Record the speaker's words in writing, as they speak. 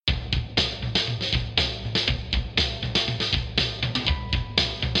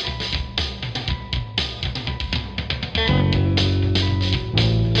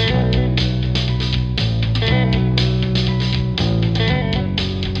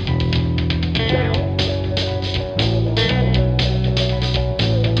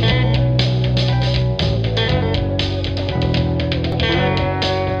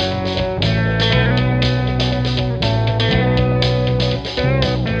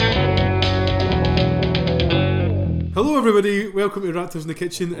Hello everybody, welcome to Raptors in the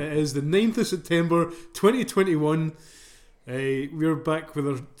Kitchen. It is the 9th of September 2021. We're back with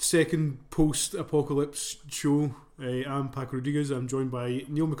our second post-apocalypse show. I'm Paco Rodriguez. I'm joined by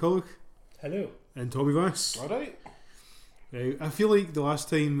Neil McCulloch. Hello. And Tommy Vass. Alright. I feel like the last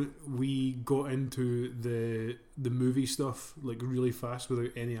time we got into the movie stuff like really fast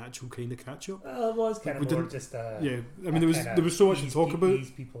without any actual kind of catch up. Well, it was kind of more just a... Yeah, I mean there was so much to talk about.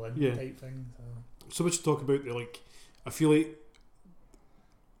 Ease people in type thing. So much to talk about that, like, I feel like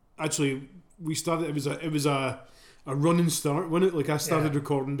actually we started. It was a running start, wasn't it? Like I started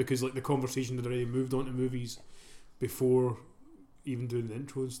recording because like the conversation had already moved on to movies before even doing the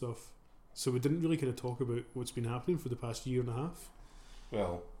intro and stuff. So we didn't really kind of talk about what's been happening for the past year and a half.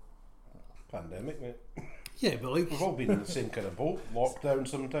 Well, pandemic, mate. Yeah, but like We've all been in the same kind of boat. Lockdown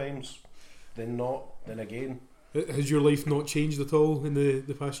sometimes, then not, then again. Has your life not changed at all in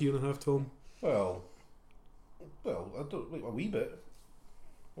the past year and a half, Tom? Well, I don't like a wee bit.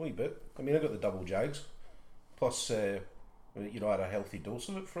 I mean, I got the double jags, plus I had a healthy dose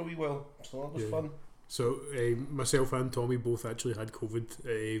of it for a wee while, so that was fun. So myself and Tommy both actually had COVID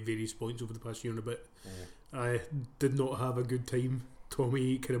at various points over the past year and a bit. I did not have a good time.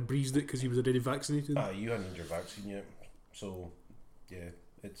 Tommy kind of breezed it because he was already vaccinated. You hadn't had your vaccine yet, so yeah,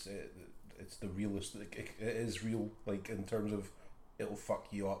 it's the realist. It is real, like in terms of it'll fuck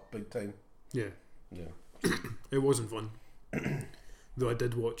you up big time. Yeah. It wasn't fun. Though I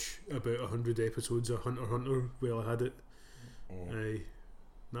did watch about 100 episodes of Hunter x Hunter while I had it.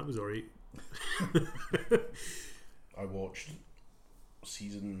 That was alright. I watched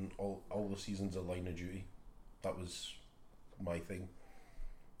all the seasons of Line of Duty. That was my thing.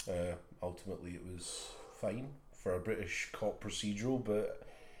 Ultimately, it was fine for a British cop procedural, but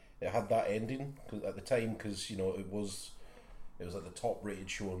it had that ending at the time because it was like the top rated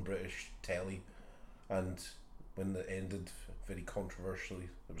show on British telly, and when it ended very controversially,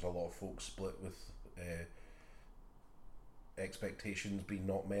 there was a lot of folks split with expectations being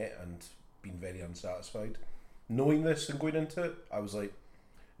not met and being very unsatisfied. Knowing this and going into it, I was like,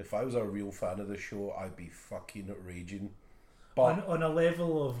 if I was a real fan of the show, I'd be fucking raging. But on a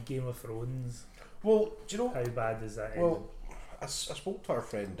level of Game of Thrones, well, do you know how bad is that? Well, I spoke to our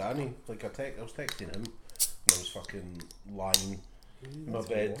friend Danny. Like I was texting him, and I was fucking lying in my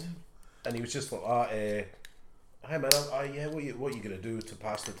bed, and he was just like, "Hi man, what are you gonna do to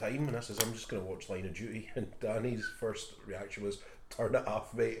pass the time?" And I says, "I'm just gonna watch Line of Duty." And Danny's first reaction was, "Turn it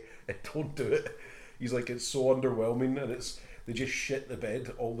off, mate, and don't do it." He's like, "It's so underwhelming, and they just shit the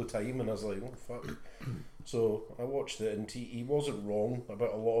bed all the time." And I was like, "Oh fuck." So I watched it, and he wasn't wrong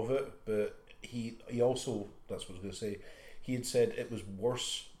about a lot of it, but he also, that's what I was going to say, he had said it was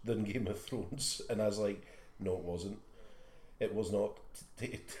worse than Game of Thrones, and I was like, no, it wasn't. It was not.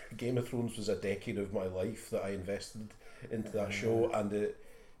 Game of Thrones was a decade of my life that I invested into that show, and it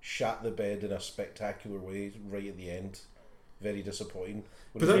shat the bed in a spectacular way right at the end. Very disappointing.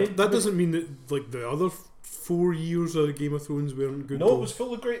 But that doesn't mean that like the other 4 years of Game of Thrones weren't good. No, it was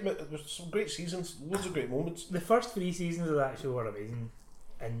full of great. There was some great seasons, loads of great moments. The first 3 seasons of that show were amazing,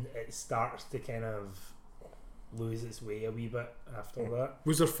 and it starts to kind of lose its way a wee bit after that.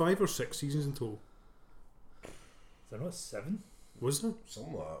 Was there 5 or 6 seasons in total? Is there not 7? Was there?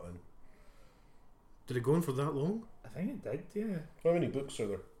 Something like that, man. Did it go on for that long? I think it did, yeah. How many books are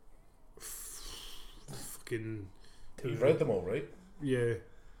there? Fucking... You've read them all, right? Yeah.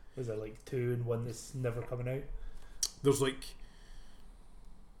 Was there like 2 and 1 that's never coming out? There's like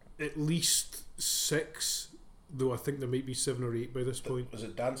at least 6, though I think there might be 7 or 8 by this point. Was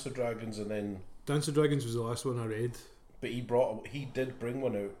it Dance of Dragons and then... Dance of Dragons was the last one I read. But he did bring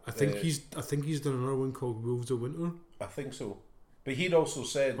one out. I think he's done another one called Wolves of Winter. I think so. But he'd also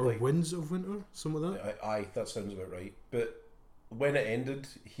said... Or Winds of Winter, something like that. Aye, that sounds about right. But when it ended,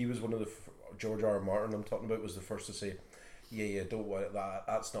 he was one of the... George R. R. Martin I'm talking about was the first to say, yeah, don't worry,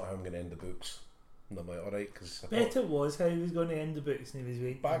 that's not how I'm going to end the books. And I'm like, alright, because... Bet it was how he was going to end the books, and he was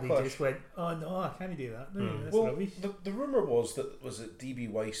waiting, and they just went, oh no, I can't do that. No, that's rubbish. The rumour was it D.B.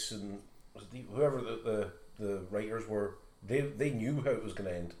 Weiss and whoever the writers were, they knew how it was going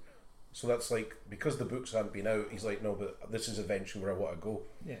to end. So that's like, because the books hadn't been out, he's like, no, but this is eventually where I want to go.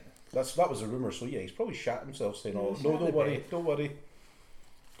 Yeah. That was a rumour, so yeah, he's probably shat himself saying, oh, no, don't worry,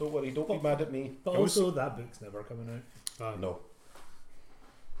 don't be mad at me. But also, that book's never coming out. No.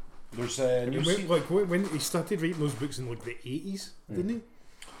 There's when he started writing those books in like the 80s, didn't he?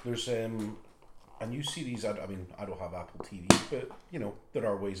 There's a new series. I mean, I don't have Apple TV, but there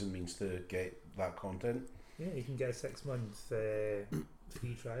are ways and means to get that content. Yeah, you can get a 6-month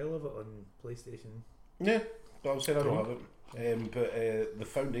free trial of it on PlayStation. Yeah, but I was saying I don't have it. But the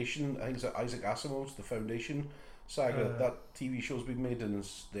Foundation, I think it's Isaac Asimov's The Foundation saga. That TV show's been made in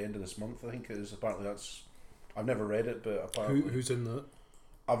the end of this month. I think it is. Apparently, I've never read it, but apparently Who's in that?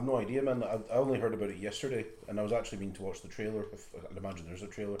 I've no idea, man. I only heard about it yesterday, and I was actually meaning to watch the trailer. I'd imagine there's a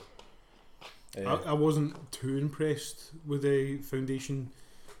trailer. I wasn't too impressed with the Foundation.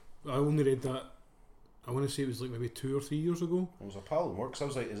 I only read that, I want to say it was like maybe 2 or 3 years ago. It was a pal in work, 'cause I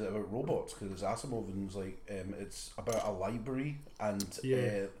was like, is it about robots? Because it's Asimov, and it's like, it's about a library, and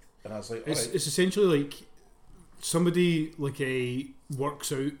and I was like, It's alright. essentially like somebody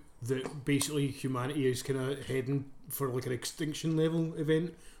works out that basically humanity is kind of heading for like an extinction level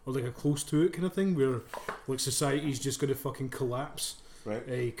event, or like a close to it kind of thing, where like society's just going to fucking collapse. Right.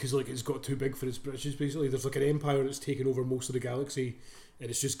 Because like it's got too big for its britches. Basically, there's like an empire that's taken over most of the galaxy, and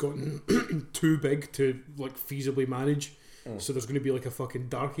it's just gotten too big to like feasibly manage. So there's going to be like a fucking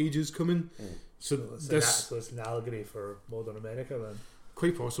Dark Ages coming. So it's an allegory for modern America then.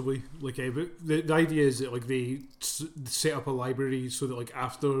 Quite possibly, like, but the idea is that like they set up a library so that like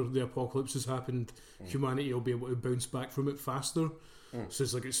after the apocalypse has happened, humanity will be able to bounce back from it faster. So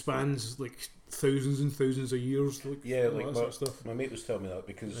it's like it spans like thousands and thousands of years. Like, Like that sort of stuff. my mate was telling me that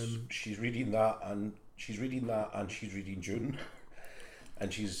because she's reading that and she's reading June,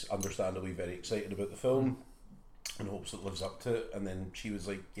 and she's understandably very excited about the film and hopes it lives up to it. And then she was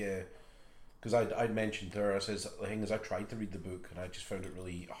like, yeah. Because I'd mentioned to her, I says, the thing is, I tried to read the book and I just found it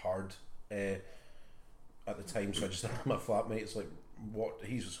really hard at the time. So I just asked my flatmate, it's like,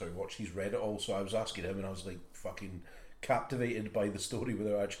 he's read it all. So I was asking him, and I was like, fucking captivated by the story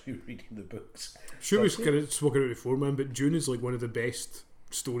without actually reading the books. Sure, we've kind of spoken about it before, man, but June is like one of the best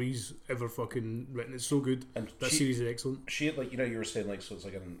stories ever fucking written. It's so good. And that series is excellent. She had, like, you were saying, like, so it's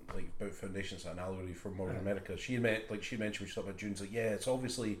like about Foundations, an allegory for modern America. She mentioned when she talked about June's like, yeah, it's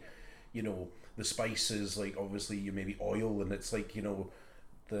obviously, the spices, like obviously you maybe oil, and it's like,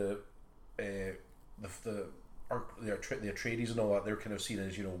 the Atreides and all that, they're kind of seen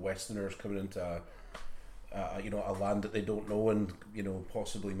as Westerners coming into a land that they don't know, and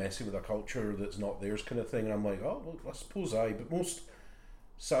possibly messing with a culture that's not theirs, kind of thing. And I'm like, oh well, I suppose but most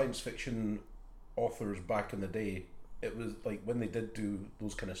science fiction authors back in the day, it was like when they did do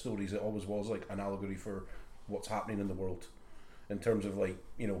those kind of stories, it always was like an allegory for what's happening in the world in terms of like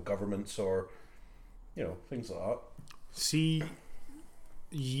governments or things like that. See,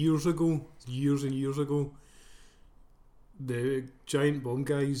 years and years ago, the Giant Bomb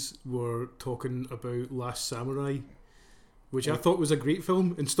guys were talking about Last Samurai, which I thought was a great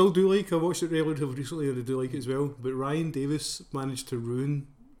film and still do like. I watched it relatively recently and I do like it as well. But Ryan Davis managed to ruin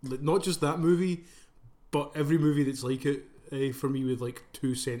not just that movie, but every movie that's like it for me, with like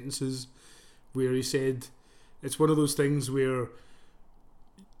 2 sentences where he said it's one of those things where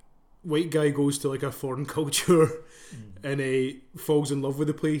white guy goes to like a foreign culture and falls in love with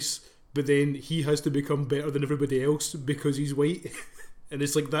the place, but then he has to become better than everybody else because he's white. And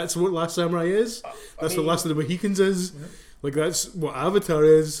it's like, that's what Last Samurai is. That's what Last of the Mohicans is. Yeah. Like, that's what Avatar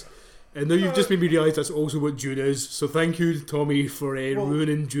is. And now you've just made me realise that's also what Dune is. So thank you, Tommy, for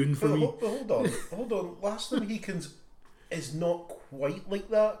ruining Dune for me. Hold on. Last of the Mohicans is not quite like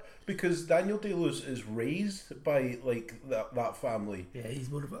that, because Daniel Day-Lewis is raised by like that family. Yeah, he's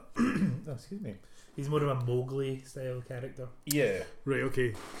more of a excuse me. He's more of a Mowgli style character. Yeah. Right.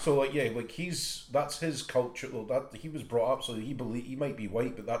 Okay. So like that's his culture. Well, that he was brought up, so he might be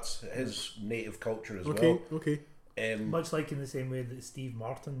white, but that's his native culture as well. Okay. Much like in the same way that Steve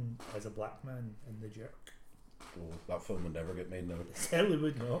Martin is a black man in The Jerk. Well, that film would never get made now. It certainly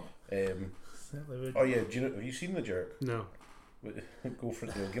would not. Certainly would. Oh yeah. Have you seen The Jerk? No. Go for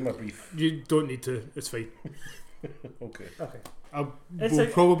it. Though. Give me a brief. You don't need to. It's fine. Okay. I will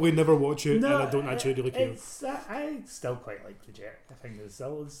probably never watch it, and I don't actually really care. I still quite like The Jerk. I think there's a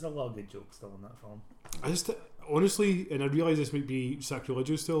lot of good jokes still in that film. I just honestly, and I realise this might be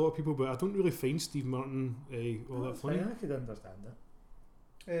sacrilegious to a lot of people, but I don't really find Steve Martin all that funny. I could understand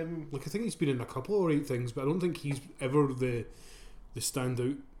it. Like, I think he's been in a couple of alright things, but I don't think he's ever the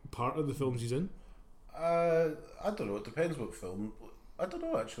standout part of the films he's in. I don't know. It depends what film. I don't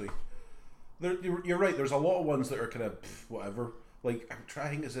know actually. You're right. There's a lot of ones that are kind of whatever. Like, I'm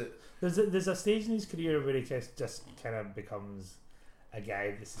trying. Is it? There's a stage in his career where he just kind of becomes a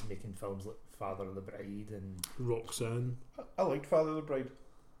guy that's making films like Father of the Bride and Roxanne. I liked Father of the Bride,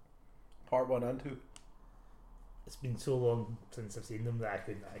 part 1 and 2. It's been so long since I've seen them that I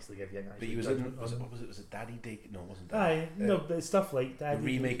couldn't actually give you an actual. But he was in. Was it Daddy Day? No, it wasn't. Daddy. No, but it's stuff like Daddy. The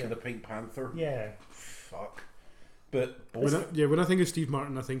remake of the Pink Panther. Yeah. Fuck. But When when I think of Steve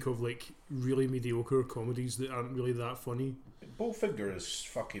Martin, I think of like really mediocre comedies that aren't really that funny. Bowfinger is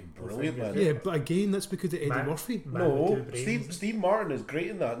fucking brilliant, man. Yeah, but again, that's because of Eddie Murphy. Man with No, two brains. Steve Martin is great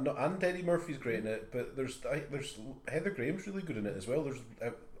in that, and Eddie Murphy's great in it. But there's Heather Graham's really good in it as well. There's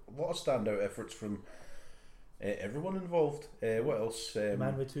a lot of standout efforts from everyone involved. What else?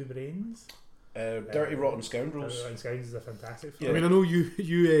 Man with Two Brains. Dirty Rotten Scoundrels. Dirty Rotten Scoundrels is a fantastic Yeah. film. I mean, I know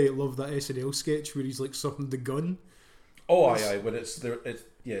you love that SNL sketch where he's like sucking the gun. Oh, aye. When it's there,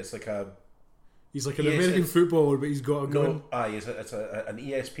 it's like a. He's like an Yes, American it's- footballer, but he's got a gun. No, aye, it's an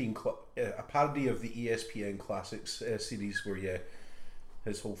ESPN a parody of the ESPN Classics series where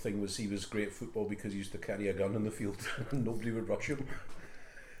his whole thing was he was great at football because he used to carry a gun in the field and nobody would rush him.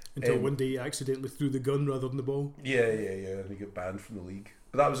 Until one day he accidentally threw the gun rather than the ball. Yeah, and he got banned from the league.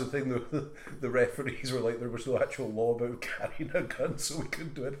 But that was the thing. The referees were like, there was no actual law about carrying a gun, so we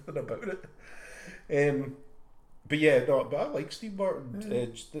couldn't do anything about it. But yeah, no, but I like Steve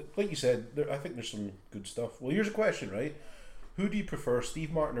Martin. Like you said, I think there's some good stuff. Well, here's a question, right? Who do you prefer,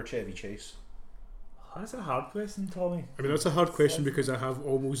 Steve Martin or Chevy Chase? Oh, that's a hard question, Tommy. I mean, that's a hard question because I have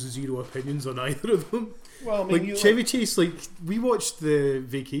almost zero opinions on either of them. Well, I mean, Like Chevy Chase, like we watched the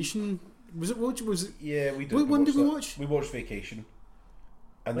Vacation. Was it? Yeah, we did. What one did we that. watch? We watched Vacation,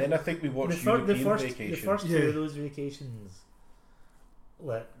 and then I think we watched the European first Vacation. two Yeah. of those vacations,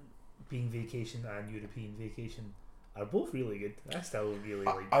 like being Vacation and European Vacation, are both really good. I still really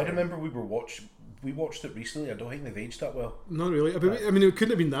like. I them. remember we watched it recently. I don't think they've aged that well. Not really. I mean, it couldn't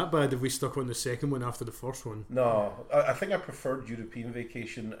have been that bad if we stuck on the second one after the first one. No, I think I preferred European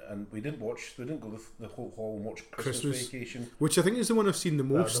Vacation, and we didn't go the whole hall and watch Christmas Vacation. Which I think is the one I've seen the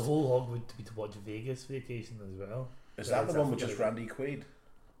Well, most. the whole hog would be to watch Vegas Vacation as well. Is But that the I one with forget just it. Randy Quaid?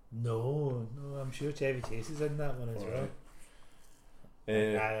 No, I'm sure Chevy Chase is in that one as well.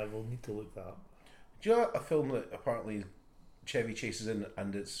 Alright. I will need to look that up. Do you know a film that apparently Chevy Chase is in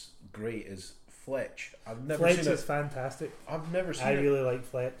and it's great is Fletch? I've never Fletch seen is it. fantastic. I've never seen I it. really like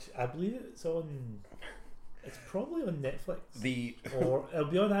Fletch. I believe it's on. It's probably on Netflix. The Or it'll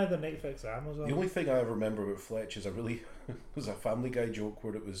be on either Netflix or Amazon. the only thing I ever remember about Fletch is was a Family Guy joke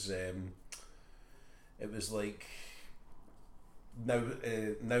where it was like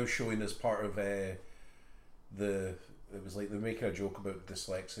now showing as part of it was like they're making a joke about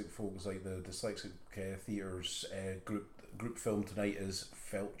dyslexic folks, like the dyslexic theatre's group film tonight is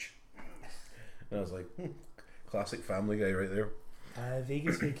Felch, and I was like, classic Family Guy right there.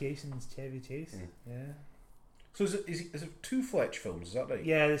 Vegas Vacations, Chevy Chase. Yeah. So is it two Fletch films? Is that right?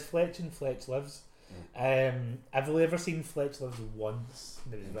 Yeah, there's Fletch and Fletch Lives. I've only ever seen Fletch Lives once.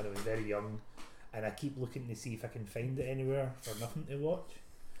 And it was when I was very young, and I keep looking to see if I can find it anywhere for nothing to watch.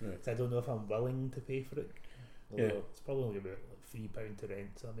 Right. 'Cause I don't know if I'm willing to pay for it. Yeah. Although it's probably only about like £3 to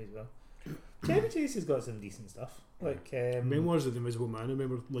rent, so I may as well. Chevy Chase has got some decent stuff. Like Memoirs of the Invisible Man, I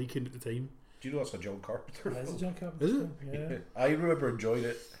remember liking at the time. Do you know that's a John Carpenter Is it film? John Carpenter? Is it? Yeah. I remember enjoying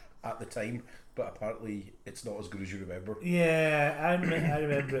it at the time, but apparently it's not as good as you remember. Yeah, I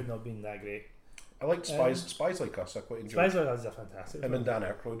remember it not being that great. I liked Spies Like Us. I quite enjoyed. Spice World is a fantastic Him and film.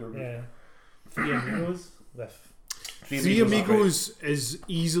 Dan Aykroyd are Yeah. Three Amigos with Three Amigos is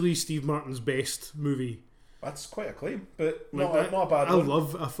easily Steve Martin's best movie. That's quite a claim, but Like, not a bad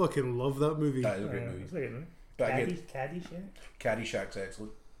one. I fucking love that movie. That is a great movie. It's a great movie. But again, Caddyshack? Caddyshack's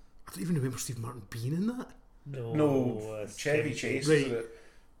excellent. I don't even remember Steve Martin being in that. No, it's Chevy Chase, Right. isn't it?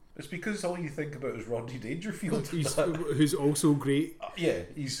 It's because all you think about is Rodney Dangerfield. Who's also great. Yeah,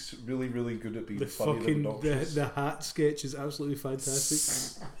 he's really, really good at being The funny and fucking obnoxious. the hat sketch is absolutely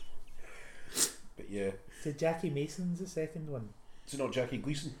fantastic. But yeah, So Jackie Mason's the second one. is it not Jackie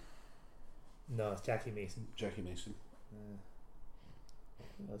Gleason? No, it's Jackie Mason. Jackie Mason.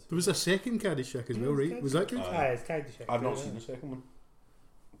 There was a second Caddyshack as well, right? Was that good? It's Caddyshack. I've not yeah. seen the second one.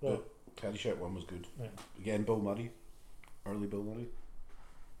 Well, But Caddyshack one was good. Yeah. Again, Bill Murray, early Bill Murray,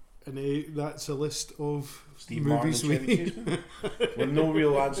 And that's a list of Steve Martin, movies and Chevy we. Chase. With no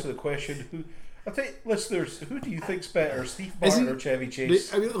real answer to the question. I think listeners, who do you think's better, Steve Martin or Chevy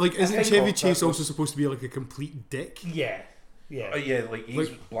Chase? I mean, like, isn't think Chevy of Chase that also supposed to be like a complete dick? yeah. Yeah. Yeah, like he's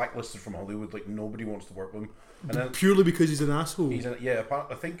Like- blacklisted from Hollywood. Like nobody wants to work with him. And then Purely because he's an asshole. I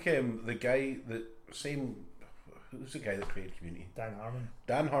think the guy that who's the guy that created Community? Dan Harmon.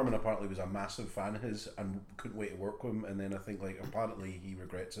 Dan Harmon apparently was a massive fan of his and couldn't wait to work with him. And then I think apparently he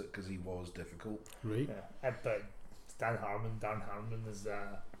regrets it because he was difficult. Right. Yeah. But it's Dan Harmon. Dan Harmon is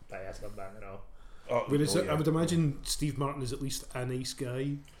bias I'm backing off. Oh, Whereas oh, yeah. I would imagine Steve Martin is at least a nice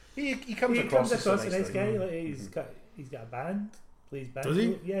guy. he comes across as a nice guy. guy. Like, he's got a band. Plays banjo. Does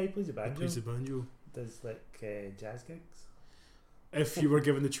he? Yeah, he plays a banjo. He plays the banjo. Does like jazz gigs. if you were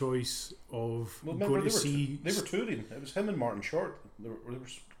given the choice of Well, going remember, to see they were touring. It was him and Martin Short. They were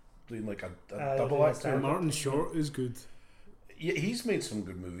doing like a they double were act. stand- Martin Short is good. Yeah, he's made some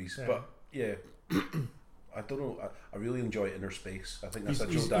good movies, Yeah. but yeah, I don't know. I really enjoy Inner Space. I think that's He's,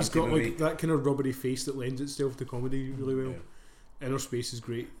 a Joe he's Dante got movie. like that kind of rubbery face that lends itself to comedy really well. Yeah. Inner Space is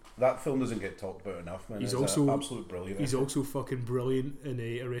great. That film doesn't get talked about enough, man. He's It's also- an absolute brilliant. He's effort. also fucking brilliant in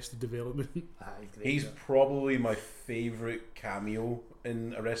Arrested Development. He's probably my favourite cameo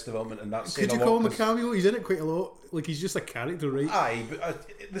in Arrested Development, and that's Could saying you a call lot him a 'cause- cameo? He's in it quite a lot. Like he's just a character, right? Aye, but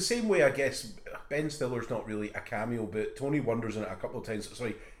the same way I guess Ben Stiller's not really a cameo, but Tony Wonder's in it a couple of times.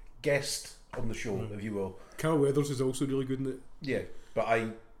 Sorry, guest on the show, if you will. Carl Weathers is also really good in it. Yeah, but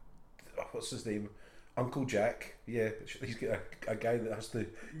what's his name? Uncle Jack. Yeah, he's got a guy that has to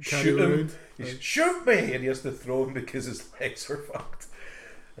Carry shoot him. around. He's, shoot me, and he has to throw him because his legs are fucked.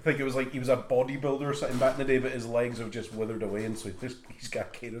 I think it was like he was a bodybuilder or something back in the day, but his legs have just withered away, and so he's got a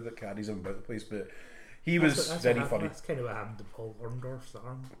cater that carries him about the place. But he was very funny. That's kind of what happened to Paul Orndorff's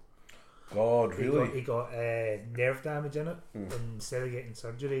arm. God, really? He got nerve damage in it, and instead of getting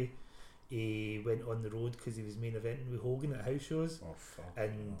surgery, he went on the road because he was main eventing with Hogan at house shows. Oh fuck!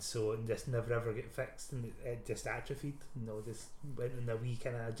 And so it just never ever get fixed, and it just atrophied. Just went in a wee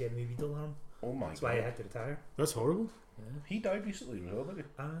kind of Jeremy Beadle arm. Oh my That's god! why I had to retire. That's horrible. Yeah. He died recently as well, didn't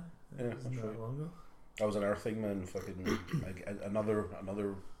he? Yeah, that's wasn't that right. long ago. That was another thing, man. Fucking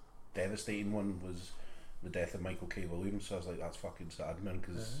another devastating one was the death of Michael K. Williams. So I was like, that's fucking sad, man.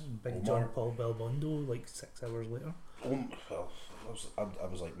 Because Big John Paul Belmondo, like 6 hours later. I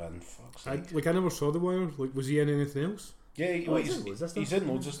was like, man, fuck's I sake. never saw The Wire. Like, was he in anything else? Yeah, he's in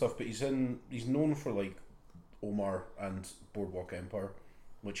loads of stuff. stuff, but he's known for like Omar and Boardwalk Empire,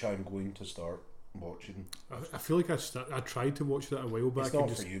 which I'm going to start watching. I feel like I tried to watch that a while back. It's not and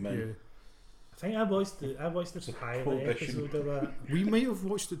just, for you, man. Yeah. I think I watched the pilot prohibition. episode of that. We might have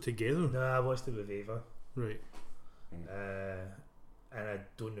watched it together. No, I watched it with Ava, Right. and I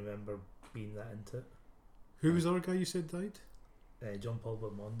don't remember being that into it. Who was the other guy you said died? John Paul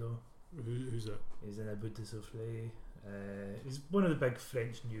Belmondo. Who's that? He's in A Bout de Soufflé. He's one of the big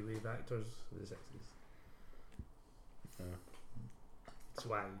French new wave actors of the 60s. Yeah. That's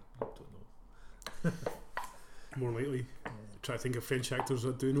why I don't know. More likely. Yeah. Try to think of French actors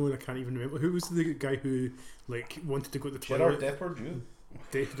I do know, and I can't even remember. Who was the guy who like wanted to go to the Gerard toilet? Depardieu.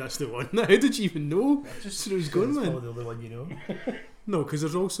 That's the one. How did you even know? Just So it was going, That's man. probably the only one you know. No, because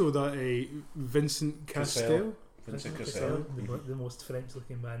there's also that Vincent Castell, Vincent Cassel, Cassel. the most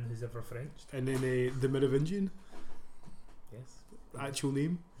French-looking man who's ever Frenched. and then the Merovingian, Yes. actual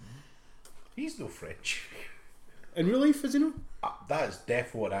name. He's no French. In real life, is he not? That is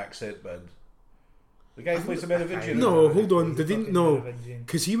def what accent, man. The guy who plays the Merovingian. No, hold on. Did he? Fucking No, Merovingian.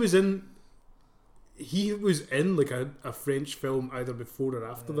 because he was in like a French film either before or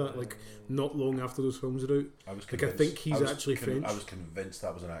after that, like not long after those films are out. I was Like, I convinced. think he's I was actually French. I was convinced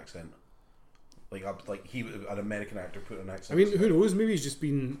that was an accent. Like he, an American actor, put an I accent. mean, who knows? Maybe he's just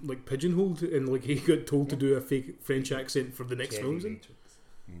been like pigeonholed, and like he got told to do a fake French accent for the next Cherry films. In.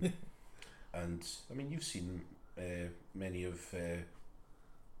 Matrix. And I mean, you've seen many of.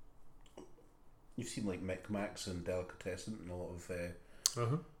 You've seen like Micmacs and Delicatessen and a lot of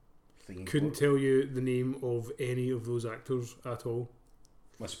Uh-huh. things. Couldn't tell you the name of any of those actors at all.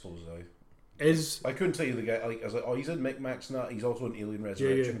 I suppose I I couldn't tell you the guy. Like I was like, oh, he's in Micmacs and that. He's also in Alien yeah.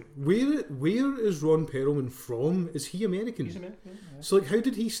 Resurrection. Where is Ron Perlman from? Is he American? He's American. Yeah. So like, how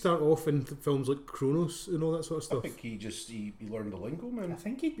did he start off in films like Kronos and all that sort of I stuff? think he learned the lingo, I man.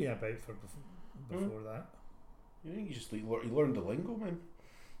 think he'd been about for before that. I think he learned the lingo,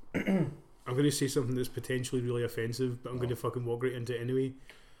 man. I'm going to say something that's potentially really offensive, but I'm going to fucking walk right into it anyway.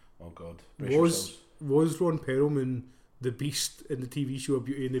 Oh God. Was Ron Perlman the Beast in the TV show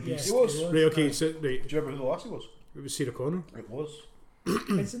Beauty and the Beast? He was. Right, okay, so right, Do you remember who the lassie was? it was Sarah Connor. It was.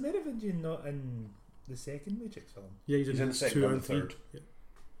 Is the Merovingian not in the second Matrix film? Yeah, He's in the second 2 and and the 3. third. Yeah.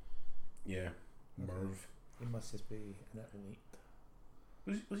 Yeah. Merv. He must just be in it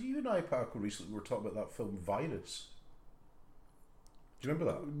late. Was you and I, Paco, recently we were talking about that film Virus? Do you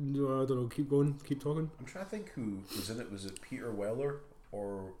remember that? No, I don't know. Keep going. Keep talking. I'm trying to think who was in it. Was it Peter Weller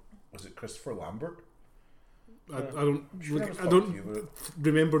or was it Christopher Lambert? I don't. Sure, Look, was I talking to don't you about it.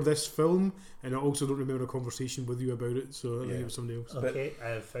 remember this film, and I also don't remember a conversation with you about it. So I think Yeah. it was somebody else. Okay, I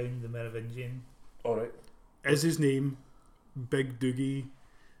have found the Merovingian. All right. Is his name Big Doogie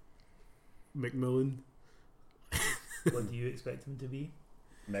McMillan? What do you expect him to be?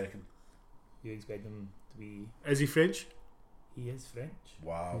 American. You expect him to be... Is he French? He is French.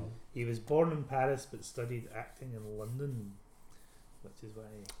 Wow. He was born in Paris but studied acting in London. which is why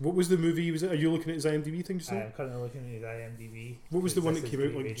What was the movie? Was it? Are you looking at his IMDb thing? Just now? I'm currently looking at his IMDb. What was the one This that is came out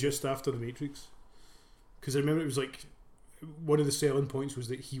pretty like radio. just after The Matrix? Because I remember it was like one of the selling points was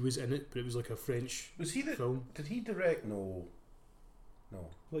that he was in it, but it was like a French Was he the? film. Did he direct? No.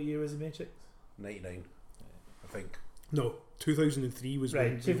 What year was The Matrix? 99, I think. No, 2003 was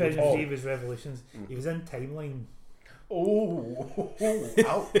Right, when 2003 was Revolutions. Mm. He was in Timeline. Oh,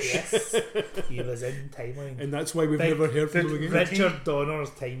 ouch! Yes, he was in Timeline. and that's why we've Big- never heard from him again. Richard Donner's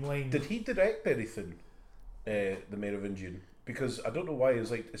Timeline. Did he direct anything? The Merovingian? Because I don't know why.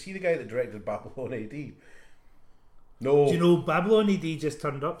 Is he the guy that directed Babylon AD? No. Do you know Babylon AD just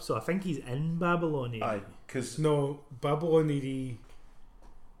turned up? So I think he's in Babylon AD. Aye, because No, Babylon AD.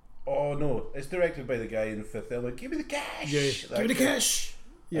 oh no, it's directed by the guy in Fifth Element. Give me the cash. Yeah, That give me the guy. cash.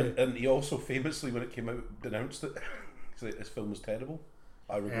 Yeah, And he also famously, when it came out, denounced it. He's like, this film was terrible.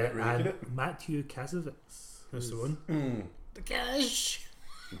 I regret remaking and it. Matthew Kassovitz. that's the one. Mm. The cash.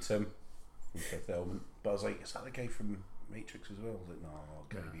 And Tim from Fifth Element. But I was like, is that the guy from Matrix as well? I was like, no,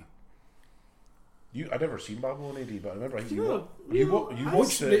 it can't be. I'd never seen Babylon AD, but I remember you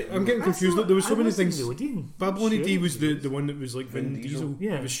watched it. I'm getting confused. There was so many things. Nickelodeon. Babylon Sure AD was he the one that was like Vin Vin Diesel. Diesel.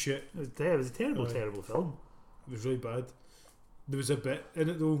 Yeah. It was shit. It was a terrible, Aye. terrible film. It was really bad. There was a bit in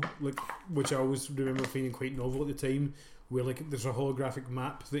it though, like which I always remember finding quite novel at the time, where like there's a holographic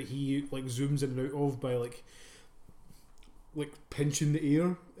map that he like zooms in and out of by like pinching the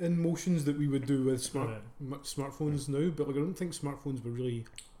air in motions that we would do with smartphones now. But like I don't think smartphones were really.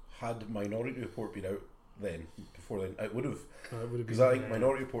 Had Minority Report been out before then, it would have. It would have Because been. I think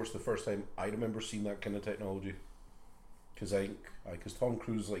Minority Report's the first time I remember seeing that kind of technology. Because I think, because Tom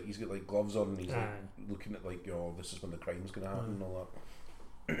Cruise, like, he's got like gloves on and he's like looking at like, this is when the crime's going to happen and all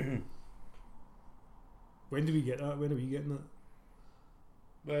that. When do we get that? When are we getting that?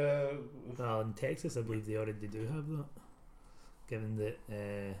 Well, in Texas, I believe they already do have that, given that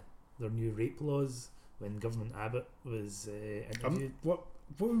their new rape laws when Government Abbott was interviewed. What?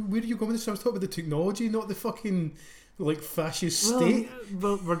 Where are you going with this? I was talking about the technology, not the fucking like fascist state.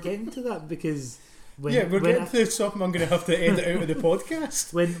 Well, we're getting to that because when We're when getting to something I'm going to have to edit out of the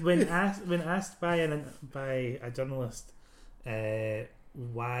podcast. when asked by a journalist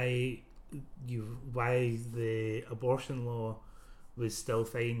why the abortion law was still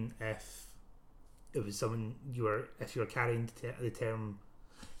fine if it was someone if you were carrying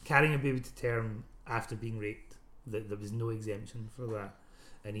a baby to term after being raped, that there was no exemption for that,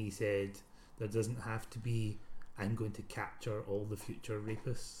 and he said there doesn't have to be. I'm going to capture all the future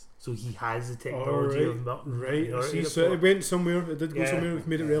rapists. So he has the technology of Right. Minority So it Report. went somewhere. It did go Yeah. somewhere. We've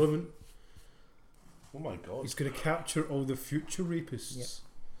made it relevant. Oh my god. He's going to capture all the future rapists.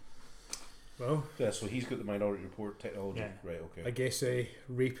 Well, Yeah, so he's got the Minority Report technology. Yeah. Right, okay. I guess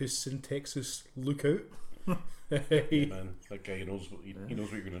rapists in Texas look out. Yeah, man, that guy knows what he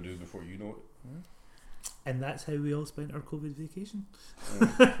knows what you're going to do before you know it. And that's how we all spent our COVID vacation.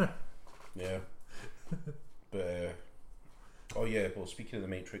 Yeah. But oh yeah, well, speaking of the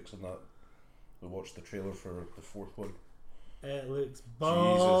Matrix and that, we watched the trailer for the fourth one. It looks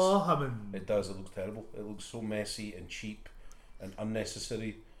bombing. It does. It looks terrible. It looks so messy and cheap and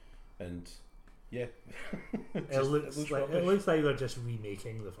unnecessary, and yeah, It looks like they're just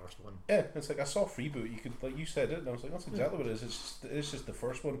remaking the first one. yeah. It's like a soft reboot. You could, like you said it, and I was like, that's exactly what it is. It's just the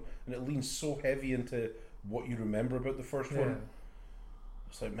first one, and it leans so heavy into what you remember about the first one.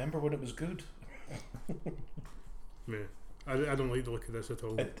 It's like, remember when it was good? Yeah. I don't like the look of this at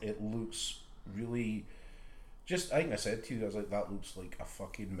all. It looks really. Just, I think I said to you, I was like, that looks like a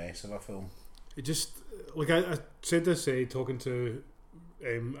fucking mess of a film. It just like I said this talking to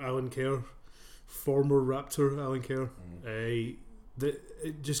Alan Kerr, former Raptor Alan Kerr. That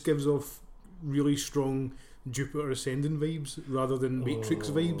it just gives off really strong Jupiter Ascending vibes rather than Matrix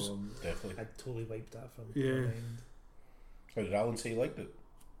vibes. Definitely. I totally wiped that from Yeah. my mind. How did Alan say he liked it?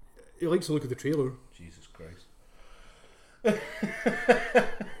 He likes to look at the trailer. Jesus Christ.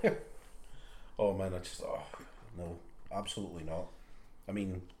 Oh man, no, absolutely not. I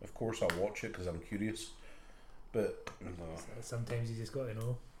mean, of course I'll watch it because I'm curious, but no. Sometimes you just got to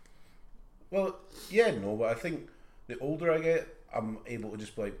know. Well, yeah, no, but I think the older I get, I'm able to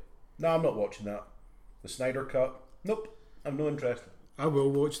just be like, no, I'm not watching that. The Snyder Cut, nope, I'm no interested. I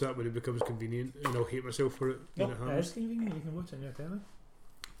will watch that when it becomes convenient, and I'll hate myself for it when Nope. it It happens. is convenient, you can watch it on your telly.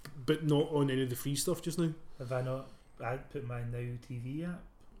 But not on any of the free stuff just now. Have I not? I put my Now TV app.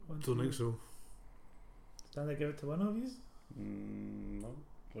 Don't think so. Did I give it to one of you? No,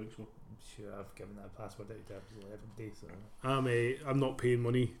 I think so. Sure, I've given that password out to everybody. So I'm not paying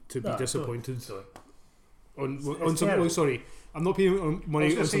money to be No, disappointed so on it's something. terrible. Oh, sorry, I'm not paying money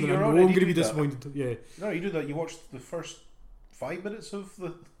gonna on say, something I you're know I'm already going to be doing that. disappointed. Yeah, No, you do that. You watch the first 5 minutes of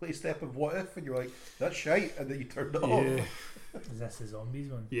the latest step of What If, and you're like, that's shite, and then you turned it Yeah, off. Is this the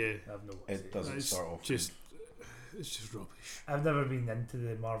zombies one? yeah. I have no idea. It doesn't It's start off. just rubbish. I've never been into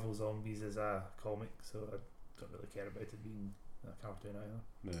the Marvel Zombies as a comic, so I don't really care about it being a cartoon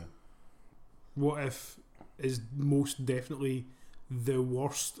either. Yeah. What If is most definitely the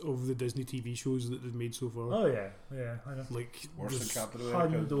worst of the Disney TV shows that they've made so far. Oh yeah, I know. Like Worse than there's- Captain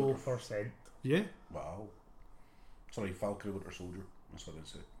America. 100%. Yeah, Wow. Sorry, Falcon and Winter Soldier. That's what I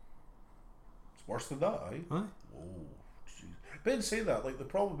say. It's worse than that, eh? aye. Oh, jeez. But in saying that, like, the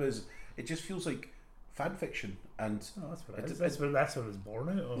problem is, it just feels like fan fiction, and Oh, that's what it It is. dep- That's what it was born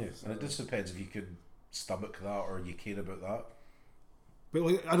out of. yeah, so- and it just depends if you could stomach that or you care about that. But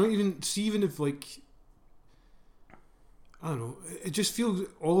like, I don't even see, even if like, I don't know, it just feels,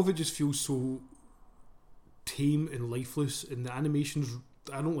 all of it just feels so tame and lifeless, and the animations,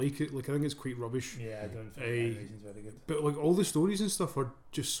 I don't like it. Like, I think it's quite rubbish. Yeah, I don't think the animation's very good. But like, all the stories and stuff are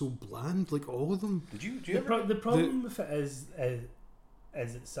just so bland. Like, all of them. Do you The, ever? the problem with it is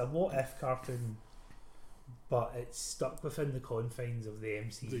it's a what if cartoon, but it's stuck within the confines of the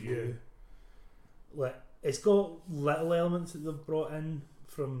MCU. Yeah. Like, it's got little elements that they've brought in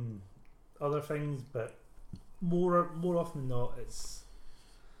from other things, but more often than not, it's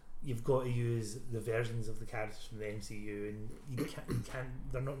you've got to use the versions of the characters from the MCU, and you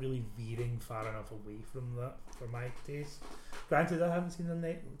can't. They're not really veering far enough away from that for my taste. Granted, I haven't seen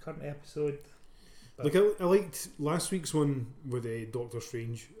the current episode. But Like, I liked last week's one with Doctor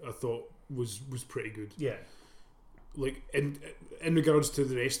Strange. I thought was pretty good. yeah, Like, in regards to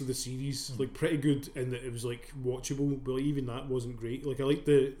the rest of the series, like, pretty good in that it was like watchable, but like, even that wasn't great. Like, I like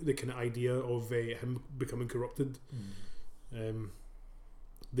the kind of idea of him becoming corrupted.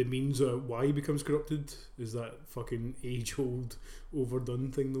 The means of why he becomes corrupted is that fucking age-old,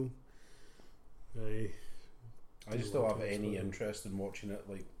 overdone thing, though. I just don't have any interest in watching it.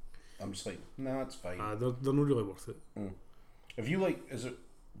 Like, I'm just like, nah, it's fine. They're not really worth it. Have you, like, is it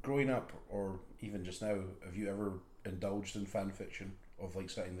growing up or even just now, have you ever indulged in fan fiction of like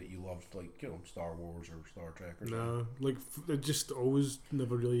something that you loved, like, you know, Star Wars or Star Trek or something? Nah, like, it just always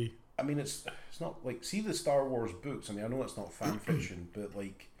never really. I mean, it's not like, see the Star Wars books. I mean, I know it's not fan fiction, but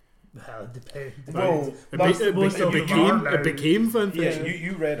like, well, it depends. well, It became fan yeah, fiction.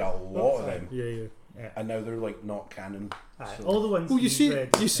 you read a lot of them, Yeah. Yeah. and now they're like not canon. Aye, So- all the ones. Well, you you've see, read,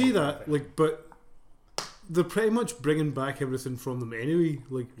 you see yeah, that, like, but they're pretty much bringing back everything from them anyway.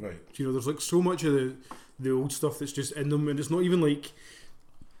 Like, Right. you know, there's like so much of the old stuff that's just in them, and it's not even like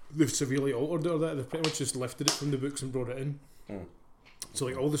they've severely altered it or that. They've pretty much just lifted it from the books and brought it in. So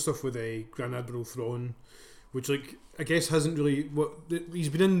like all the stuff with Grand Admiral Thrawn, which like I guess hasn't really he's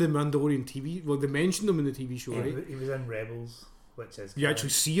been in the Mandalorian TV. Well, they mentioned him in the TV show, right? He was in Rebels, which is You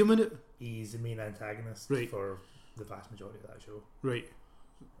actually see him in it, he's the main antagonist Right. for the vast majority of that show. right?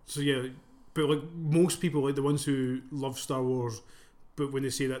 So yeah, but like most people, like the ones who love Star Wars, but when they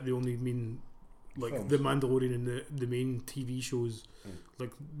say that they only mean like Films. the Mandalorian and the main TV shows,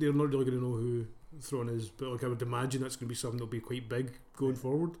 like they're not really going to know who Thrawn is. But like I would imagine that's going to be something that'll be quite big going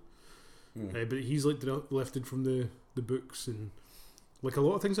forward. But he's like lifted from the books, and like a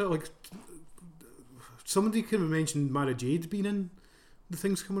lot of things that like somebody could have mentioned Mara Jade being in the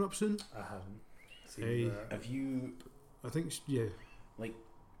things coming up soon. I haven't seen Hey. that. Have you? I think yeah.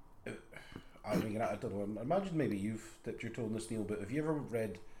 I mean, I don't know. Imagine maybe you've dipped your toe in this, Neil. But have you ever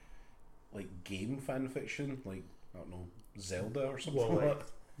read like game fan fiction, like, I don't know, Zelda or something Well, like like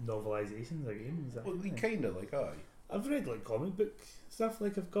that? novelizations or games. Well, kind of like, aye. I've read like comic book stuff.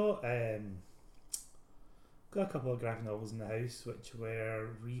 Like I've got a couple of graphic novels in the house, which were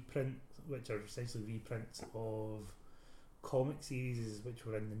which are essentially reprints of comic series which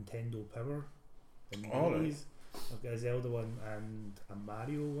were in Nintendo Power in the All right. 80s. I've got a Zelda one and a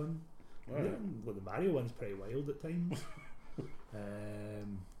Mario one. All right. Well, the Mario one's pretty wild at times.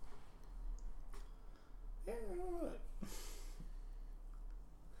 Yeah,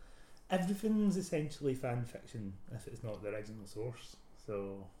 everything's essentially fan fiction if it's not the original source.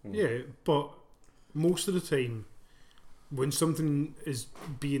 So Yeah, but most of the time, when something is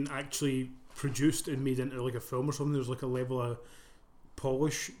being actually produced and made into like a film or something, there's like a level of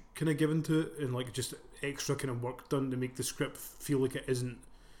polish kind of given to it, and like just extra kind of work done to make the script feel like it isn't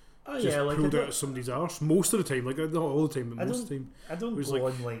just like pulled out of somebody's arse. Most of the time, like not all the time, but I most of the time. I don't was go like-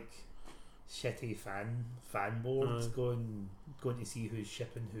 on like shitty fan boards going to see who's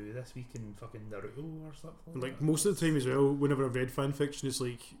shipping who this week in fucking Naruto or something. And like most of the time as well, whenever I've read fan fiction, it's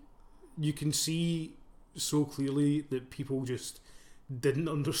like you can see so clearly that people just didn't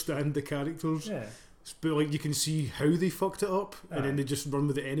understand the characters. yeah, But like you can see how they fucked it up, and Aye. then they just run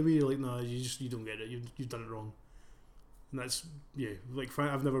with it anyway. You're like, nah, you don't get it. You've done it wrong. and that's like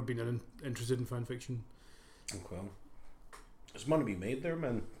I've never been interested in fan fiction. Well, there's money to be made there,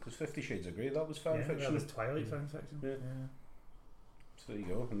 man. Because 50 Shades of Grey, that was fan fiction. That was Twilight fan fiction. Yeah. So there you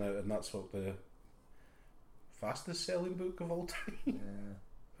go, and that's what the fastest selling book of all time. Yeah.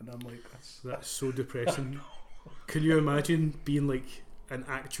 And I'm like, that's so depressing. Can you imagine being like an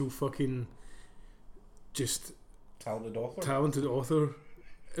actual fucking just talented author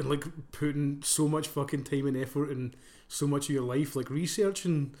and like putting so much fucking time and effort and so much of your life like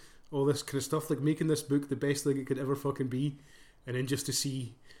researching all this kind of stuff, like making this book the best thing it could ever fucking be, and then just to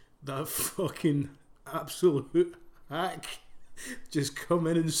see that fucking absolute hack just come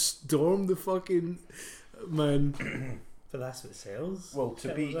in and storm the fucking man. But that's what sells. Well,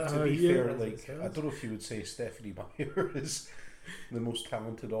 to be fair, like I don't know if you would say Stephanie Meyer is the most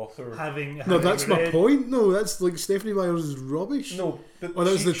talented author. No, that's my point. No, that's like Stephanie Meyer's is rubbish. No, but that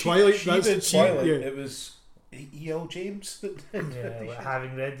was the Twilight. She did Twilight. Yeah. It was E.L. James that did. Yeah, like,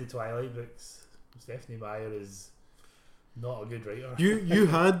 having read the Twilight books, Stephanie Meyer is not a good writer. You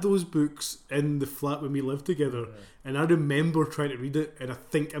had those books in the flat when we lived together, and I remember trying to read it, and I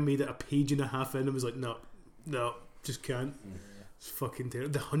think I made it a page and a half in, and was like, no, just can't. It's fucking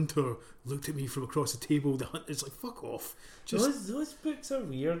terrible. The Hunter looked at me from across the table. The Hunter, it's like, fuck off. Just those books are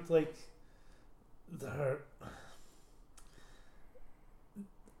weird. Like, they're.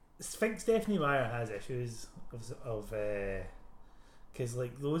 I think Stephanie Meyer has issues of because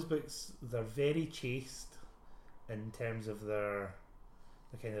like those books, they're very chaste in terms of the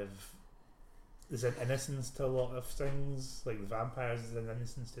kind of, there's an innocence to a lot of things. Like the vampires, there's an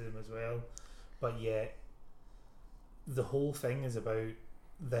innocence to them as well, but yet the whole thing is about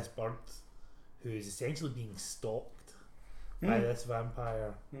this bird who is essentially being stalked by this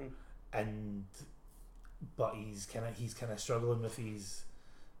vampire, and but he's kind of struggling with his.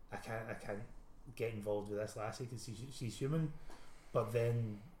 I can't get involved with this lassie because she's human, but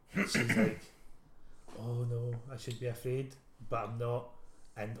then she's like, oh no, I should be afraid, but I'm not,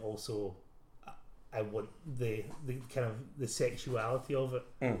 and also I want the kind of the sexuality of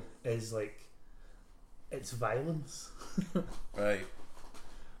it is like, it's violence. Right.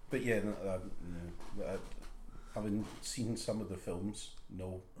 But yeah, having seen some of the films,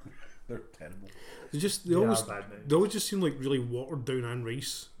 no, they're terrible. They always just seem like really watered down Anne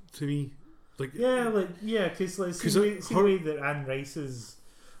Rice to me. Like because the way that Anne Rice is,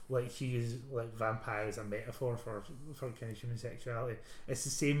 like, she uses like vampire as a metaphor for kind of human sexuality. It's the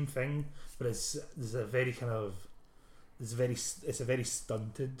same thing, but it's a very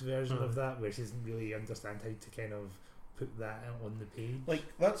stunted version of that, where she doesn't really understand how to kind of put that on the page. Like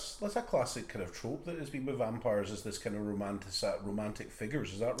that's a classic kind of trope that has been with vampires, is this kind of romantic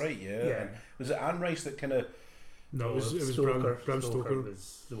figures. Is that right? Yeah. And was it Anne Rice that kind of? No, it was Bram Stoker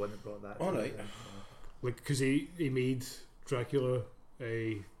was the one that brought that. All right. Like, because he made Dracula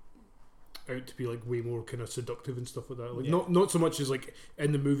out to be like way more kind of seductive and stuff like that. Like not so much as like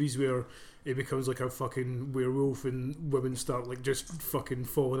in the movies where it becomes like a fucking werewolf and women start like just fucking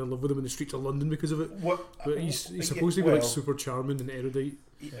falling in love with him in the streets of London because of it. But he's supposed to be like super charming and erudite.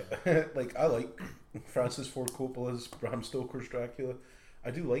 Yeah. Like, I like Francis Ford Coppola's Bram Stoker's Dracula. I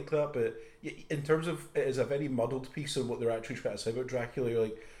do like that, but in terms of it is a very muddled piece on what they're actually trying to say about Dracula. You're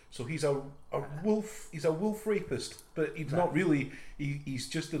like, so he's a wolf. He's a wolf rapist, but he's not really. He's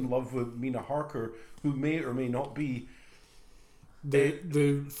just in love with Mina Harker, who may or may not be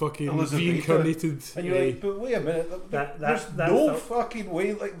the fucking reincarnated. And you're like, but wait a minute, there's no fucking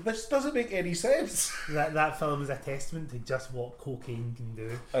way. Like, this doesn't make any sense. That film is a testament to just what cocaine can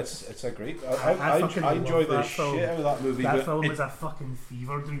do. It's a great. I enjoy the shit out of that movie. That film is a fucking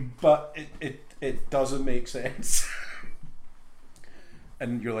fever dream. But it doesn't make sense.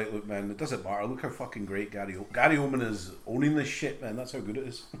 And you're like, look, man, it doesn't matter. Look how fucking great Gary Oldman is owning this shit, man. That's how good it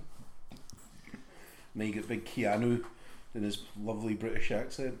is. And then you get big Keanu in his lovely British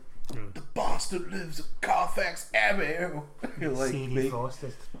accent. The bastard lives at Carfax Avenue. You're like, Sadie Frost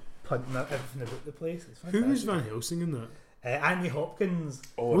is punting everything about the place. Who was Van Helsing in that? Anthony Hopkins.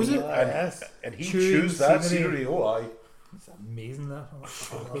 Oh, was it? And he chose that scenery. Oh, aye. It's amazing, that.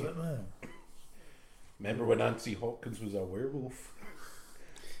 I love it, man. Remember when Anthony Hopkins was a werewolf?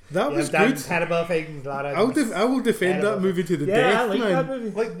 That was good. Terrible things, Lara. I will defend that movie to the death. I like that movie.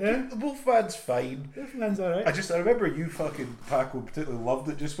 Like, the Wolfman's fine. Wolfman's alright. I remember you fucking, Paco, particularly loved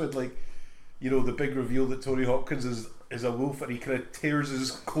it just when, like, you know, the big reveal that Tony Hopkins is a wolf and he kind of tears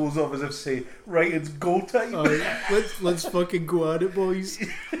his clothes off as if to say, right, it's go time. Let's fucking go at it, boys.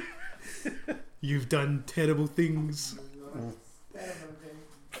 You've done terrible things.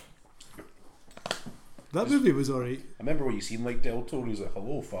 That movie was alright. I remember when you seen like Del Toro, he's like,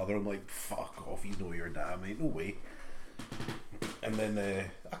 hello father. I'm like, fuck off, you know your dad, mate, no way. and then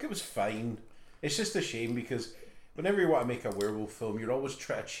it was fine. It's just a shame because whenever you want to make a werewolf film, you're always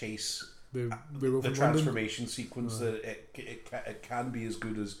trying to chase The werewolf the in London. transformation sequence that it can be as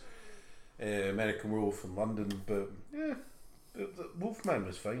good as American Werewolf in London, but yeah, the Wolfman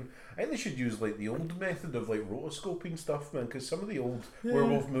was fine. I think they should use like the old method of like rotoscoping stuff, man, because some of the old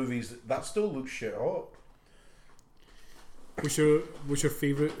werewolf movies that still looks shit hot. What's your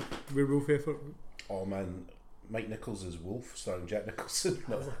favourite werewolf effort? Oh man, Mike Nichols' Wolf starring Jack Nicholson.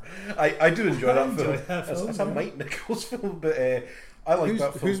 No. I do enjoy that film. It's a Mike Nichols film, but I like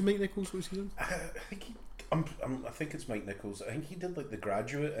that film. Who's Mike Nichols? What's he done? I think I think it's Mike Nichols. I think he did like The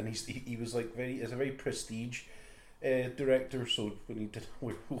Graduate, and he was like is a very prestige director. So when he did a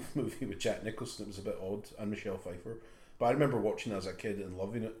werewolf movie with Jack Nicholson, it was a bit odd, and Michelle Pfeiffer. But I remember watching it as a kid and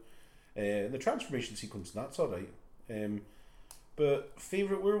loving it. The transformation sequence, that's alright. But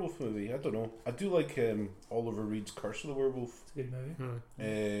favourite werewolf movie? I don't know. I do like Oliver Reed's Curse of the Werewolf. It's a good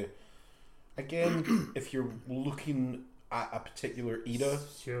movie. Again, if you're looking at a particular era,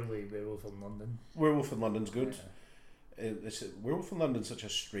 Surely Werewolf in London. Werewolf in London's good. Werewolf in London's such a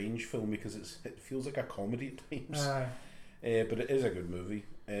strange film because it feels like a comedy at times. But it is a good movie.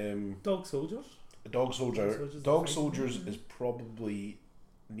 Dog Soldiers? Dog Soldiers is probably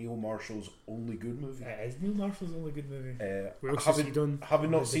Neil Marshall's only good movie. It is Neil Marshall's only good movie. What else has he done? I've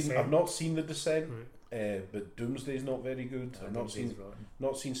not Descent. seen The Descent, Right. but Doomsday's not very good. I've not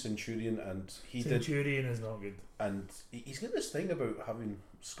seen Centurion, and Centurion is not good. and he's got this thing about having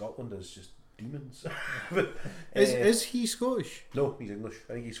Scotland as just demons. But, Is he Scottish? no, he's English.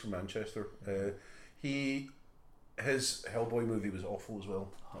 I think he's from Manchester. His Hellboy movie was awful as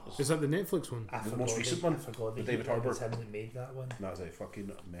well. Is that the Netflix one? The most recent one, I forgot with that David Harbour. It's him that made that one. That was a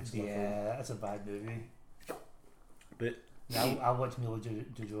fucking mess. Yeah, that's a bad movie. But Now I watch Mila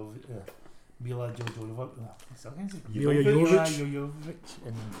Jovovich. Mila Jovovich. Mila Jovovich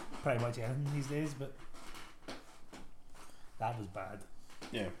in pretty much anything these days, but that was bad.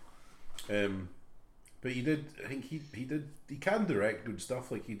 yeah, but he did. I think he did. He can direct good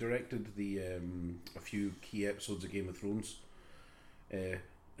stuff. Like he directed the a few key episodes of Game of Thrones.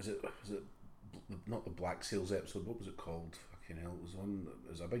 Is it not the Black Sails episode? What was it called? Fucking hell! It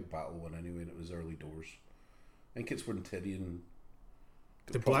was a big battle one anyway, and it was early doors. I think it's when Tyrion.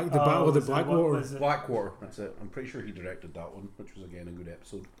 The Battle of the Blackwater. Blackwater. That's it. I'm pretty sure he directed that one, which was again a good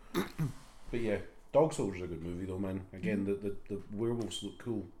episode. But yeah, Dog Soldier's a good movie though, man. Again, the werewolves look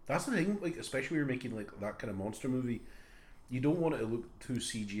cool. That's the thing. Like, especially when you're making like that kind of monster movie, you don't want it to look too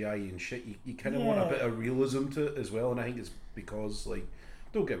CGI and shit. You kind of want a bit of realism to it as well. And I think it's because, like,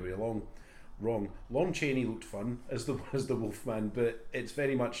 don't get me wrong. Lon Chaney looked fun as the Wolfman, but it's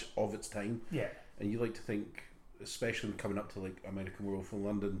very much of its time. Yeah. And you like to think, especially coming up to like American Werewolf in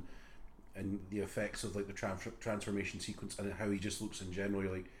London, and the effects of like the transformation sequence and how he just looks in general,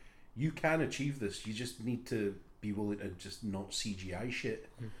 you're like, you can achieve this. You just need to be willing to just not CGI shit.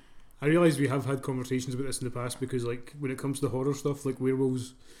 I realise we have had conversations about this in the past because, like, when it comes to horror stuff, like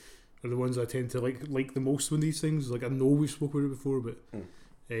werewolves are the ones I tend to like the most when these things. Like, I know we've spoken about it before, but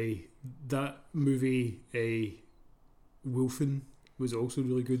that movie, Wolfen, was also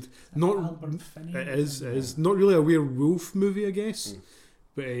really good. Not Albert Finney. It is not really a werewolf movie, I guess,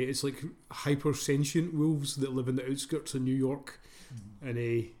 but it's like hyper sentient wolves that live in the outskirts of New York, and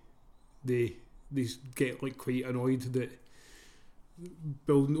they get like quite annoyed that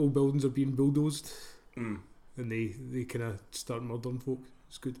old buildings are being bulldozed, and they kind of start murdering folk.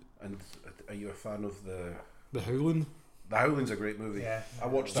 It's good. And are you a fan of The Howling? The Howling's a great movie. Yeah. I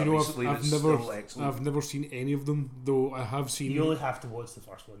watched Do that you know, recently. and it's still excellent. I've never seen any of them, though. I have seen. You only have to watch the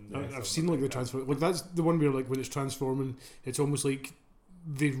first one. I've seen like the transform. Like that's the one where like when it's transforming, it's almost like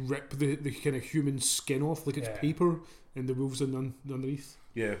they rip the kind of human skin off, like it's paper, and the wolves underneath.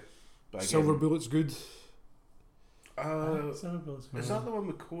 Yeah. But Silver Bullet's good. Silver Bullet's good. Is that the one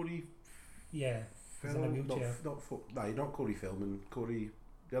with Corey? Yeah. He's in a wheelchair. Not Corey Feldman.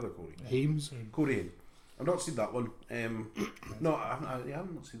 The other Corey. Hames. Corey Haim. I've not seen that one. No, I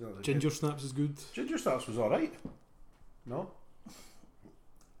haven't seen that. Ginger Snaps is good. Ginger Snaps was alright. No?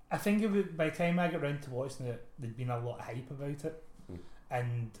 I think by the time I got round to watching it, there'd been a lot of hype about it.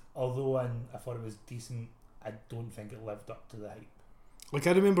 And although I thought it was decent, I don't think it lived up to the hype. Like,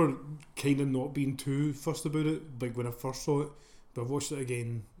 I remember kind of not being too fussed about it, like when I first saw it, but I've watched it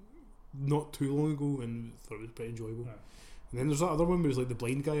again not too long ago and thought it was pretty enjoyable. Yeah. And then there's that other one where it was like the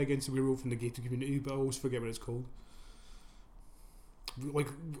blind guy against the werewolf in the gated community, but I always forget what it's called. Like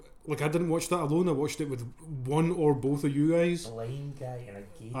I didn't watch that alone. I watched it with one or both of you guys. Blind guy in a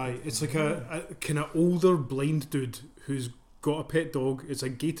gated. Aye, it's like a kind of older blind dude who's got a pet dog. It's a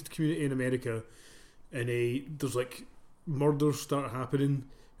gated community in America, and there's like murders start happening,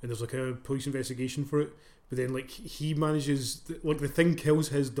 and there's like a police investigation for it. But then like he manages, like the thing kills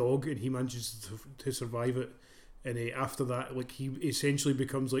his dog, and he manages to survive it. And after that, like he essentially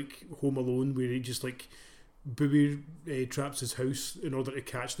becomes like Home Alone, where he just like booby traps his house in order to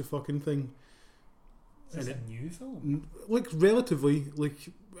catch the fucking thing. Is this a new film? Like relatively, like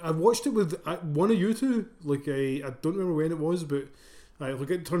I watched it with one of you two. Like I don't remember when it was, but like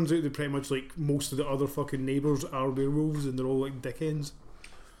it turns out that pretty much like most of the other fucking neighbours are werewolves, and they're all like dickheads.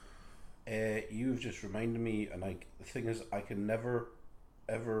 You've just reminded me, and the thing is, I can never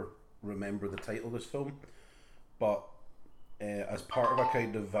ever remember the title of this film, but as part of a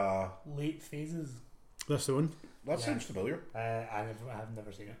kind of Late Phases. That's the one. That sounds familiar. I have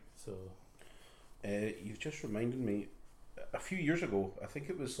never seen it, so. You've just reminded me. A few years ago, I think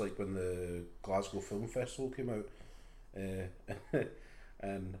it was like when the Glasgow Film Festival came out,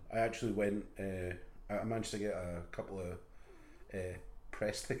 and I actually went. I managed to get a couple of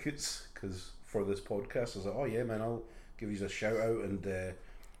press tickets for this podcast. I was like, "Oh yeah, man, I'll give you a shout out and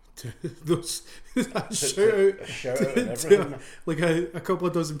those shout out and everything." Like a couple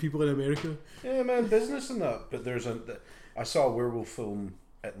of dozen people in America. Yeah, man, business and that. But I saw a werewolf film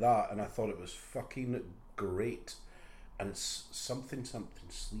at that, and I thought it was fucking great. And it's something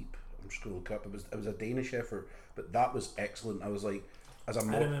sleep. I'm just gonna look up. It was a Danish effort, but that was excellent. I was like, I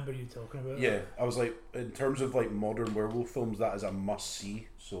remember you talking about. Yeah, that. I was like, in terms of like modern werewolf films, that is a must see.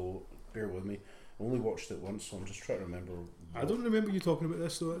 So bear with me. I only watched it once, so I'm just trying to remember. I don't remember you talking about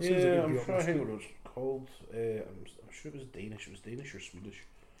this though. I'm trying to think what it was called. I'm sure it was Danish. It was Danish or Swedish.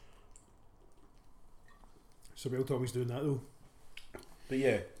 So we'll always doing that though. But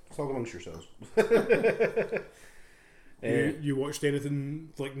yeah, talk amongst yourselves. You watched anything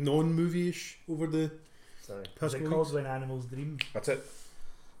like non-movie-ish over the Is it called When Animals Dream? That's it.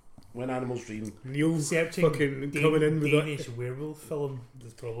 When Animals Dream. Neil searching fucking coming in with Danish werewolf film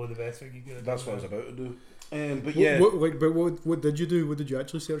is probably the best thing you could have That's done. what I was about to do. But yeah. What did you do? What did you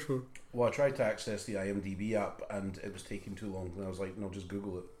actually search for? Well, I tried to access the IMDb app and it was taking too long. And I was like, no, just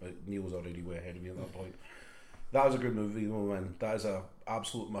Google it. Like, Neil was already way ahead of me at that point. That was a good movie, though, man. That is a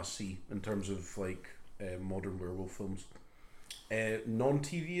absolute must see in terms of like modern werewolf films.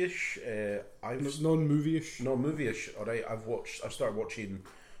 Non-TV-ish. Non-movie-ish. Non-movie-ish. Alright, I've started watching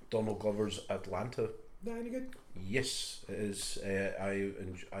Donald Glover's Atlanta. That any good? Yes, it is.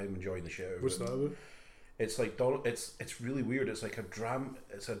 I'm enjoying the shit out of What's it. that about? It's like it's really weird. It's like a drama.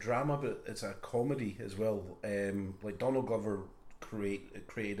 It's a drama, but it's a comedy as well. Like Donald Glover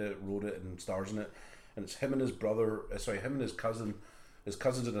created it, wrote it, and stars in it. And it's him and his brother. Him and his cousin. His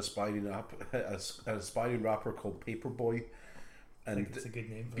cousin's an aspiring rapper called Paperboy. And I think it's a good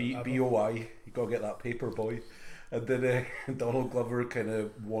name. BOI. You gotta get that Paperboy. And then Donald Glover kind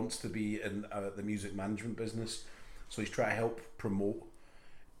of wants to be in the music management business, so he's trying to help promote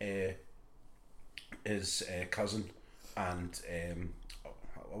his cousin, and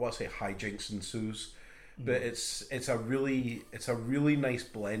I want to say hijinks ensues. But it's a really nice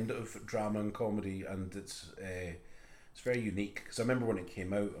blend of drama and comedy, and it's very unique. Because I remember when it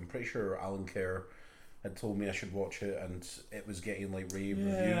came out, I'm pretty sure Alan Kerr had told me I should watch it, and it was getting like rave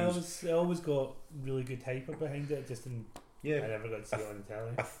reviews. I always got really good hype behind it. I never got to see it on the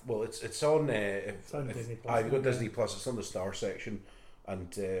telly. Well, it's on. It's on Disney Plus. I've got Disney Plus. It's on the Star section, and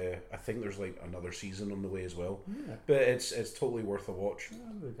I think there's like another season on the way as well. Yeah. But it's totally worth a watch.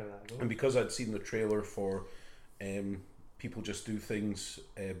 Yeah, and because I'd seen the trailer for People Just Do Things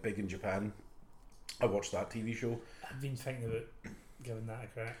big in Japan, I watched that TV show. I've been thinking about giving that a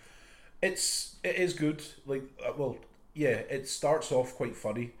crack. It is good. Like it starts off quite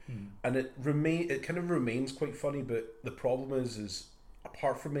funny, and it kind of remains quite funny. But the problem is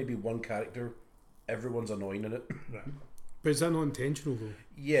apart from maybe one character, everyone's annoying in it. Right. But is that not intentional though?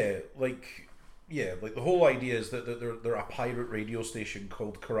 Like the whole idea is that they're a pirate radio station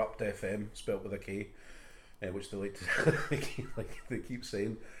called Corrupt FM, spelt with a K, which they like to they keep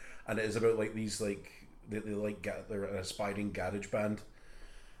saying, and it is about like these like they're an aspiring garage band.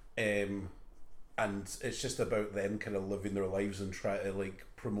 And it's just about them kind of living their lives and try to like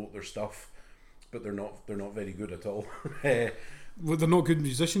promote their stuff, but they're not very good at all. Well, they're not good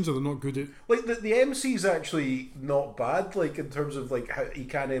musicians, or they're not good at like the MC's actually not bad, like in terms of like how he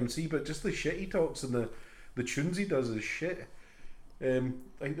can MC, but just the shit he talks and the tunes he does is shit. I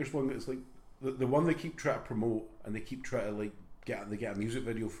think there's one that's like the one they keep trying to promote, and they keep trying to like get a music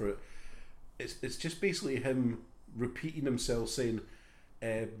video for it. It's just basically him repeating himself saying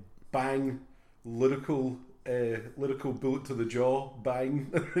bang, lyrical bullet to the jaw,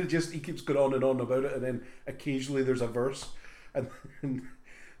 bang. He keeps going on and on about it, and then occasionally there's a verse, and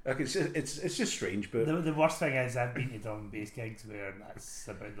Like it's just strange, but The worst thing is I've been to drum and bass gigs where that's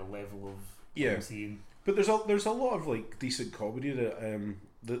about the level of Yeah. MCing. But there's a lot of like decent comedy that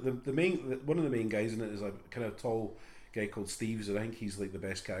one of the main guys in it is a kind of tall guy called Steves, and I think he's like the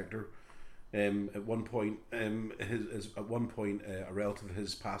best character. At one point, a relative of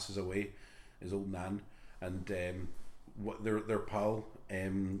his passes away, his old nan, and what their pal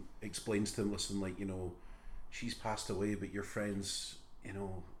explains to him, listen, like, you know, she's passed away, but your friend's, you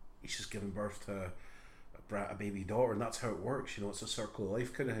know, he's just given birth to a baby daughter, and that's how it works, you know, it's a circle of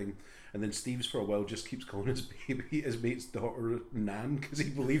life kind of thing. And then Steve's for a while just keeps calling his mate's daughter Nan because he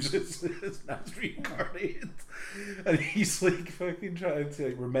believes his nan's reincarnated, and he's like fucking trying to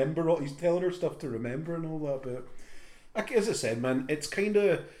like remember all. He's telling her stuff to remember and all that. But like, as I said, man, it's kind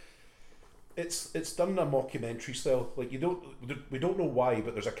of it's done in a mockumentary style. Like we don't know why,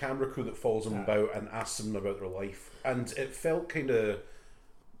 but there's a camera crew that follows them about and asks them about their life, and it felt kind of.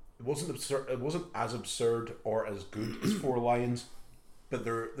 It wasn't absurd. It wasn't as absurd or as good as Four Lions, but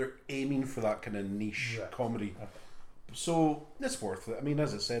they're aiming for that kind of niche comedy. Okay. So it's worth it. I mean,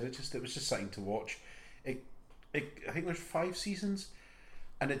 as I said, it was just something to watch. I think there's 5 seasons,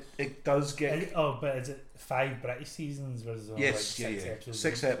 and it does get. But is it 5 British seasons versus yes, like 6 episodes?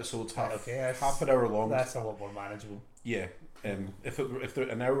 6 episodes, half an hour long. That's a lot more manageable. Yeah. If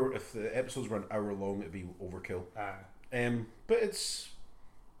the episodes were an hour long, it'd be overkill. But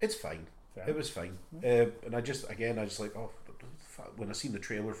it's fine. Fair. It was fine. And I just like, oh, when I seen the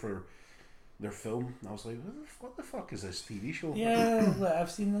trailer for their film, I was like, what the fuck is this TV show? Yeah, look, I've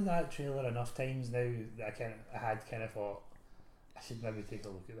seen that trailer enough times now that I had kind of thought I should maybe take a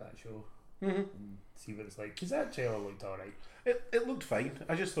look at that show and see what it's like, because that trailer looked alright. It looked fine.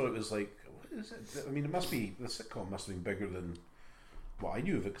 I just thought it was like, what is it? I mean, the sitcom must have been bigger than what I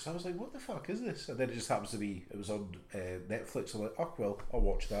knew of it, because I was like, what the fuck is this? And then it just happens to be, it was on Netflix. I'm like, oh well, I'll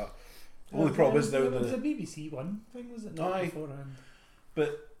watch that. The only problem is now it was a BBC One thing, was it not beforehand?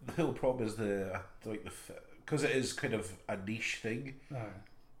 But the whole problem is because it is kind of a niche thing.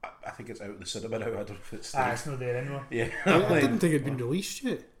 I think it's out of the cinema now. I don't know if it's it's not there anymore. Yeah, I didn't think it'd been released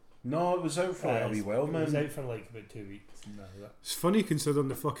yet. No, it was out for a wee while, man. It was out for like about 2 weeks. It's funny considering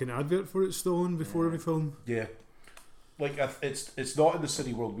the fucking advert for it's still on before every film. Yeah. Like it's not in the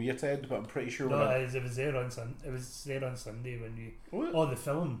City World we attend, but I'm pretty sure. No, it was there on It was there on Sunday when you. What? Oh, the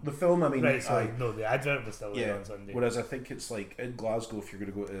film. The film. I mean, right. Sorry, no, the advert was still there on Sunday. Whereas I think it's like in Glasgow, if you're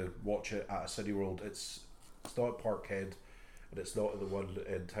going to go to watch it at a City World, it's not at Parkhead, and it's not the one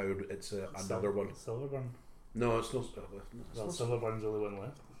in town. It's another one. Silverburn. No, it's not. Silverburn's the only one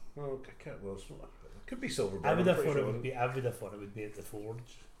left. Oh, okay. Well, it could be Silverburn. I would have thought it would be. I would have thought it would be at the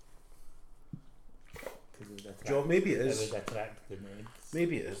Forge. Joe, maybe it is. It would attract the neds.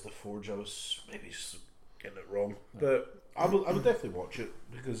 Maybe it is the Forge. I was maybe getting it wrong, but I would definitely watch it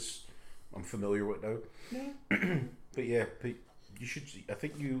because I'm familiar with it now. But yeah, you should. I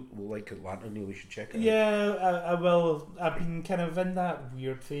think you will like Atlanta, Neil. You should check it out. Yeah, I will. I've been kind of in that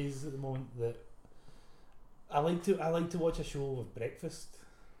weird phase at the moment that I like to watch a show with breakfast.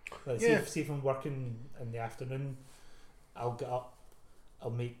 Like, say if I'm working in the afternoon, I'll get up, I'll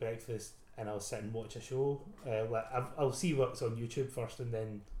make breakfast, and I'll sit and watch a show. I'll see what's on YouTube first, and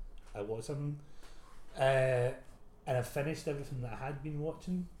then I watch something. And I've finished everything that I had been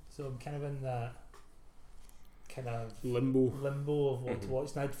watching, so I'm kind of in that kind of limbo of what to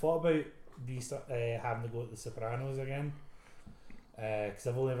watch. And I'd thought about having to go at The Sopranos again, because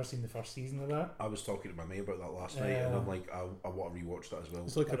I've only ever seen the first season of that. I was talking to my mate about that last night, and I'm like, I want to rewatch that as well.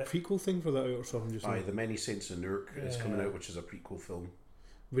 It's like a prequel thing for that or something. Just The Many Saints of Newark is coming out, which is a prequel film.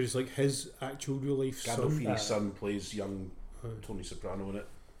 Where it's like his actual real life Gandolfini's son plays young Tony Soprano in it,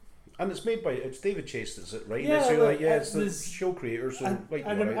 and it's David Chase that's it, right? It's the show creator. So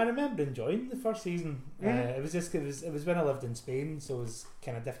I remember enjoying the first season. It was when I lived in Spain, so it was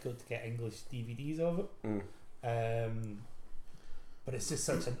kind of difficult to get English DVDs of it. But it's just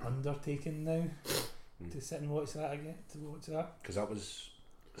such an undertaking now to sit and watch that again. Because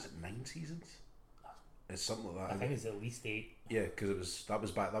is it 9 seasons? It's something like that. I think it's at least 8. Yeah, because that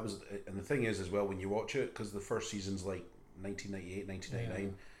was back. And the thing is, as well, when you watch it, because the first season's like 1998,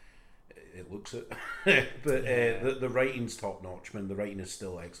 1999, it looks it. But the writing's top notch, man. The writing is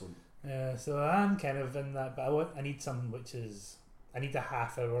still excellent. Yeah, so I'm kind of in that, but I need something I need a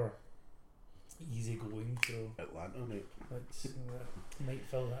half hour easy going. So Atlanta, mate. Which might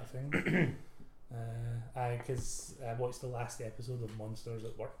fill that thing. Because I watched the last episode of Monsters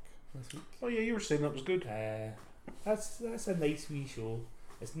at Work this week. Oh yeah, you were saying that was good. That's a nice wee show.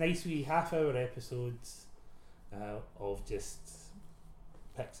 It's nice wee half-hour episodes of just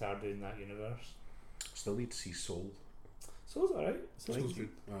Pixar doing that universe. Still need to see Soul. Soul's alright. Soul's good.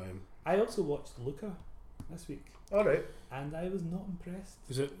 I also watched Luca this week, Alright. and I was not impressed.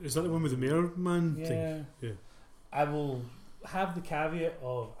 Is that the one with the mayor man Yeah. thing? Yeah. I will have the caveat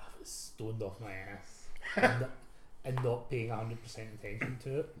of I was stoned off my ass and not paying 100% attention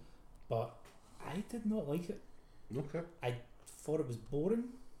to it, but I did not like it. Okay. I thought it was boring.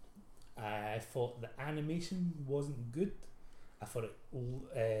 I thought the animation wasn't good. I thought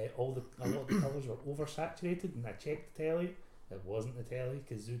a lot of the colours were oversaturated, and I checked the telly. It wasn't the telly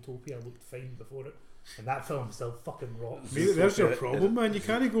because Zootopia looked fine before it, and that film still fucking rocks. Maybe there's your problem, man. You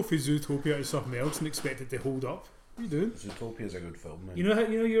can't go for Zootopia to something else and expect it to hold up. What are you doing? Zootopia is a good film, man. You know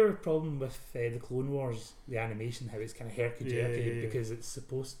your problem with the Clone Wars, the animation, how it's kind of herky jerky Yeah. because it's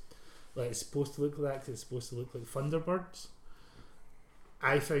supposed to look like that 'cause it's supposed to look like Thunderbirds.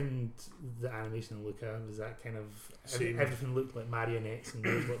 I found the animation in Luca was that kind of Same. everything looked like marionettes and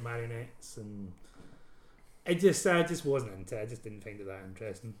moved like marionettes, and I just wasn't into it. I just didn't find it that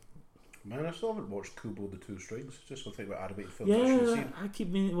interesting. Man, I still haven't watched Kubo the Two Strings. Just one thing about animated films I should have Yeah, seen. I keep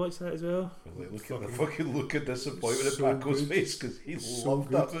meaning to watch that as well. Like, look at disappointment So in Paco's good. face because he So loved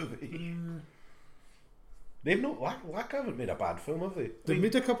good. that movie. They've not Lack haven't made a bad film, have they? They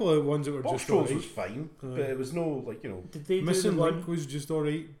made a couple of ones that were just Box was alright. fine, but it was no Did they do Missing the Link one? was just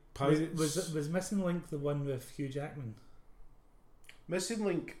alright. Pirates. Was Missing Link the one with Hugh Jackman? Missing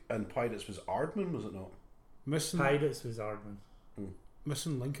Link and Pirates was Aardman, was it not? Pirates was Aardman.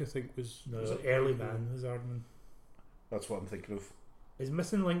 Missing Link, I think, was. No, Was it? Early Man was Aardman. That's what I'm thinking of. Is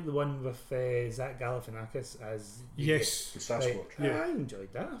Missing Link the one with Zach Galifianakis as? Yes. The Sasquatch. Yeah. I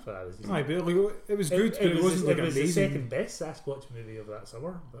enjoyed that. I thought that was. Aye, but like, it was good, but it wasn't like it was amazing. the second best Sasquatch movie of that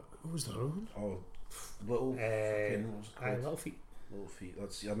summer. But What was the other one? Oh, little fucking, what was it called? Little Feet. Little Feet.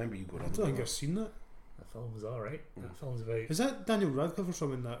 That's. I remember you going I on. don't think about I've seen that. That film was alright. That film's about. Is that Daniel Radcliffe or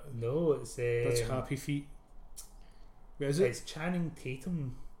something? No, it's That's Happy Feet. Where is it? It's Channing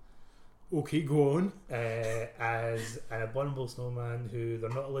Tatum Okay, go on. as an abominable snowman who they're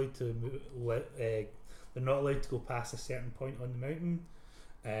not allowed to they're not allowed to go past a certain point on the mountain,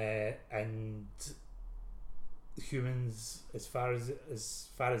 and humans, as far as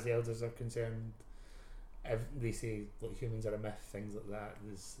the elders are concerned, they say like humans are a myth, things like that.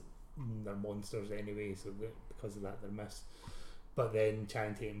 They're monsters anyway, so because of that they're myths. But then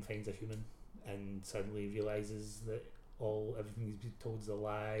Channing Tatum finds a human and suddenly realizes that everything he's been told is a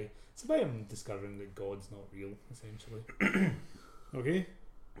lie. It's about him discovering that God's not real, essentially. Okay.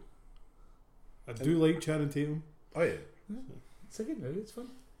 I do like Channing Tatum. Oh yeah. It's a good movie. It's fun.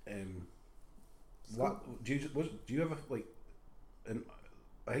 Do you ever like? And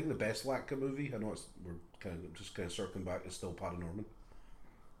I think the best Latka movie. I know we're kind of circling back. Is still Paranorman.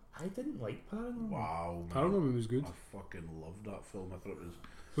 I didn't like Paranormal. Wow, man. Paranorman was good. I fucking loved that film. I thought it was.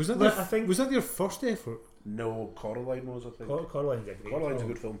 Was that Well, I think- was that their first effort? No, Coraline was. I think. Coraline's a great Coraline's a film.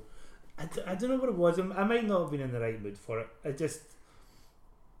 good film. I don't know what it was. I might not have been in the right mood for it.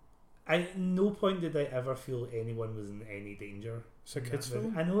 No point did I ever feel anyone was in any danger. It's a in that kids' movie.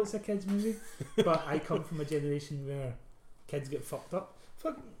 film. I know it's a kids movie, but I come from a generation where kids get fucked up.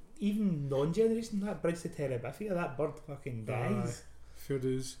 Fuck, even non-generation, that Bridge to Terabithia, that bird fucking dies. Fair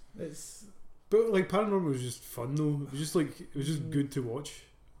dues. It's But like Paranormal was just fun though. It was just good to watch.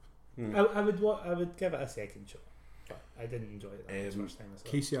 I would give it a second shot, but I didn't enjoy it that much the first time I saw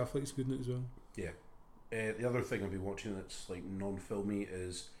it. Casey Affleck's good in it as well. Yeah. The other thing I've been watching that's like non-filmy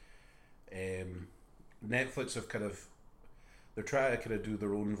is Netflix have they're trying to kind of do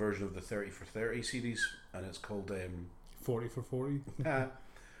their own version of the 30 for 30 series, and it's called 40 for 40. I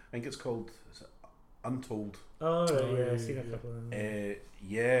think it's called Untold. Oh, right, Oh, yeah, yeah, I've seen a yeah. couple of them.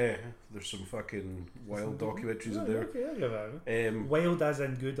 Yeah, there's some fucking wild documentaries in there. Okay, I'll give it a go. Wild as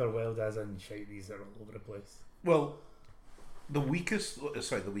in good or wild as in shite, these are all over the place. Well, the weakest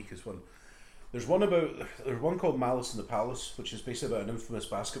one. There's one called Malice in the Palace, which is basically about an infamous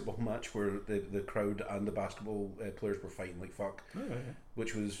basketball match where the crowd and the basketball players were fighting like fuck, Oh, right.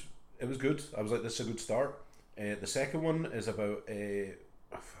 which was good. I was like, this is a good start. The second one is about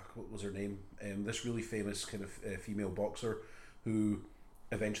what was her name? This really famous kind of female boxer who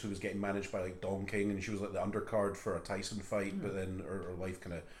eventually was getting managed by like Don King, and she was like the undercard for a Tyson fight, but then her life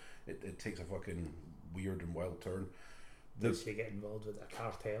kind of it takes a fucking weird and wild turn. Does she get involved with the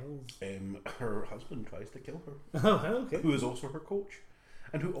cartels? Her husband tries to kill her, Oh, okay. who is also her coach,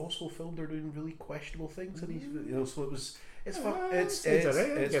 and who also filmed her doing really questionable things. And he's, so it's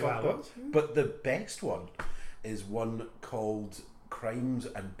fucked up. But the best one is one called Crimes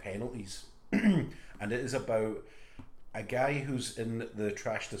and Penalties, and it is about a guy who's in the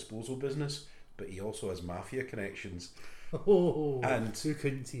trash disposal business, but he also has mafia connections. Oh, And- who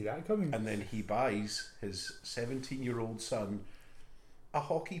couldn't see that coming? And then he buys his 17-year-old son a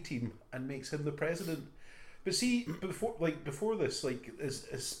hockey team and makes him the president. But see, before this, like, is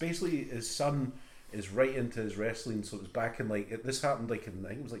basically his son is right into his wrestling. So it was back in this happened like in, I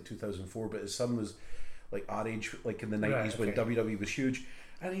think it was like 2004. But his son was like our age, like in the 90s when WWE was huge.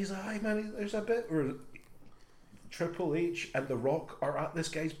 And he's like, "Hi man, there's a bit where Triple H and The Rock are at this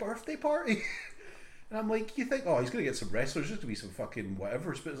guy's birthday party." And I'm like, you think, oh, he's going to get some wrestlers, just to be some fucking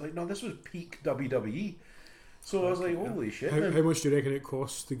whatever's. But it's like, no, this was peak WWE. So I was like, holy shit. How much do you reckon it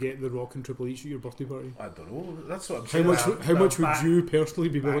costs to get The Rock and Triple H at your birthday party? I don't know. That's what I'm How saying. much would you personally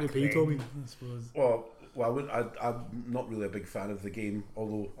be willing to pay, then, Tommy? I suppose. Well, I'm not really a big fan of the game,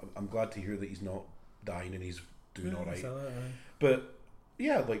 although I'm glad to hear that he's not dying and he's doing all right. But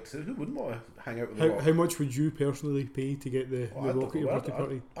yeah, like, who wouldn't want to hang out with The Rock? How much would you personally pay to get the I Rock at your birthday don't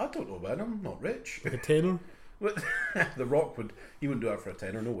party? I don't know, man. I'm not rich. Like a tenner? The Rock he wouldn't do that for a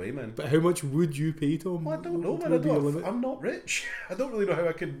tenner, no way, man. But how much would you pay, Tom? Well, I don't know, What man. would be your limit? I'm not rich. I don't really know how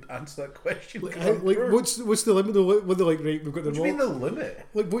I can answer that question. Like, 'cause I'm like poor. what's the limit though? What they're like, right, we've got The What do you Rock. mean the limit?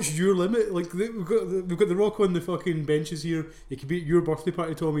 Like, what's your limit? Like, we've got The Rock on the fucking benches here. It could be at your birthday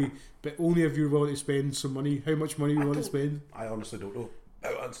party, Tommy, but only if you're willing to spend some money. How much money are you willing to spend? I honestly don't know how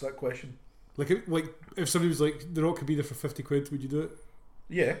to answer that question. Like if somebody was like, The Rock could be there for 50 quid, would you do it?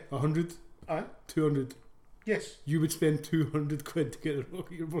 Yeah. 100? Aye. 200? Yes. You would spend 200 quid to get The Rock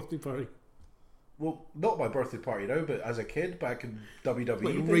at your birthday party? Well, not my birthday party now, but as a kid back in WWE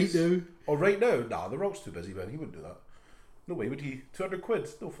Like days. right now? Oh, right now? Nah, The Rock's too busy, man. He wouldn't do that. No way would he. 200 quid?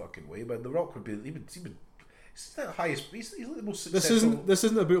 No fucking way, man. The Rock would be. He would. He's the highest. He's like the most successful. This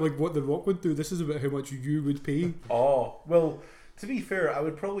isn't about like what The Rock would do. This is about how much you would pay. Oh well. To be fair, I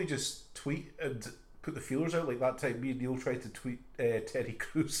would probably just tweet and put the feelers out like that time. Me and Neil tried to tweet Terry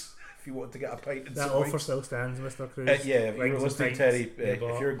Crews if you wanted to get a pint. And That some offer wings. still stands, Mr. Cruz. Yeah, if you're Wings and listening, pints, Terry, yeah,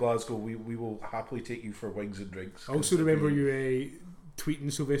 if you're in Glasgow, we will happily take you for wings and drinks. I also remember you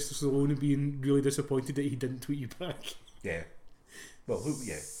tweeting Sylvester Stallone and being really disappointed that he didn't tweet you back. Yeah. Well,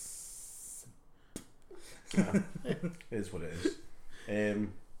 yeah. It is what it is.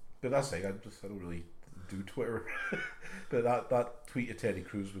 But that's like I don't really do Twitter. But that tweet of Terry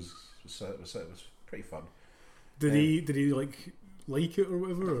Crews was pretty fun. Did he like it or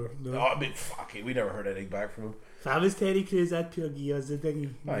whatever? Or no? No, I mean, fuck it, we never heard anything back from him. If I was Terry Crews, I'd pure gears the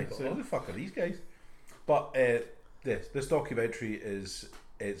thing. Right, so who the fuck are these guys? But this documentary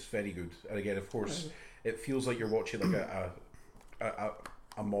it's very good, and again, of course, it feels like you're watching like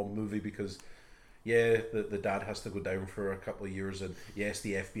a mom movie because. Yeah, the dad has to go down for a couple of years, and yes,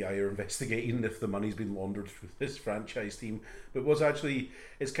 the FBI are investigating if the money's been laundered through this franchise team. But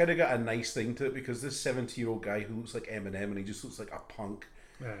it's kind of got a nice thing to it because this 70-year-old guy who looks like Eminem and he just looks like a punk,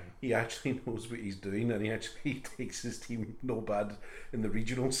 he actually knows what he's doing, and he actually takes his team no bad in the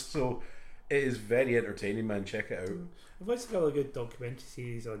regionals. So it is very entertaining, man. Check it out. I've watched a really good documentary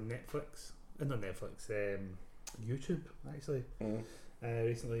series on Netflix. Not Netflix, YouTube actually.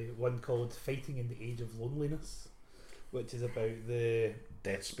 Recently, one called "Fighting in the Age of Loneliness," which is about the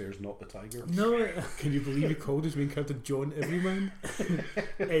Death Spares Not the Tiger. no, Can you believe he called his main character John Everyman?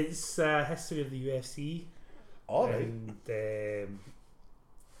 it's a history of the UFC. All right.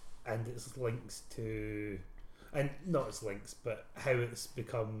 And its links to, and not its links, but how it's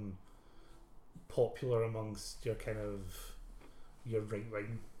become popular amongst your kind of your right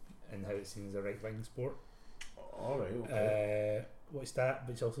wing and how it's seen as a right wing sport. All right. Okay. Watched that,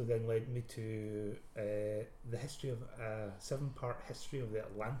 which also then led me to the history of a 7-part history of the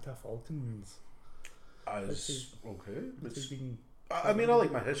Atlanta Falcons. Okay. Which has been I mean, I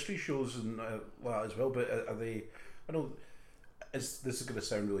like my history shows and that as well, but are they? I know. This is going to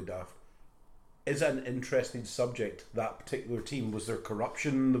sound really daft. Is it an interesting subject? That particular team, was there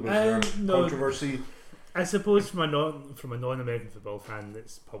corruption? Was there no. controversy? I suppose from a non-American football fan,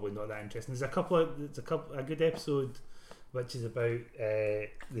 it's probably not that interesting. There's a good episode which is about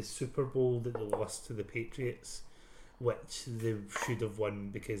the Super Bowl that they lost to the Patriots, which they should have won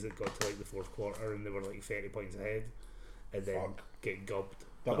because it got to like the fourth quarter and they were like 30 points ahead, and then get gubbed.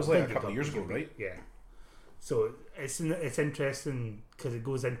 That was like a couple of years ago, right? Yeah. So it's interesting because it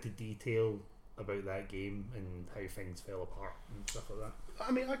goes into detail about that game and how things fell apart and stuff like that.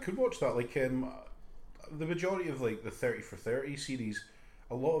 I mean, I could watch that. Like, the majority of like the 30 for 30 series,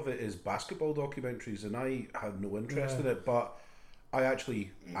 a lot of it is basketball documentaries, and I had no interest in it, but I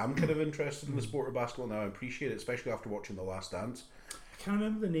actually am kind of interested in the sport of basketball now. I appreciate it, especially after watching The Last Dance. I can't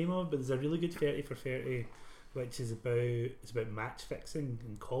remember the name of it, but there's a really good 30 for 30 which is about match fixing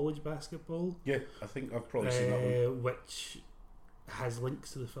in college basketball. Yeah, I think I've probably seen that one. Which has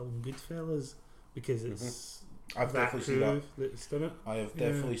links to the film Goodfellas because it's I've that definitely seen that. That's done it. I have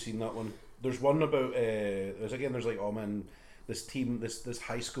definitely seen that one. There's one about there's like, oh man, this team, this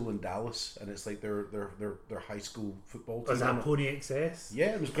high school in Dallas, and it's like their high school football team. Was that Pony XS?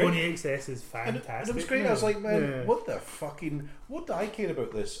 Yeah, it was great. Pony XS is And fantastic. it was great. I was like, man, Yeah. what do I care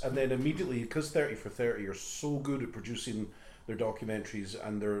about this? And then immediately, because 30 for 30 are so good at producing their documentaries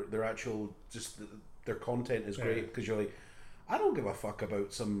and their actual their content is great, because you're like, I don't give a fuck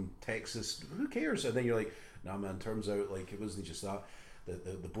about some Texas. Who cares? And then you're like, nah, man. Turns out like it wasn't just that.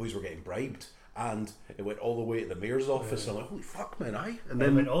 The boys were getting bribed, and it went all the way to the mayor's office. And I'm like, holy fuck, man! And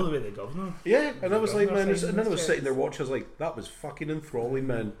then went all the way to the governor. Yeah, and I was like, man, Governor and then I was signing sitting there watching. I was like, that was fucking enthralling,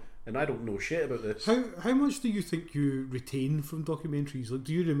 man. And I don't know shit about this. How much do you think you retain from documentaries? Like,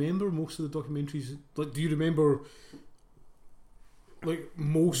 do you remember most of the documentaries? Like, do you remember like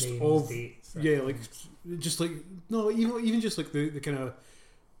most Names, of dates, like just like no, even just like the kind of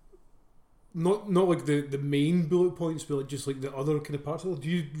not like the main bullet points, but like just like the other kind of parts of it. Do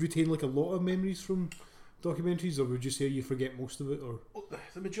you retain like a lot of memories from documentaries, or would you say you forget most of it? Or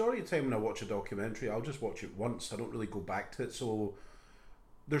The majority of the time when I watch a documentary, I'll just watch it once. I don't really go back to it. So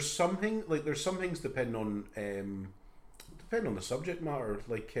there's some things depending on the subject matter.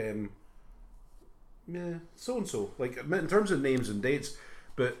 Like so and so. Like in terms of names and dates,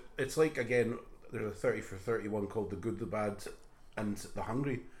 but it's like, again, there's a 30 for 31 called The Good, the Bad, and the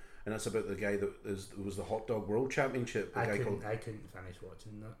Hungry. And that's about the guy that was the hot dog world championship. I couldn't finish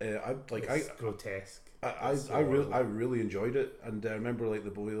watching that. It's grotesque. I really enjoyed it, and I remember like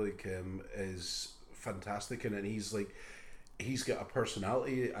the boy is fantastic in it. And he's got a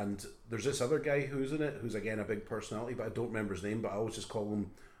personality, and there's this other guy who's in it who's again a big personality, but I don't remember his name. But I always just call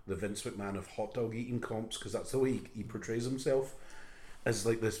him the Vince McMahon of hot dog eating comps, because that's the way he portrays himself, as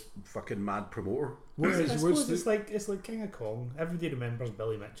like this fucking mad promoter. I suppose it's like King of Kong. Everybody remembers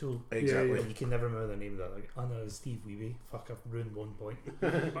Billy Mitchell. Exactly. But you can never remember the name of that. Like, oh no, it was Steve Weeby. Fuck, I've ruined 1 point.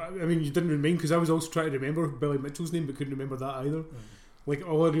 I mean, you didn't remind, because I was also trying to remember Billy Mitchell's name, but couldn't remember that either. Like,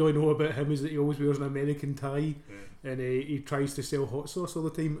 all I really know about him is that he always wears an American tie, and he tries to sell hot sauce all the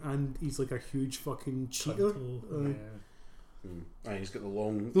time, and he's like a huge fucking cheater. He's got the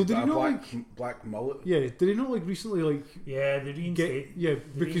long black mullet. Yeah, did he not like recently like? Yeah, they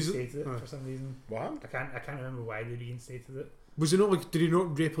reinstated. Because it for some reason. What? I can't remember why they reinstated it. Was it not like? Did he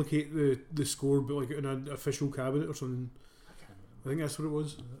not replicate the score, but like in an official cabinet or something? I can't remember. I think that's what it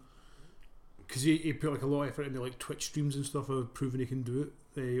was. Because he put like a lot of effort into like Twitch streams and stuff of proving he can do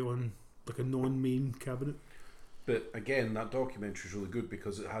it on like a non-main cabinet. But again, that documentary is really good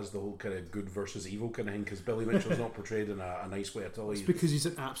because it has the whole kind of good versus evil kind of thing. Because Billy Mitchell's not portrayed in a nice way at all. It's because he's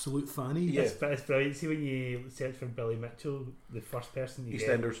an absolute fanny. Yeah. It's brilliant. See, when you search for Billy Mitchell, the first person you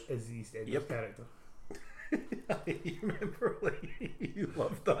EastEnders get is the EastEnders Yep. character. You remember, like, you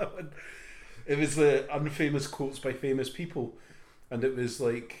loved that one. It was the unfamous quotes by famous people, and it was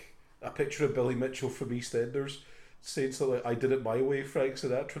like a picture of Billy Mitchell from EastEnders saying something like, "I did it my way, Frank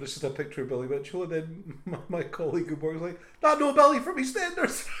Sinatra." This is a picture of Billy Mitchell, and then my colleague at work was like, "That no Billy from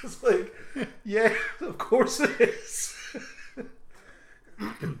EastEnders." I was like, "Yeah, of course it is."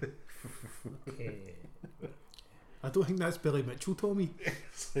 Okay. I don't think that's Billy Mitchell, Tommy.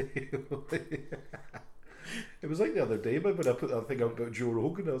 It was like the other day, but when I put that thing up about Joe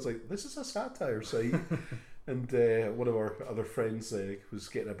Rogan, I was like, "This is a satire site." And one of our other friends was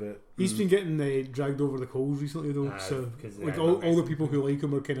getting a bit. He's been getting dragged over the coals recently, though. So like all the people who like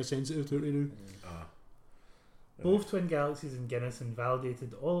him are kind of sensitive to it right now. Both Twin Galaxies and Guinness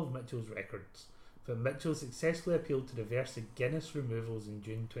invalidated all of Mitchell's records, but Mitchell successfully appealed to reverse the Guinness removals in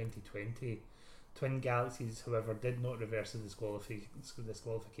June 2020. Twin Galaxies, however, did not reverse the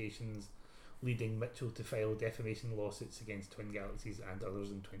disqualifications, leading Mitchell to file defamation lawsuits against Twin Galaxies and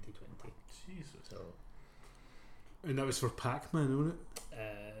others in 2020. Jesus. So, And that was for Pac-Man, wasn't it?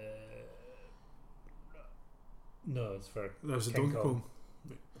 no, it's for That was a King Donkey Kong. Kong.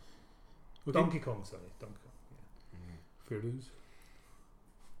 Okay. Donkey Kong, sorry, Donkey Kong. Fair dues.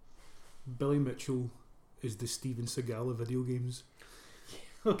 Billy Mitchell is the Steven Seagal of video games.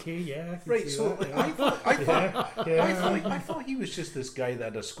 Okay, yeah. I can Right, see so that, like, yeah. I thought he was just this guy that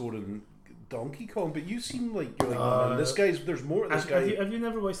had a score in Donkey Kong, but you seem like you're like, oh, man, this guy's. There's more to this guy. Have you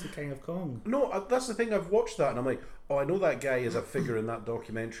never watched The King of Kong? No, that's the thing. I've watched that, and I'm like, oh, I know that guy is a figure in that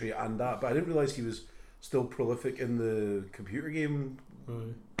documentary and that, but I didn't realize he was still prolific in the computer game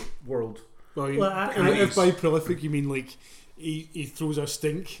world. Well, Well, if by prolific you mean like he throws a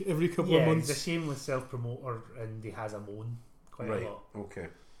stink every couple of months. He's a shameless self-promoter, and he has a moan quite a lot. Okay.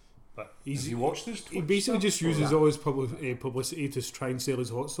 But Have you watched this? He basically just uses all his publicity to try and sell his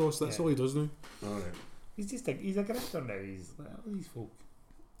hot sauce. That's all he does now. All right. he's a grifter now. He's like all these folk.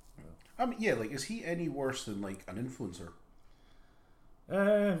 I mean, yeah, like, is he any worse than like an influencer?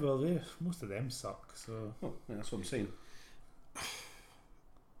 Well, most of them suck. So Oh, yeah, that's what I'm saying.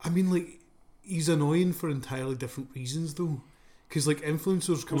 I mean, like, he's annoying for entirely different reasons, though. Because, like,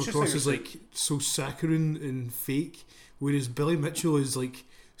 influencers come Well, it's just across like as, like, so saccharine and fake, whereas Billy Mitchell is, like,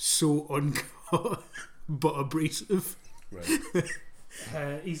 so uncut but abrasive.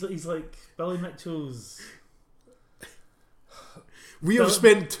 Right. he's like Billy Mitchell's. We have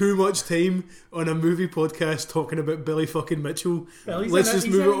spent too much time on a movie podcast talking about Billy fucking Mitchell. Billy's Let's in a- just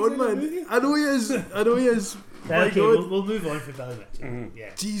he's move in- it he's on, in a man. movie. I know he is. I know he is. My Okay, God. we'll move on for Billy Mitchell. Mhm. Yeah,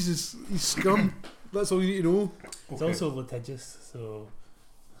 Jesus, he's scum. That's all you need to know. it's Okay. also litigious. So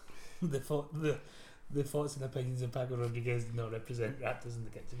the thoughts and opinions of Paco Rodriguez do not represent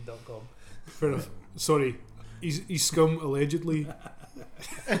raptorsinthekitchen.com. Fair enough. Sorry. He's scum, allegedly.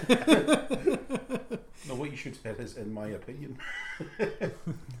 No, what you should say is, in my opinion.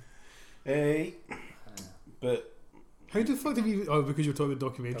 But How the fuck did we... Oh, because you're talking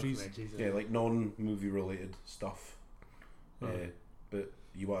about documentaries. yeah, like non-movie related stuff. Oh. But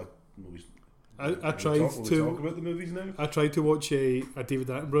you want to... I tried talk to... about the movies now. I tried to watch a David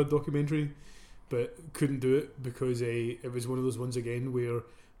Attenborough documentary, but couldn't do it because it was one of those ones again where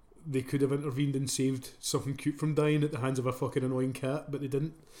they could have intervened and saved something cute from dying at the hands of a fucking annoying cat, but they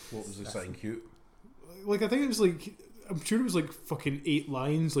didn't. What was the something cute? Like, I think it was like... I'm sure it was like fucking 8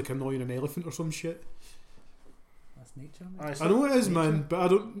 lines, like annoying an elephant or some shit. That's nature, It's I know not it is, nature. man, but I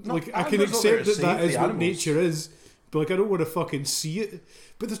don't... No, like, I can animals not there accept to that save is the what animals. nature is, but like, I don't want to fucking see it.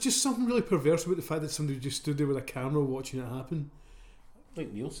 But there's just something really perverse about the fact that somebody just stood there with a camera watching it happen.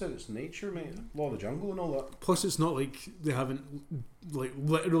 Like Neil said, it's nature, mate. Law of the jungle and all that. Plus, it's not like they haven't like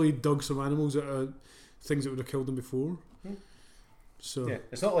literally dug some animals out of things that would have killed them before. Hmm. So Yeah,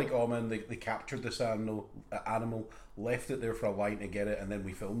 it's not like, oh man, they captured this animal, left it there for a line to get it, and then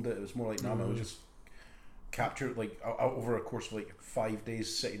we filmed it. It was more like, nah, man, we just captured, like, over a course of like 5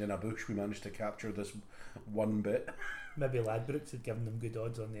 days sitting in a bush, we managed to capture this one bit. Maybe Ladbrokes had given them good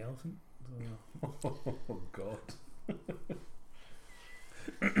odds on the elephant. So, Oh god.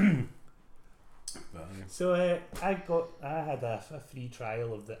 But, so I had a free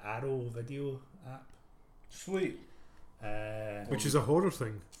trial of the Arrow video app. sweet. which is a horror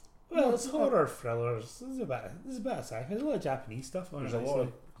thing. Well, it's horror thrillers. There's a bit of sci-fi. There's a lot of Japanese stuff on There's it. a lot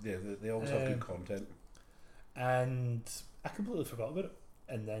actually. of they always have good content. And I completely forgot about it,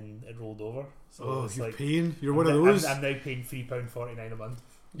 and then it rolled over. So Oh, it's you're like paying. You're I'm one of now- those. I'm now paying £3.49 a month.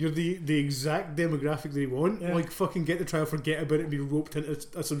 You're the exact demographic they want. Yeah. Like, fucking get the trial, forget about it, and be roped into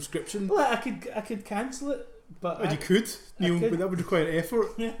a subscription. Well, I could cancel it, but And you could, Neil, could. but that would require effort.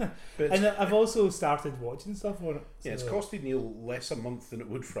 yeah. But it's, And I've also started watching stuff on it. yeah, it's so- costing Neil less a month than it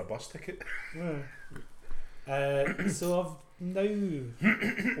would for a bus ticket. Yeah. So I've now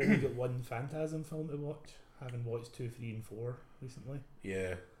only got one Phantasm film to watch. Having watched 2, 3, and 4 recently.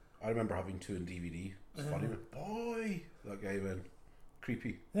 Yeah, I remember having 2 in DVD. It's funny, but boy, that guy went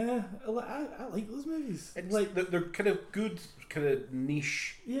creepy. Yeah, I like those movies. It's Like, like they're kind of good, kind of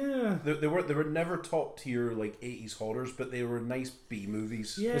niche. yeah, They were never top tier like 80s horrors, but they were nice B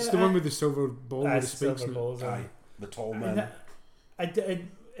movies. yeah. It's the one with the silver ball with the spikes Silver in it. Balls. Aye, the tall And man.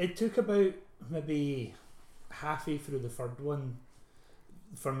 it took about maybe halfway through the third one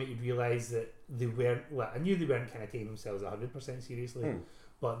for me to realise that they weren't. Well, I knew they weren't kind of taking themselves 100% seriously,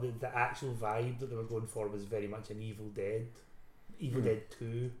 but the actual vibe that they were going for was very much an Evil Dead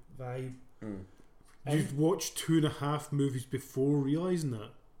 2 vibe. You've watched 2.5 movies before realising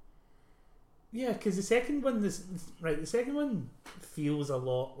that. Yeah, because the second one feels a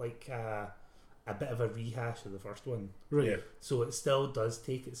lot like a bit of a rehash of the first one. Right. Yeah. So it still does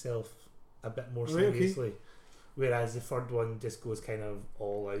take itself a bit more Right, okay. seriously. Whereas the third one just goes kind of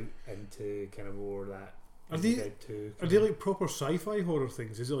all out into kind of more that. Are Evil they- Dead 2 Are they like proper sci-fi horror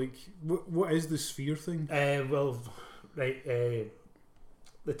things? Is it like what is the sphere thing?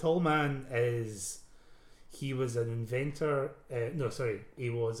 The tall man he was an inventor. He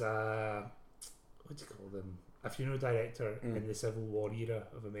was a what do you call them? A funeral director in the Civil War era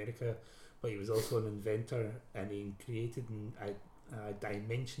of America, but he was also an inventor, and he created a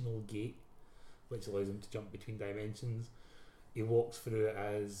dimensional gate, which allows him to jump between dimensions. He walks through it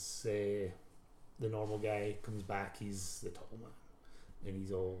as the normal guy, comes back, he's the tall man, and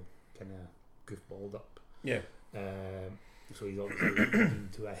he's all kind of goofballed up. Yeah. So he's obviously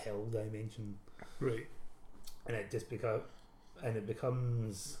into a hell dimension, Right. and it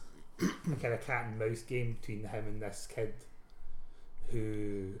becomes a kind of cat and mouse game between him and this kid,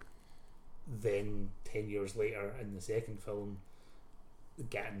 who then 10 years later in the second film, the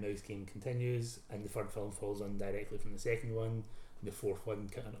cat and mouse game continues, and the third film follows on directly from the second one. The fourth one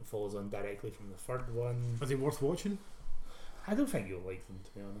kind of follows on directly from the third one. Are they worth watching? I don't think you'll like them,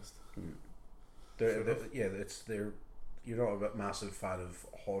 to be honest. You're not a bit massive fan of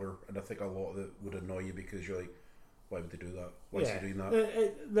horror, and I think a lot of it would annoy you because you're like, why would they do that? Why is he doing that?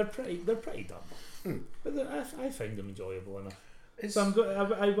 They're pretty dumb, but I find them enjoyable enough. So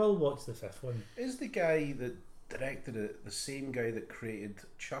I will watch the fifth one. Is the guy that directed it the same guy that created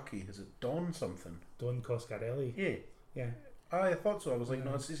Chucky? Is it Don something? Don Coscarelli. Yeah. I thought so. I was like,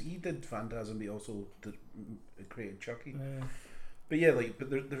 no, he did Phantasm, but he also created Chucky. But yeah,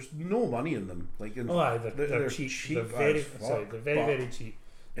 there's no money in them. Like, they're cheap. They're very cheap.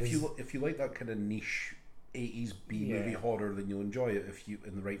 If you like that kind of niche 80s B movie horror, then you'll enjoy it if you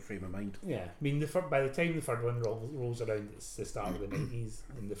in the right frame of mind. Yeah, I mean, by the time the third one rolls around, it's the start of the 90s,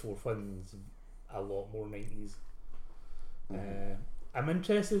 and the fourth one's a lot more 90s. I'm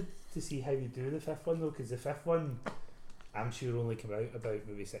interested to see how they do the fifth one though, because the fifth one, I'm sure, only came out about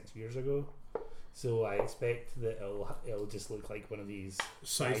maybe 6 years ago. So I expect that it'll just look like one of these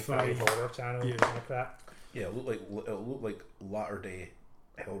sci-fi horror channel kind of crap. Yeah, it'll look like latter day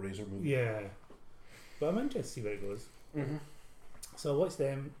Hellraiser movie. Yeah, but I'm interested to see where it goes. So I watched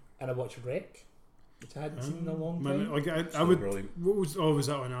them, and I watched Wreck, which I hadn't seen in a long time. Like I would. Brilliant. What was? Oh, was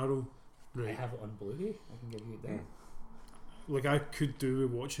that on Arrow? Right. I have it on Blu-ray. I can give you it there. Like I could do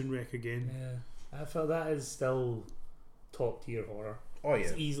with watching Wreck again. Yeah, I felt that is still top tier horror. Oh yeah,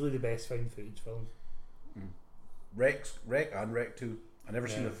 it's easily the best found footage film. Wreck and Wreck 2. I never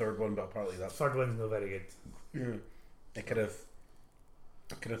seen the third one, but apparently that third one's not very good. It kind of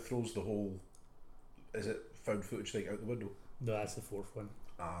throws the whole is it found footage thing out the window. No, that's the fourth one.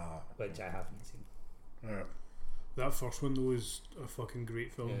 Which I haven't seen. Alright. That first one though is a fucking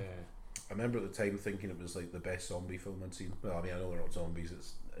great film. Yeah. I remember at the time thinking it was like the best zombie film I'd seen. Well, I mean, I know they're not zombies;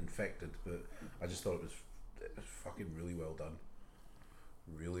 it's infected, but I just thought it was fucking really well done.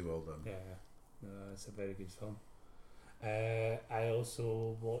 Really well done. Yeah, no, it's a very good film. I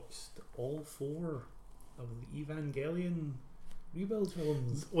also watched all 4 of the Evangelion rebuild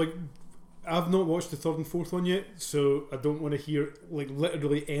films. Like, I've not watched the third and fourth one yet, so I don't want to hear like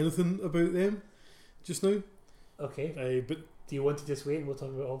literally anything about them just now. Okay. But do you want to just wait and we'll talk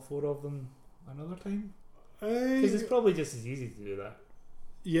about all 4 of them another time? Because it's probably just as easy to do that.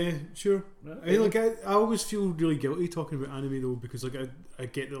 Yeah, sure. I always feel really guilty talking about anime though, because like I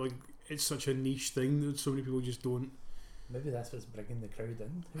get that like it's such a niche thing that so many people just don't. Maybe that's what's bringing the crowd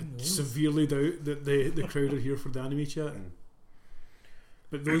in. Who knows? Severely doubt that the crowd are here for the anime chat.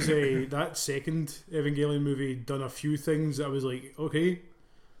 But those that second Evangelion movie done a few things that I was like, okay,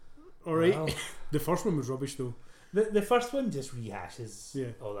 all right. Wow. The first one was rubbish though. The first one just rehashes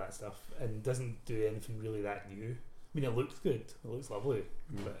all that stuff and doesn't do anything really that new. I mean, it looks good. It looks lovely.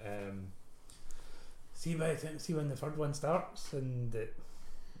 But see when the third one starts and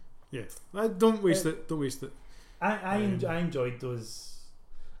don't waste it. Don't waste it. I enjoyed those.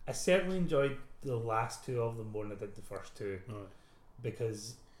 I certainly enjoyed the last 2 of them more than I did the first 2,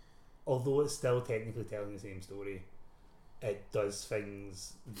 because although it's still technically telling the same story, it does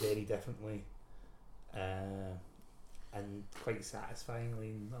things very differently, and quite satisfyingly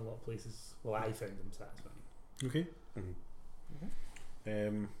in a lot of places. Well, I found them satisfying. Okay.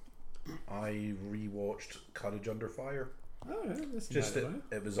 I rewatched Courage Under Fire. Oh, yeah,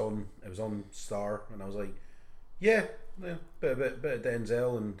 it was on Star, and I was like, yeah, bit of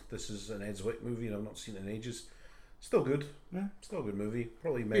Denzel, and this is an Ed Zwick movie, and I've not seen it in ages. Still good. Yeah, still a good movie.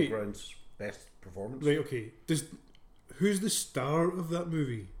 Probably Meg Ryan's best performance. Right. Okay. Who's the star of that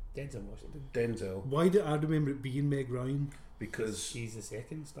movie? Denzel Washington. Denzel. Why do I remember it being Meg Ryan? Because she's the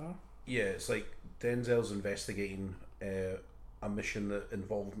second star. Yeah, it's like Denzel's investigating a mission that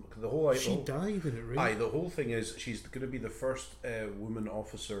involved the whole. She died in it, right? The whole thing is she's going to be the first woman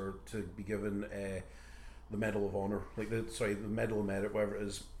officer to be given the Medal of Honor, the Medal of Merit, whatever it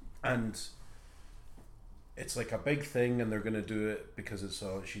is, and it's like a big thing, and they're going to do it because it's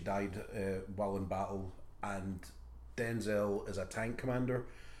she died while in battle, and Denzel is a tank commander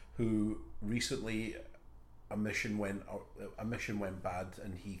who recently a mission went bad,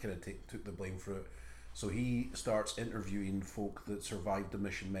 and he kind of took the blame for it. So he starts interviewing folk that survived the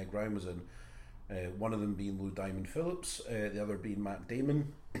mission Meg Ryan was in. One of them being Lou Diamond Phillips, the other being Matt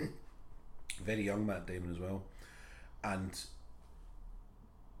Damon, very young Matt Damon as well. And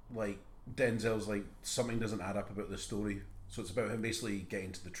like Denzel's like, something doesn't add up about this story, so it's about him basically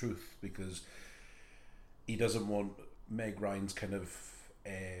getting to the truth, because he doesn't want Meg Ryan's kind of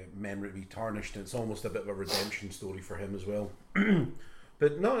memory to be tarnished, and it's almost a bit of a redemption story for him as well.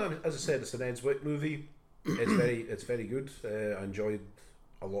 But no, as I said, it's an Ed Zwick movie. It's very good. I enjoyed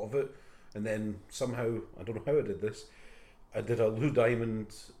a lot of it, and then somehow, I don't know how I did this, I did a Lou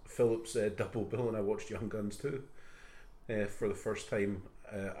Diamond Phillips double bill, and I watched Young Guns too for the first time.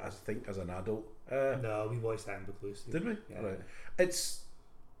 I think as an adult. No, we watched that in Baclusi. Did we? Yeah. Right. It's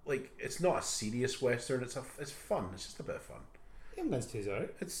like it's not a serious western. It's fun. It's just a bit of fun. Young Guns 2 is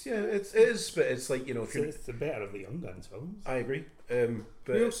alright. It is, but it's like, you know, if you're. It's the better of the Young Guns films. I agree. Who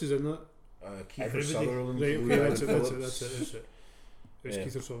But else is in that? Kiefer Everybody. Sutherland, Right, Lou okay, Diamond that's it. Phillips. That's it. It's Yeah.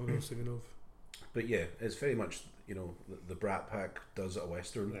 Keith Sutherland I was thinking of. But yeah, it's very much, you know, the Brat Pack does a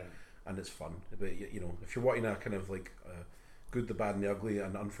western, Yeah. and it's fun. But you know, if you're wanting a kind of like good, the bad, and the ugly,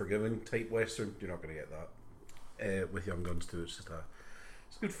 and unforgiving type western, you're not going to get that with Young Guns too. It's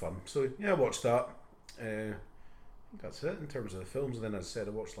good fun. So yeah, I watched that. I think that's it in terms of the films. And then, as I said,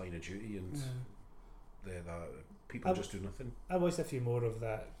 I watched Line of Duty and that People Just Do Nothing. I watched a few more of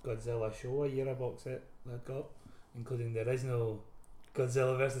that Godzilla Showa Era box set that I got, including the original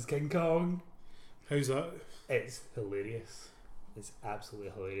Godzilla vs King Kong. How's that? It's hilarious. It's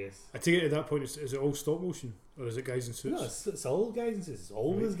absolutely hilarious. I take it at that point, is it all stop motion? Or is it guys in suits? No, it's all guys in suits. It's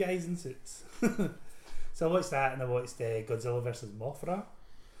always guys in suits. So I watched that, and I watched Godzilla vs Mothra,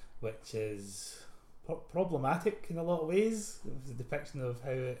 which is problematic in a lot of ways. It was a depiction of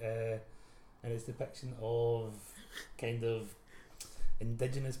how and its depiction of kind of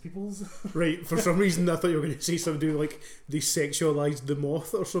indigenous peoples. Right, for some reason I thought you were going to say something like they sexualised the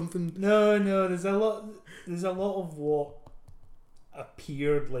moth or something. No, there's a lot of what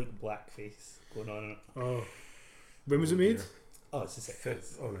appeared like blackface going on in it. Oh. When was it made? Dear. Oh, it's the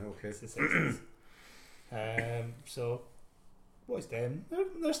 60s. Oh, okay. It's the 60s. So watch them.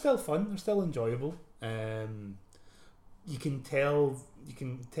 They're still fun. They're still enjoyable. You can tell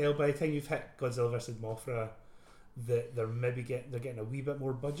by the time you've hit Godzilla vs Mothra that they're getting a wee bit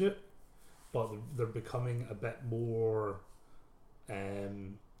more budget, but they're becoming a bit more.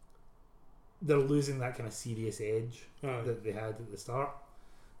 They're losing that kind of serious edge that they had at the start.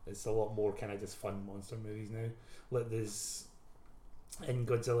 It's a lot more kind of just fun monster movies now. Like there's in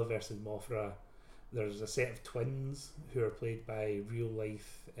Godzilla vs Mothra, there's a set of twins who are played by real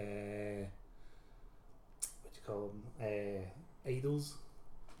life what do you call them, idols,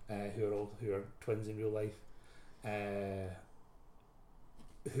 who are twins in real life,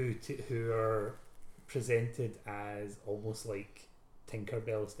 who are presented as almost like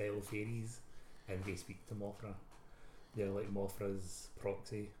Tinkerbell style fairies, and they speak to Mothra. They're like Mothra's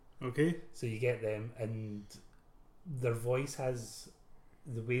proxy. Okay. So you get them, and their voice has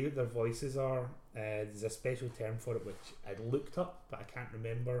the way that their voices are. There's a special term for it which I looked up, but I can't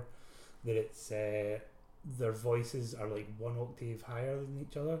remember. That it's their voices are like one octave higher than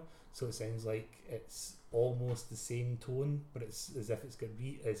each other, so it sounds like it's almost the same tone, but it's as if it's got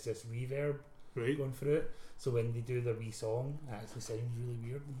it's just reverb going through it. So when they do the re-song, it actually sounds really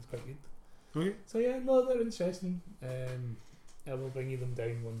weird, and it's quite good. Okay. So yeah, no, they're interesting. I will bring you them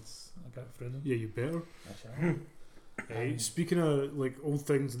down once I get through them. Yeah, you better. I shall. Speaking of like old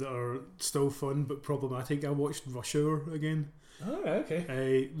things that are still fun but problematic, I watched Rush Hour again. Oh, right,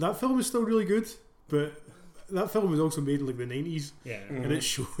 okay. That film is still really good, but that film was also made in like the 90s, Yeah. and it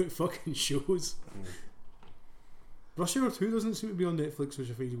fucking shows. Rush Hour 2 doesn't seem to be on Netflix, which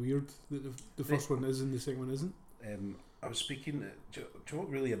I find weird. That the first one is and the second one isn't. I was speaking. Do you know what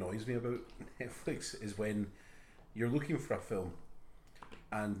really annoys me about Netflix is when you're looking for a film,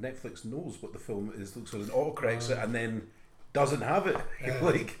 and Netflix knows what the film is, looks at it, autocorrects it, and then doesn't have it.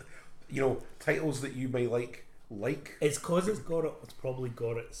 Like, you know, titles that you may like. It's because it's probably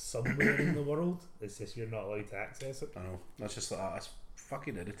got it somewhere in the world. It's just you're not allowed to access it. I know. That's just like that's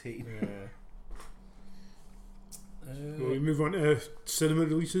fucking irritating. Well, we move on to cinema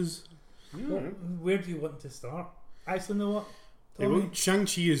releases. Where do you want to start? Actually, know what? Yeah, well,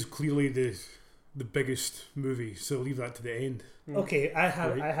 Shang-Chi is clearly the biggest movie, so leave that to the end. Okay, I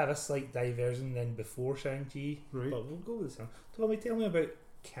have a slight diversion then before Shang-Chi, Right. but we'll go with this one. Tell me about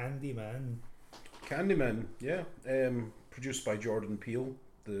Candyman. Candyman, yeah, produced by Jordan Peele,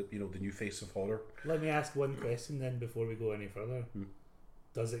 the new face of horror. Let me ask one question then before we go any further.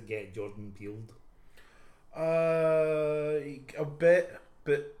 Does it get Jordan Peeled? A bit,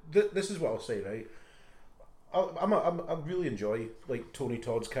 but this is what I'll say, right? I really enjoy like Tony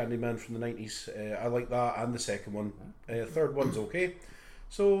Todd's Candyman from the 90s. I like that and the second one. Third one's okay.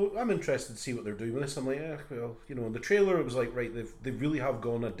 So I'm interested to see what they're doing with this. I'm like, well, in the trailer it was like, right, they really have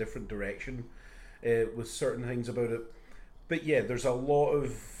gone a different direction with certain things about it. But yeah, there's a lot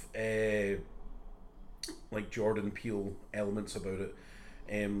of like Jordan Peele elements about it.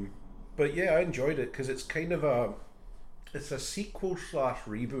 But yeah, I enjoyed it because it's kind of a sequel /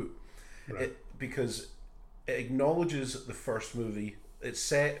 reboot. Right. Because it acknowledges the first movie. It's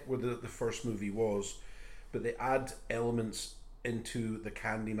set where the first movie was, but they add elements into the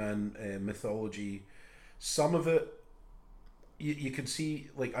Candyman mythology. Some of it, you can see,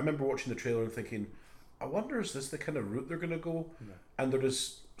 like, I remember watching the trailer and thinking, I wonder, is this the kind of route they're going to go? Yeah. And there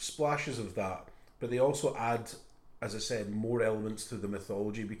is splashes of that, but they also add, as I said, more elements to the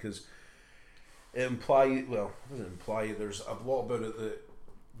mythology, because it doesn't imply, there's a lot about it that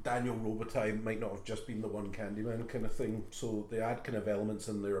Daniel Robitaille might not have just been the one Candyman kind of thing, so they add kind of elements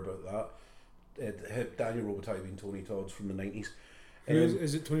in there about that. Daniel Robitaille being Tony Todd's from the 90s. Who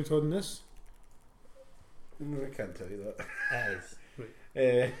is it Tony Todd in this? I can't tell you that. That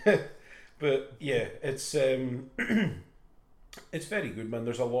is. But yeah, it's it's very good, man.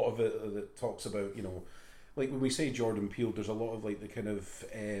 There's a lot of it that talks about, you know, like when we say Jordan Peele, there's a lot of like the kind of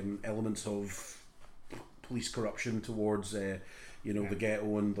elements of police corruption towards you know, the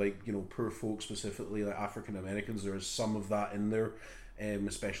ghetto and, like, you know, poor folk, specifically like African Americans. There is some of that in there,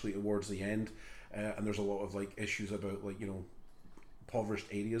 especially towards the end, and there's a lot of like issues about, like, you know, impoverished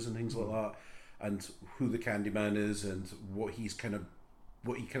areas and things like that, and who the Candyman is and what he kind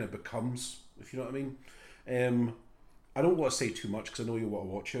of becomes, if you know what I mean. I don't want to say too much because I know you want to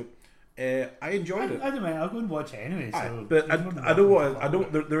watch it. I enjoyed it. I don't mind. I'll go and watch it anyway. So but I don't want. I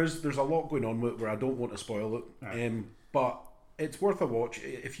don't. There's a lot going on with it where I don't want to spoil it. Right. But it's worth a watch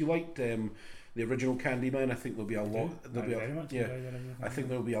if you liked the original Candyman. I think there'll be a lot. I think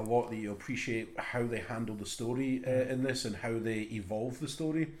there'll be a lot that you appreciate how they handle the story in this and how they evolve the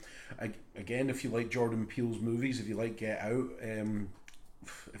story. Again, if you like Jordan Peele's movies, if you like Get Out,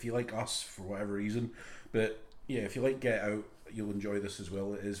 if you like Us for whatever reason, but yeah, if you like Get Out, you'll enjoy this as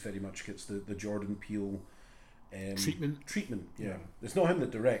well. It is very much gets the Jordan Peele treatment. Yeah, it's not him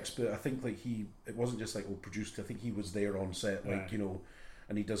that directs, but I think like it wasn't just like produced. I think he was there on set, like, you know,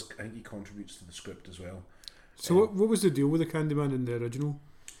 and he does. I think he contributes to the script as well. So what was the deal with the Candyman in the original?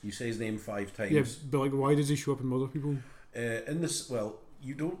 You say his name 5 times. Yeah, but like, why does he show up and murder people? In this, well,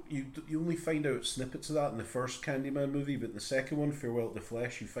 you only find out snippets of that in the first Candyman movie, but in the second one, Farewell to the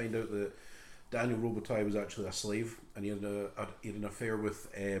Flesh, you find out that Daniel Robitaille was actually a slave, and he had an affair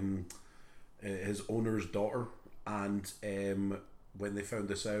with his owner's daughter. And when they found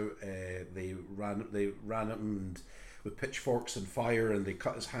this out, they ran at him with pitchforks and fire, and they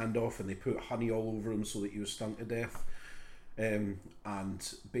cut his hand off, and they put honey all over him so that he was stung to death. And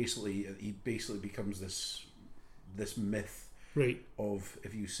basically, he becomes this myth, right, of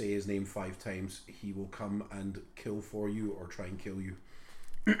if you say his name 5 times, he will come and kill for you or try and kill you.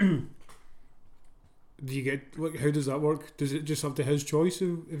 Do you get, like, how does that work? Does it just have to his choice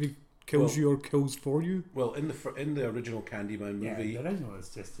if he kills you or kills for you? Well, in the original Candyman movie, the original is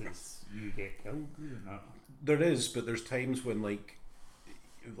just as you get killed. There is, but there's times when like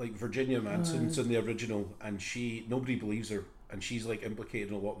Virginia Manson's in the original, and nobody believes her, and she's like implicated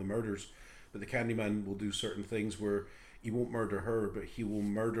in a lot of the murders. But the Candyman will do certain things where he won't murder her, but he will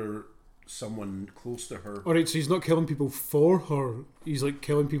murder someone close to her. Alright, so he's not killing people for her, he's like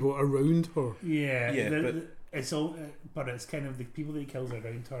killing people around her. But it's kind of the people that he kills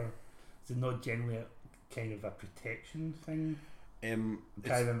around her. It's not generally kind of a protection thing. I can't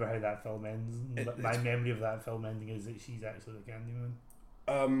remember how that film ends. My memory of that film ending is that she's actually the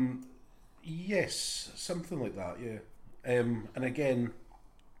Candyman. Yes, something like that. Yeah. And again,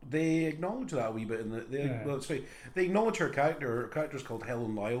 they acknowledge that a wee bit in they acknowledge her character. Her character's called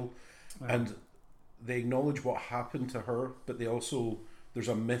Helen Lyle, and they acknowledge what happened to her, but they also, there's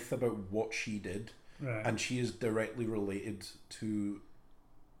a myth about what she did, and she is directly related to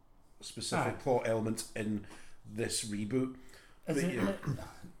specific plot elements in this reboot.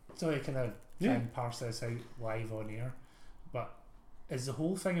 Sorry, can I try and parse this out live on air? But is the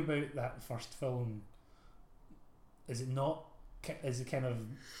whole thing about that first film, is it kind of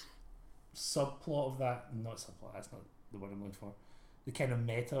subplot of that? Not subplot. That's not the word I'm looking for. The kind of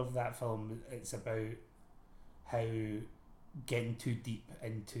meta of that film. It's about how getting too deep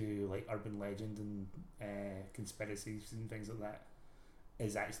into like urban legend and conspiracies and things like that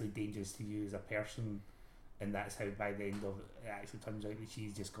is actually dangerous to you as a person, and that's how by the end of it actually turns out that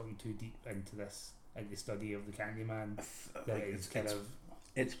she's just gotten too deep into this, the study of the Candyman.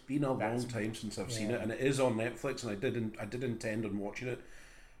 It's been a long time since I've seen it, and it is on Netflix, and I did intend on watching it,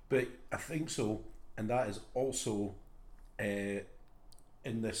 but I think so, and that is also in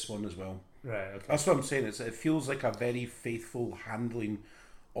this one as well. Right. Okay. That's what I'm saying. It feels like a very faithful handling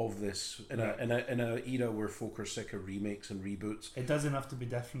of this in a era where folk are sick of remakes and reboots. It doesn't have to be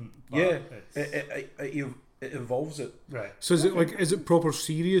different. But it evolves it. Right. So is it proper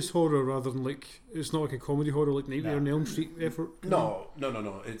serious horror rather than like, it's not like a comedy horror like Nightmare on Elm Street effort? No.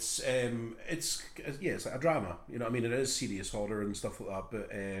 It's it's like a drama. You know what I mean? It is serious horror and stuff like that,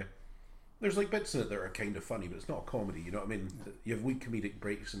 but there's like bits in it that are kind of funny, but it's not a comedy. You know what I mean? You have weak comedic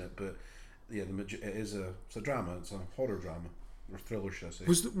breaks in it, but yeah, it's a drama. It's a horror drama or thriller, should I say?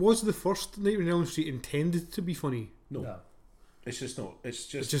 Was the first Nightmare on Elm Street intended to be funny? No. It's just not.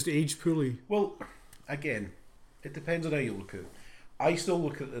 It's It's just aged poorly. well, again, it depends on how you look at it. I still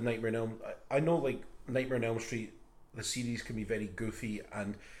look at the Nightmare on Elm. I know like Nightmare on Elm Street, the series can be very goofy,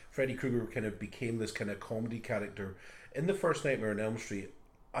 and Freddy Krueger kind of became this kind of comedy character. In the first Nightmare on Elm Street,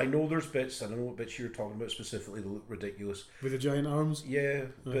 I know there's bits, I don't know what bits you're talking about specifically that look ridiculous. With the giant arms? Yeah,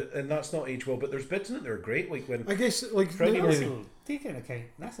 but and that's not aged well, but there's bits in it that are great, like when I guess, like... Freddy But Mercury- also, take into account,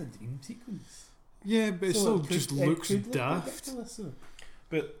 that's a dream sequence. Yeah, but it So still it could- just it looks could look daft. ridiculous, so.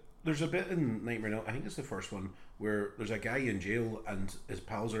 But there's a bit in Nightmare on Elm, I think it's the first one, where there's a guy in jail and his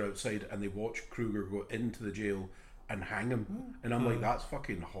pals are outside and they watch Krueger go into the jail and hang him. And I'm like, that's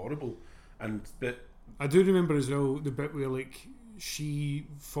fucking horrible. But I do remember as well the bit where, like, she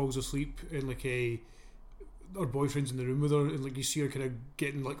falls asleep and, like, her boyfriend's in the room with her, and, like, you see her kind of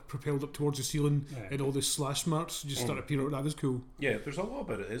getting, like, propelled up towards the ceiling, Yeah. and all the slash marks just start appearing. That was cool. yeah, there's a lot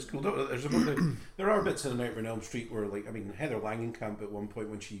about it. It's cool. There are bits in Nightmare on Elm Street where, like, I mean, Heather Langenkamp at one point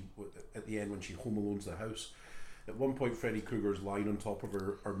at the end when she home alones the house, at one point Freddy Krueger's lying on top of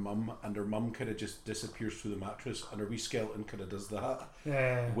her mum, and her mum kind of just disappears through the mattress, and her wee skeleton kind of does that,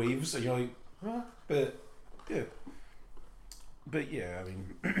 Yeah. waves, and you're like, huh? But yeah, I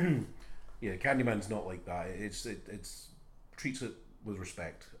mean, yeah, Candyman's not like that. It's treats it with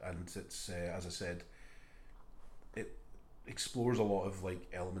respect, and it's as I said, it explores a lot of like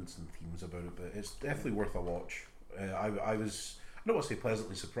elements and themes about it, but it's definitely worth a watch. I was, I don't want to say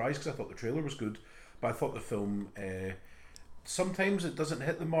pleasantly surprised because I thought the trailer was good, but I thought the film sometimes it doesn't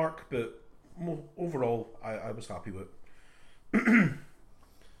hit the mark, but overall I was happy with it.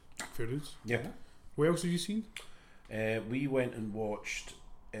 Fair dues. Yeah. What else have you seen? We went and watched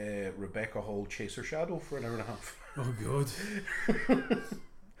Rebecca Hall Chase Her Shadow for an hour and a half. Oh, God.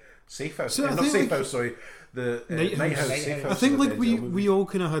 Safe House. So I not think, Safe like, House, sorry. The Night Night House. House. Safe I House I think, is a like, Denzel movie. we all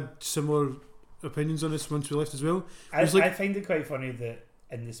kind of had similar opinions on this once we left as well. I was like- find it quite funny that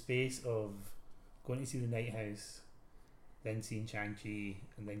in the space of going to see the Night House, then seeing Shang-Chi,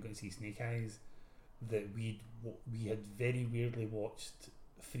 and then going to see Snake Eyes, that we had very weirdly watched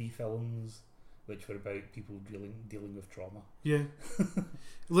 3 films which were about people dealing with trauma. Yeah.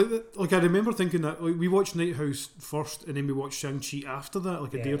 like I remember thinking that, like, we watched Night House first and then we watched Shang-Chi after that,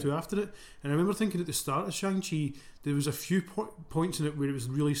 like a day or Yeah. two after it, and I remember thinking at the start of Shang-Chi there was a few points in it where it was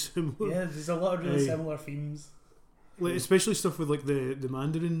really similar. Yeah, there's a lot of really Aye. similar themes. Like, especially stuff with, like, the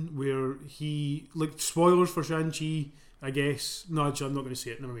Mandarin, where he, like, spoilers for Shang-Chi, I guess. No, actually, I'm not going to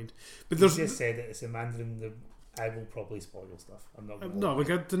say it, never mind. But You there's just said it, it's a Mandarin. I will probably spoil stuff. I'm not going to. no, like,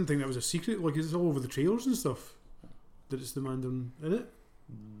 I didn't think that was a secret. Like, it's all over the trailers and stuff that it's the Mandarin in it.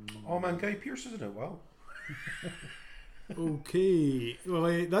 Oh man, Guy Pearce is in it. Wow. Okay,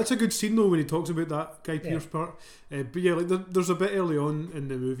 well, that's a good scene though when he talks about that Guy Pearce part. But yeah, like there's a bit early on in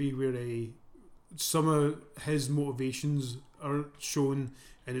the movie where some of his motivations are shown,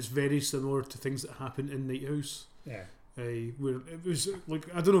 and it's very similar to things that happen in Night House. Yeah. Where it was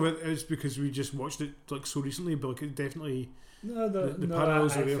like, I don't know if it's because we just watched it like so recently, but like it definitely. No, The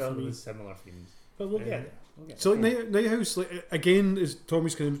parallels I are there for felt me. it was similar themes, but we'll Yeah. get there. So like Night House, like again, as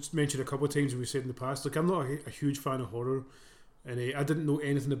Tommy's kind of mentioned a couple of times, and we've said in the past, like I'm not a huge fan of horror, and I didn't know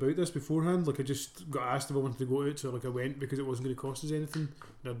anything about this beforehand. Like I just got asked if I wanted to go out, so like I went because it wasn't going to cost us anything,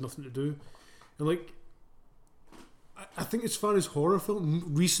 and I had nothing to do, and like I think as far as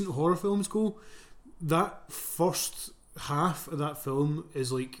recent horror films go, that first half of that film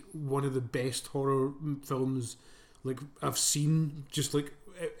is like one of the best horror films like I've seen. Just like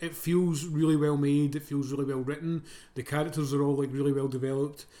it feels really well made, it feels really well written, the characters are all like really well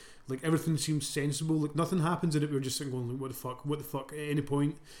developed, like everything seems sensible, like nothing happens in it we're just sitting going like, what the fuck at any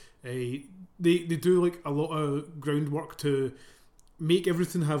point. They do like a lot of groundwork to make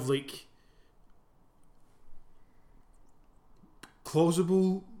everything have like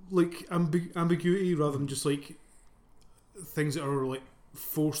plausible like ambiguity rather than just like things that are like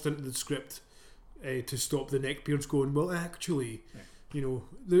forced into the script to stop the neckbeards going, well actually, you know,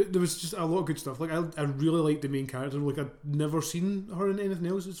 there was just a lot of good stuff. Like I really liked the main character. Like I'd never seen her in anything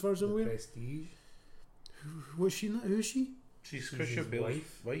else as far as I'm aware. Prestige. What's she in that? Who is she? She's She's Christian his Bale's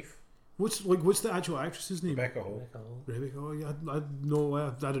wife. wife. What's the actual actress's name? Rebecca Hall. Rebecca. Oh yeah,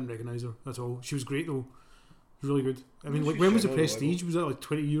 I didn't recognise her. That's all. She was great though. She was really good. I mean, like She's when was the generally Prestige? Was that like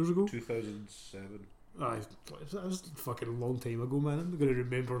 20 years ago? 2007. Aye, that was a fucking long time ago, man. I'm gonna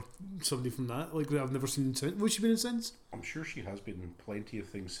remember somebody from that. Like that I've never seen since. What's she been in since? I'm sure she has been in plenty of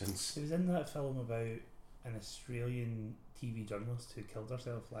things since. She was in that film about an Australian TV journalist who killed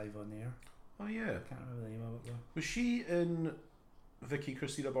herself live on air. Oh yeah. Can't remember the name of it though. Was she in Vicky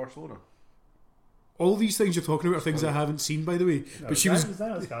Cristina Barcelona? All these things you're talking about are things I haven't seen, by the way. No, but she was was.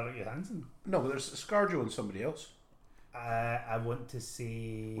 that Scarlett Johansson? No, but there's Scarjo and somebody else. I want to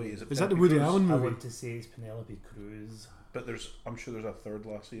say. Wait, is it? Is that the Penelope Woody Cruz? Allen I movie? want to say it's Penelope Cruz. But I'm sure there's a third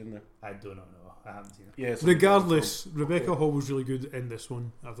lassie in there. I do not know. I haven't seen it. Yeah. it's Regardless, somebody else. Rebecca Hall was really good in this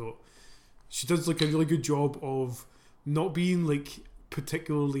one. I thought she does like a really good job of not being like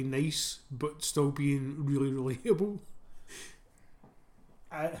particularly nice, but still being really relatable.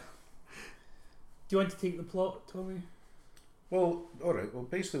 Do you want to take the plot, Tommy? Well, all right. Well,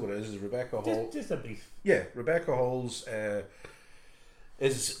 basically, what it is Rebecca Hall. Just a brief. Yeah, Rebecca Hall's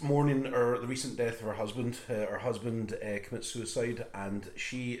is mourning the recent death of her husband. Her husband commits suicide, and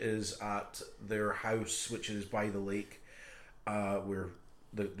she is at their house, which is by the lake, where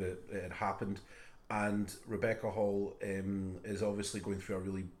it happened. And Rebecca Hall is obviously going through a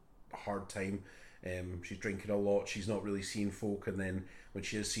really hard time. She's drinking a lot. She's not really seeing folk, and then when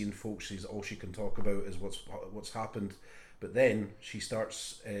she is seeing folk, all she can talk about is what's happened. But then she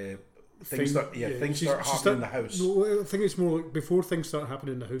starts. Things start happening in the house. No, I think it's more like before things start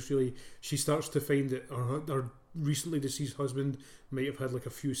happening in the house. Really, she starts to find that her recently deceased husband might have had like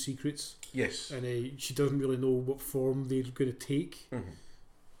a few secrets. Yes, and she doesn't really know what form they're going to take.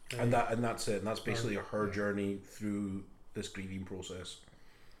 Mm-hmm. And that's it. And that's basically her journey through this grieving process.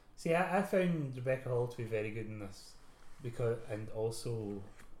 See, I found Rebecca Hall to be very good in this and also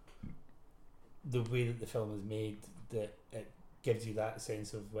the way that the film is made, that it gives you that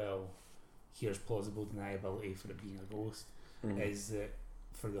sense of, well, here's plausible deniability for it being a ghost. Mm-hmm. Is that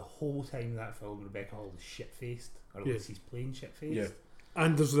for the whole time in that film, Rebecca Hall is shit faced, or at least he's playing shit faced. Yeah.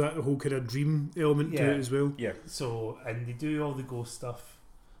 And there's that whole kind of dream element to it as well. Yeah. So, and they do all the ghost stuff.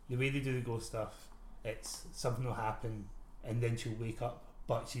 The way they do the ghost stuff, it's something will happen, and then she'll wake up,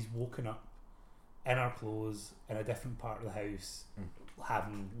 but she's woken up in her clothes in a different part of the house,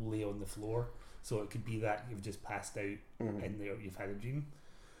 having lay on the floor. So it could be that you've just passed out in there, you've had a dream.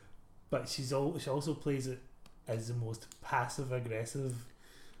 But she also plays it as the most passive aggressive.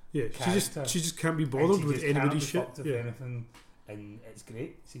 Yeah, character. she just can't be bothered with anybody's shit. Yeah. Anything, and it's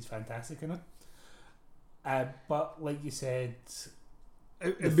great. She's fantastic in it. But like you said,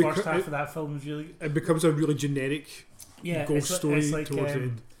 the first half of that film was really good. It becomes a really generic ghost story towards the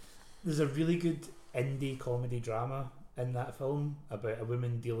end. There's a really good indie comedy drama in that film about a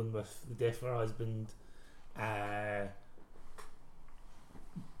woman dealing with the death of her husband,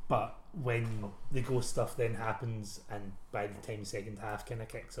 but when the ghost stuff then happens, and by the time the second half kind of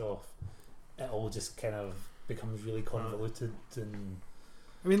kicks off, it all just kind of becomes really convoluted. And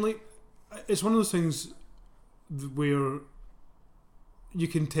I mean, like, it's one of those things where you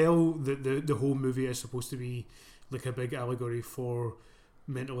can tell that the whole movie is supposed to be like a big allegory for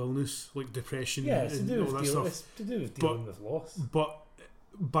mental illness, like depression, and all that stuff. It's to do with dealing with loss. But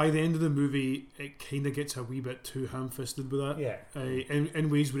by the end of the movie, it kind of gets a wee bit too ham-fisted with that. Yeah. In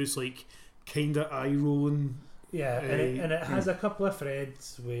ways where it's like kind of eye-rolling. Yeah, and it has a couple of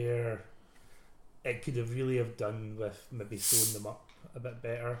threads where it could have really have done with maybe sewing them up a bit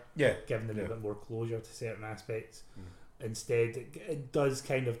better. Yeah. Giving them a bit more closure to certain aspects. Instead, it does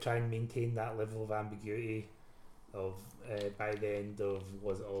kind of try and maintain that level of ambiguity of by the end of,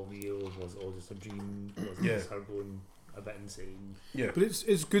 was it all real, was it all just a dream, was it just her going a bit insane. Yeah. But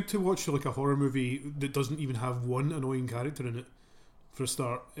it's good to watch like a horror movie that doesn't even have one annoying character in it. For a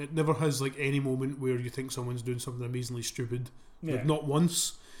start, it never has like any moment where you think someone's doing something amazingly stupid. Like not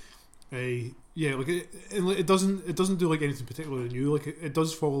once. Like it doesn't do like anything particularly new. Like it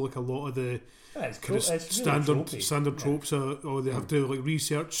does follow like a lot of the kind of standard tropes. Or they have to like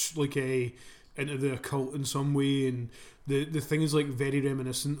research like into the occult in some way, and the thing is like very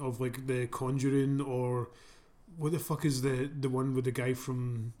reminiscent of like The Conjuring, or what the fuck is the one with the guy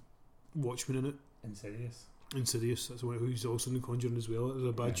from Watchmen in it? Insidious. That's the one who's also in The Conjuring as well. It was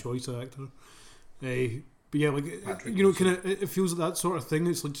a bad choice of actor. But yeah, like Patrick kind of it feels like that sort of thing.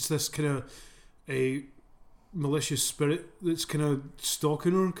 It's like just this kind of a malicious spirit that's kind of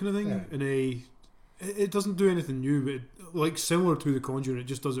stalking her, kind of thing. Yeah. And it doesn't do anything new, but like similar to The Conjuring, it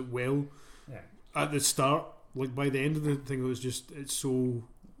just does it well. Yeah. At the start, like by the end of the thing, it's so.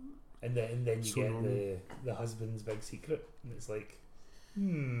 And then you so get normal. the husband's big secret, and it's like,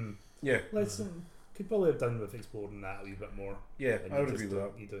 Yeah. let's could probably have done with exploring that a wee bit more. Yeah, And I would agree with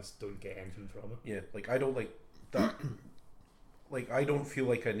that. You just don't get anything from it. Yeah, like I don't like that. Like I don't feel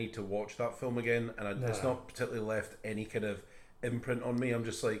like I need to watch that film again, and it's not particularly left any kind of imprint on me. I'm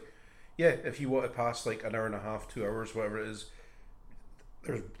just like, yeah, if you want to pass like an hour and a half, 2 hours, whatever it is,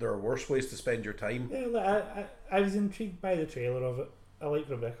 there are worse ways to spend your time. Yeah, like, I was intrigued by the trailer of it. I like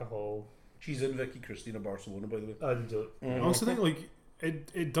Rebecca Hall. She's in Vicky Cristina Barcelona, by the way. I do. I also think like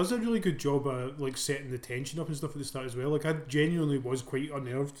it does a really good job of like setting the tension up and stuff at the start as well. Like I genuinely was quite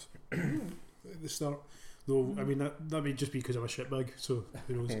unnerved at the start, though. I mean that may just be because I'm a shitbag, so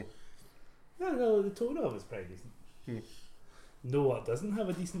who knows? No, the tone of it's pretty decent. No, what doesn't have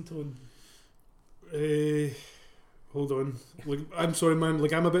a decent tone? Hold on. Like I'm sorry, man.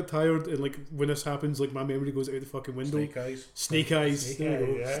 Like I'm a bit tired, and like when this happens, like my memory goes out the fucking window. Snake Eyes. Snake Eyes. Snake There we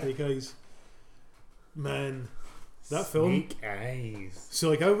go. Eyes, yeah. Snake Eyes. Man, that film. Snake Eyes. So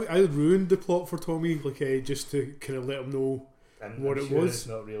like I ruined the plot for Tommy, like just to kind of let him know. I'm it sure was. It's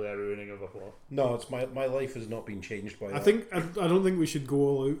not really a ruining of a plot. No, it's my life has not been changed by that. I don't think we should go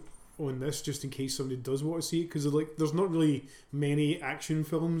all out on this just in case somebody does want to see it, because like there's not really many action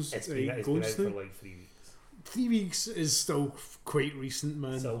films It's going been out for through. like 3 weeks. 3 weeks is still quite recent,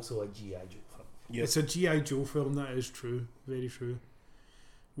 man. It's also a G.I. Joe film. Yep. It's a G.I. Joe film, that is true. Very true.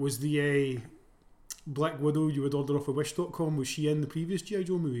 Was the Black Widow you would order off of Wish.com, was she in the previous G.I.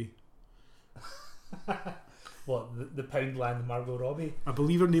 Joe movie? What, the Poundland Margot Robbie? I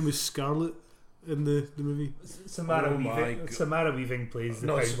believe her name is Scarlett in the movie. Samara Oh my Weaving. God. Samara Weaving plays the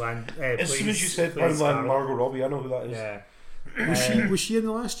No, Poundland. As soon as you said plays Poundland Scarlet. Margot Robbie, I know who that is. Yeah. Was she in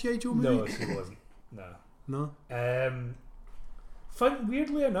the last G.I. Joe movie? No, she wasn't. No. No? Fun.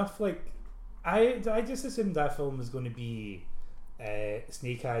 Weirdly enough, like I just assumed that film was going to be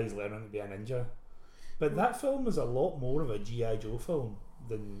Snake Eyes learning to be a ninja, but that film was a lot more of a G.I. Joe film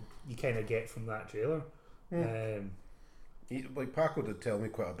than you kind of get from that trailer. Like Paco did tell me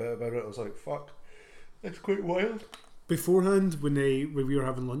quite a bit about it. I was like, "Fuck, it's quite wild." Beforehand, when we were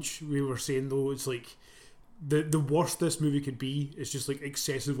having lunch, we were saying though it's like the worst this movie could be is just like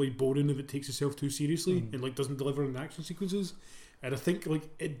excessively boring if it takes itself too seriously and like doesn't deliver in action sequences. And I think like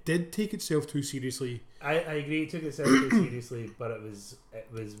it did take itself too seriously. I agree, it took itself too seriously, but it was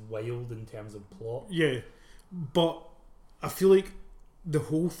wild in terms of plot. Yeah, but I feel like the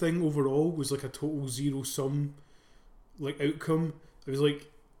whole thing overall was like a total zero sum like outcome. It was like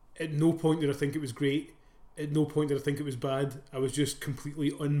at no point did I think it was great. At no point did I think it was bad. I was just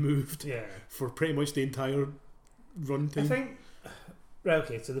completely unmoved for pretty much the entire runtime. I think. Right,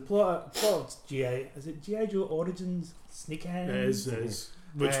 okay, so the plot of is it G.I. Joe Origins Snake Eyes? It is.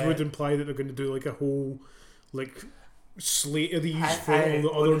 Which would imply that they're going to do like a whole like slate of these for all the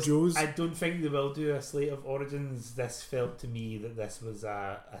other Joes. I don't think they will do a slate of Origins. This felt to me that this was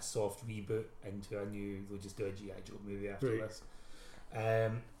a soft reboot into a new. They'll just do a G.I. Joe movie after this.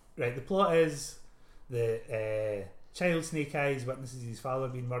 Right, the plot is the child Snake Eyes witnesses his father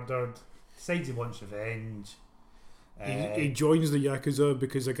being murdered, decides he wants revenge. He joins the Yakuza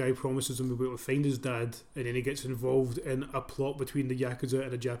because a guy promises him he'll be able to find his dad, and then he gets involved in a plot between the Yakuza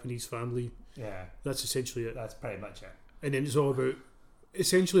and a Japanese family. Yeah, that's essentially it. That's pretty much it. And then it's all about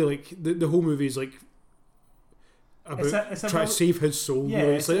essentially like the whole movie is like about trying to save his soul. Yeah,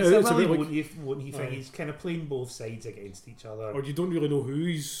 it's a bit like won't you think he's kind of playing both sides against each other, or you don't really know who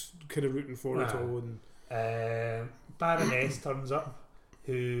he's kind of rooting for at all. And Baroness turns up,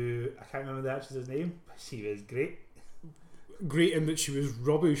 who I can't remember the actress's name, but she was great. Great in that she was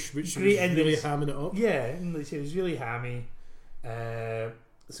rubbish, but she was really hamming it up. Yeah, and she was really hammy.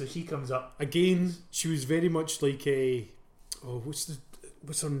 So she comes up again. She was very much like a what's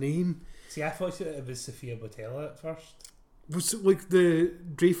her name? See, I thought it was Sophia Botella at first. Was it like the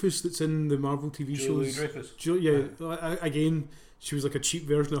Dreyfus that's in the Marvel TV Julie shows? Dreyfus. Again, she was like a cheap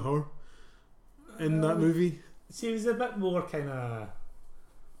version of her in that movie. She was a bit more kind of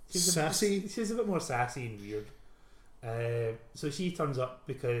sassy. She was a bit more sassy and weird. So she turns up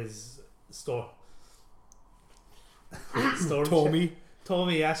because Storm.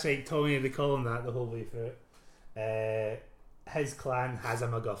 Tommy, that's right, Tommy, they call him that the whole way through it. His clan has a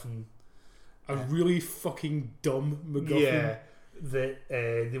MacGuffin. A really fucking dumb MacGuffin. Yeah, that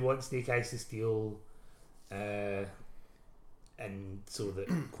they want Snake Eyes to steal, and so that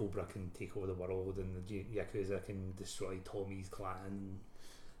Cobra can take over the world and the Yakuza can destroy Tommy's clan.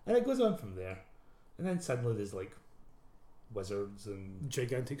 And it goes on from there. And then suddenly there's like wizards and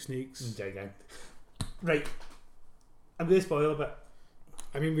gigantic snakes. Right. I'm going to spoil a bit.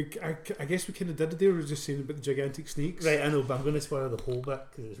 I mean, I guess we kind of did it there. We were just saying about the gigantic snakes. Right, I know, but I'm going to spoil the whole bit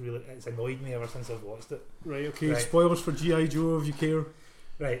because it's annoyed me ever since I've watched it. Right, okay. Right. Spoilers for G.I. Joe if you care.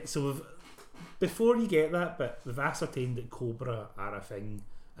 Right, so before you get that bit, we've ascertained that Cobra are a thing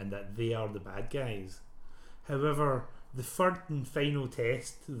and that they are the bad guys. However, the third and final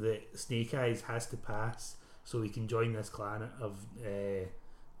test that Snake Eyes has to pass so he can join this clan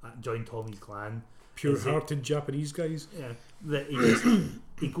join Tommy's clan pure-hearted Japanese guys. Yeah, that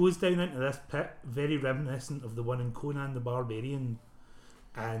he goes down into this pit, very reminiscent of the one in Conan the Barbarian,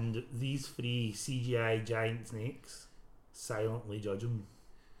 and these three CGI giant snakes silently judge him.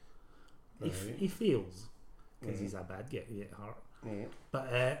 Right. He fails because he's a bad guy at heart. Right.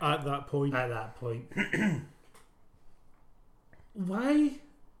 But At that point, why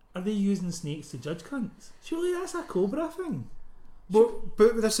are they using snakes to judge cunts? Surely that's a cobra thing. but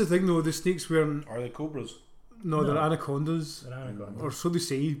that's the thing though. The snakes weren't. Are they cobras? No, they're No. anacondas, They're anacondas. or so they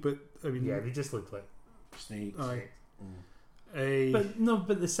say. But I mean, Yeah, they just look like. Snakes. aye. Mm.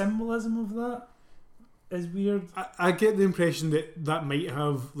 But the symbolism of that is weird. I get the impression that might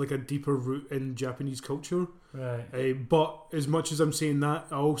have like a deeper root in Japanese culture. Right. But as much as I'm saying that,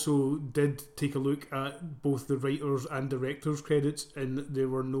 I also did take a look at both the writers and directors' credits, and there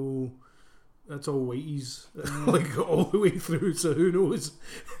were no. That's all whiteys, like all the way through. So who knows?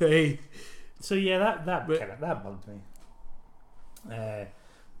 So yeah, that But- that bugged me.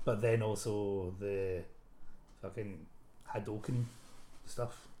 But then also the fucking Hadoken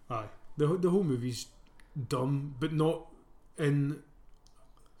stuff. Aye, the whole movie's dumb, but not in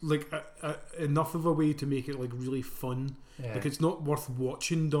like enough of a way to make it like really fun. Yeah. Like it's not worth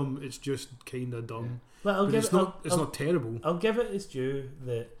watching dumb. It's just kind of dumb. But I'll But give it's it, not. It's not terrible. I'll give it its due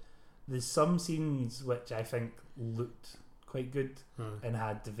that there's some scenes which I think looked quite good Aye. and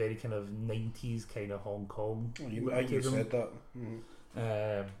had the very kind of 90s kind of Hong Kong. Oh, you look to them. said that.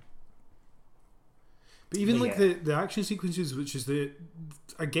 Mm. But even But like yeah. the action sequences, which is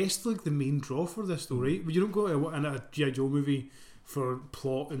I guess like the main draw for this though, right? But you don't go to a G.I. Joe movie for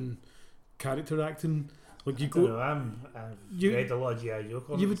plot and character acting. Like you I don't go, know, I've you- read a lot of G.I. Joe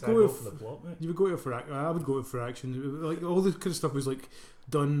comics. you would I go go if- for the plot, mate. you would go to for I would go for action. Like all this kind of stuff was like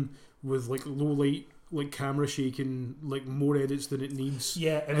done with like low light, like camera shaking, like more edits than it needs.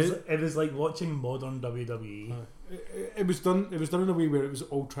 Yeah, it was like watching modern WWE. It was done. It was done in a way where it was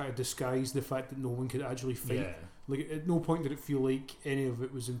all trying to disguise the fact that no one could actually fight. Yeah. Like at no point did it feel like any of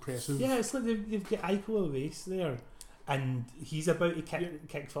it was impressive. Yeah, it's like they've got Iko Uwais there, and he's about to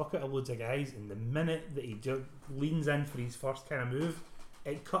kick fuck out of loads of guys, and the minute that he just leans in for his first kind of move,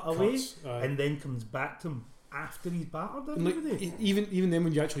 it cut away, Cuts, aye. and then comes back to him after he's battered And like everybody. even then,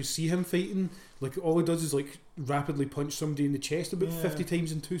 when you actually see him fighting, like all he does is like rapidly punch somebody in the chest about Yeah. 50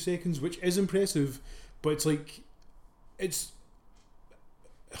 times in 2 seconds, which is impressive. But it's like, it's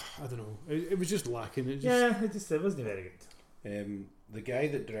I don't know. It was just lacking. It just, It wasn't very good. The guy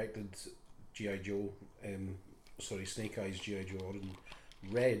that directed G.I. Joe, Snake Eyes G.I. Joe, and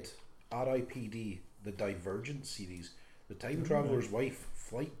read R.I.P.D. the Divergent series, The Time Traveler's Wife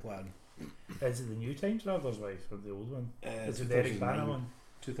Flight Plan. Is it the new Time Traveler's Wife or the old one? It's the 2009. Eric Bana one.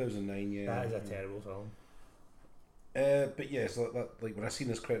 2009, yeah. That is a terrible film. But yes, that like when I seen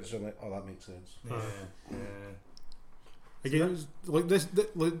this credits, I'm like, oh, that makes sense. Yeah, yeah. again, it's like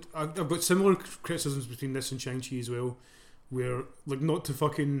like I've got similar criticisms between this and Shang-Chi as well, where like not to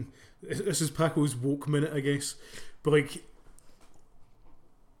fucking this is Paco's woke minute, I guess, but like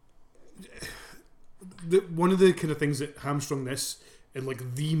one of the kind of things that hamstrung this and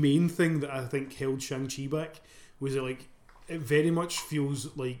like the main thing that I think held Shang-Chi back was that like it very much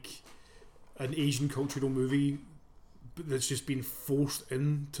feels like an Asian cultural movie but that's just been forced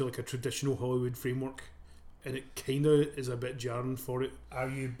into like a traditional Hollywood framework, and it kind of is a bit jarring for it. Are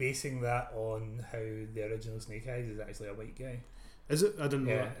you basing that on how the original Snake Eyes is actually a white guy? Is it? I didn't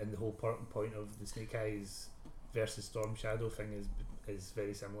know Yeah, that. and the whole point of the Snake Eyes versus Storm Shadow thing is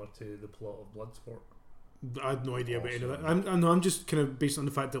very similar to the plot of Bloodsport. I had no idea about any of that. Awesome. I'm just kind of based on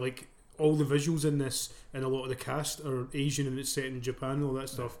the fact that like all the visuals in this and a lot of the cast are Asian and it's set in Japan and all that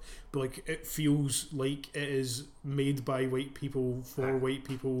stuff. But like it feels like it is made by white people for white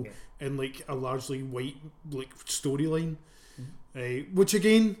people in like a largely white like storyline. Which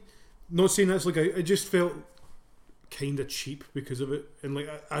again, not saying that's like it just felt kind of cheap because of it. And like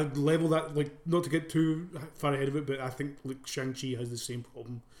I'd level that, like not to get too far ahead of it, but I think like Shang-Chi has the same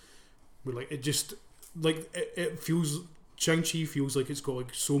problem where like it just like it feels Shang-Chi feels like it's got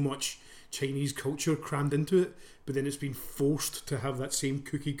like so much Chinese culture crammed into it, but then it's been forced to have that same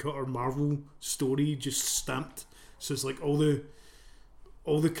cookie cutter Marvel story just stamped. So it's like all the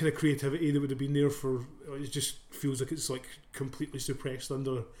kind of creativity that would have been there for it just feels like it's like completely suppressed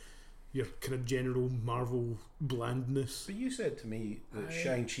under your kind of general Marvel blandness. But you said to me that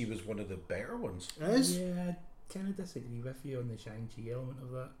Shang-Chi was one of the better ones. It is? Yeah, I kind of disagree with you on the Shang-Chi element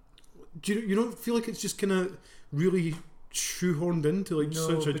of that. Do you don't feel like it's just kind of really shoehorned into like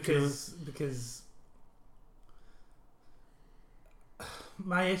No, such a because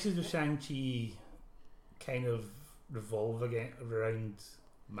my issues with Shang-Chi kind of revolve again around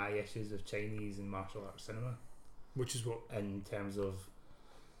my issues with Chinese and martial arts cinema, Which is what? in terms of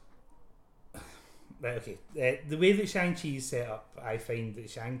right, okay, the way that Shang-Chi is set up, I find that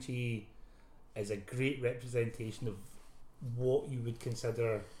Shang-Chi is a great representation of what you would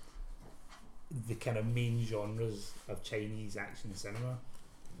consider the kind of main genres of Chinese action cinema,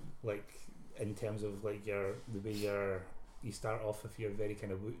 like in terms of like the way you start off with your very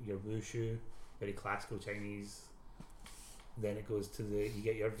kind of your wushu, very classical Chinese. Then it goes to you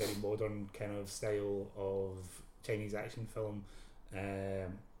get your very modern kind of style of Chinese action film.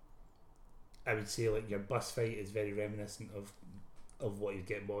 I would say like your bus fight is very reminiscent of what you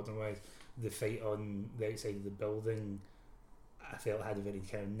get modern wise. The fight on the outside of the building, I felt had a very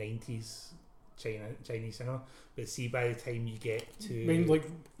kind of 90s Chinese cinema. But see, by the time you get to, I mean, like,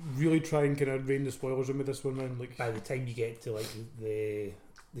 really try and kind of rein the spoilers in with this one, man. Like, by the time you get to like the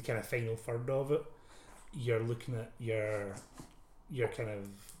kind of final third of it, you're looking at your kind of,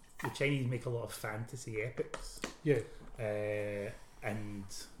 the Chinese make a lot of fantasy epics. yeah, And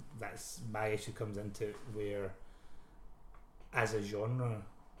that's my issue comes into it, where as a genre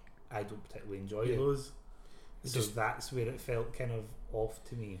I don't particularly enjoy those. So just, that's where it felt kind of off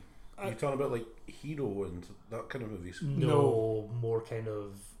to me. You're talking about like Hero and that kind of movies. No, more kind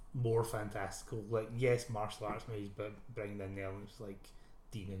of more fantastical. Like, yes, martial arts movies, but bringing in the elements like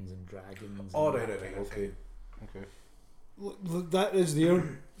demons and dragons. Oh, and right, that kind of okay. thing. okay. That is there,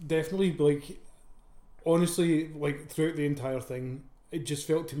 definitely. Like, honestly, like throughout the entire thing, it just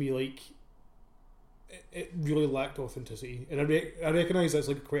felt to me like it really lacked authenticity, and I recognise that's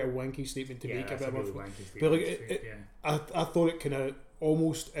like quite a wanky statement to make. That's a really wanky statement. But like, I thought it kind of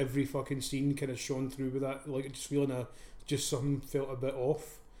almost every fucking scene kind of shone through with that. Like, just feeling just something felt a bit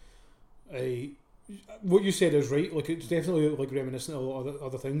off. What you said is right. Like, it's definitely like reminiscent of a lot of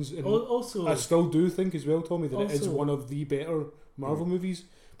other things. And also, I still do think as well, Tommy, that it is also- one of the better Marvel movies.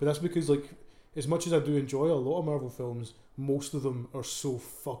 But that's because, like, as much as I do enjoy a lot of Marvel films, most of them are so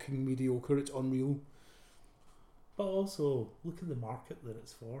fucking mediocre. It's unreal. but also look at the market that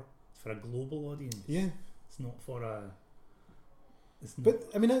it's for. It's for a global audience. Yeah, It's not for a. It's not but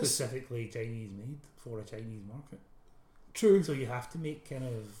I mean that's specifically Chinese made for a Chinese market. true. So you have to make kind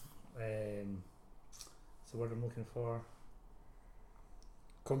of. It's the word I'm looking for.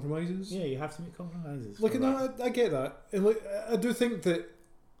 Compromises. Yeah, you have to make compromises. Like, for no, that. I get that, and like I do think that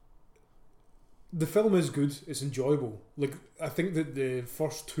the film is good. It's enjoyable. Like, I think that the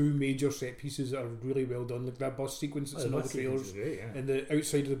first two major set pieces are really well done. Like that bus sequence that's in all the bus sequence trailers, is great, yeah. and the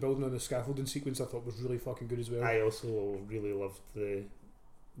outside of the building on the scaffolding sequence I thought was really fucking good as well. I also really loved the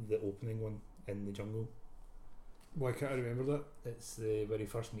opening one in the jungle. Why can't I remember that? It's where he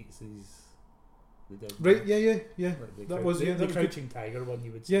first meets the dead. Right? Yeah. Like the That was the that was good. Crouching Tiger one.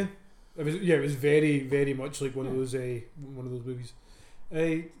 You would say. Yeah, it was very, very much like one of those movies.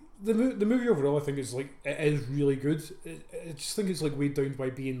 The movie overall, I think, is like, it is really good. I just think it's like weighed down by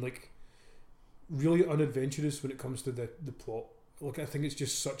being like really unadventurous when it comes to the plot. Like, I think it's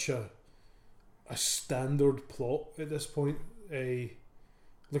just such a standard plot at this point.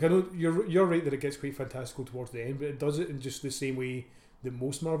 Like, I know you're right that it gets quite fantastical towards the end, but it does it in just the same way that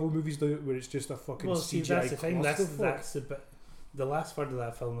most Marvel movies do it, where it's just a fucking CGI. That's the thing. clusterfuck. That's a bit. The last part of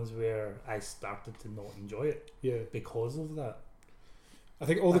that film is where I started to not enjoy it Yeah, because of that. I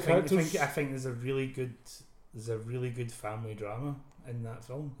think all the characters. I think there's a really good family drama in that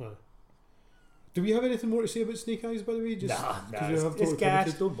film. Do we have anything more to say about Snake Eyes, by the way? Nah, we it's totally gas.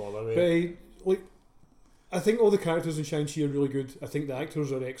 covered it. Don't bother with it. But like, I think all the characters in Shang-Chi are really good. I think the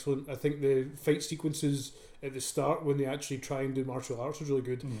actors are excellent. I think the fight sequences at the start when they actually try and do martial arts is really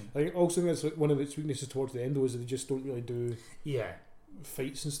good. I think also that's like one of its weaknesses towards the end, though, is that they just don't really do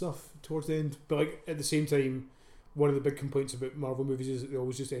fights and stuff towards the end. But like, at the same time, one of the big complaints about Marvel movies is that they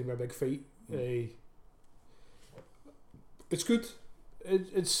always just end with a big fight. It's good.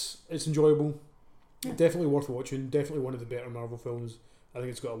 It's enjoyable. Yeah. Definitely worth watching. Definitely one of the better Marvel films. I think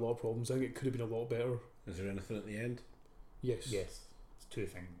it's got a lot of problems. I think it could have been a lot better. Is there anything at the end? Yes. Yes, it's two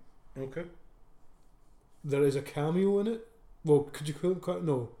things. Okay. There is a cameo in it. Well, could you call it?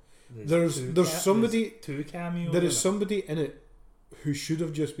 No. There's two cameos. There is somebody in it who should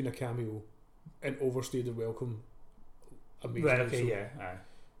have just been a cameo and overstayed their welcome. Amazing. Right. Okay. Yeah.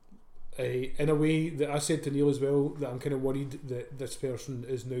 In a way that I said to Neil as well, that I'm kind of worried that this person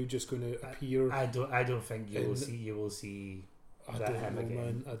is now just going to appear. I don't think you will see. I don't know,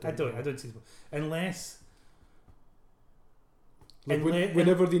 man. I don't see unless. Like,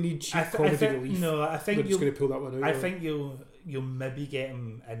 whenever they need cheap comedy relief, I think they're just going to pull that one out. I think you'll maybe get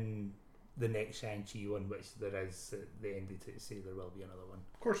him in the next Shang-Chi one, which there is at the end to say there will be another one.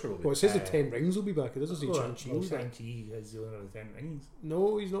 Of course there will be. Well, it says the Ten Rings will be back. It doesn't say Well, Shang-Chi will be back. Shang-Chi is the owner of the Ten Rings.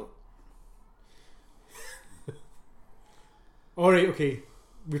 No, he's not. Alright, okay.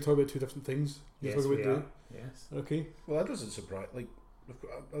 We're talking about two different things. We're Yes, talking we about are. Yes. Okay. Well, that doesn't surprise. Like,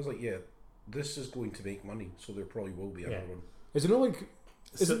 I was like, yeah, this is going to make money, so there probably will be another Yeah. one. Is it not like...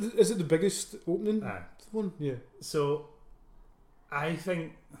 Is it the biggest opening Aye. one? Yeah. So, I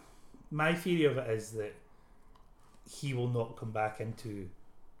think my theory of it is that he will not come back into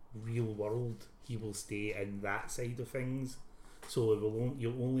real world. He will stay in that side of things. So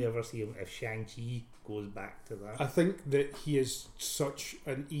you'll only ever see him if Shang-Chi goes back to that. I think that he is such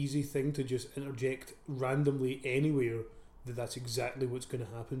an easy thing to just interject randomly anywhere that's exactly what's going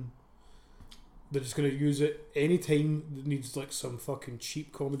to happen. They're just going to use it anytime that needs like some fucking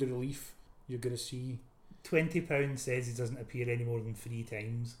cheap comedy relief. You're going to see. £20 says he doesn't appear any more than 3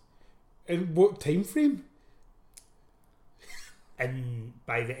 times. In what time frame? And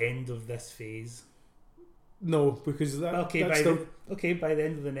by the end of this phase. No, because that. Okay, that's by the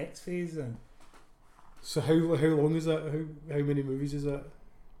end of the next phase, then So how long is that? How many movies is that?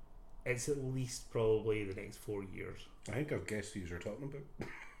 it's at least probably the next 4 years. I think I've guessed who you're talking about.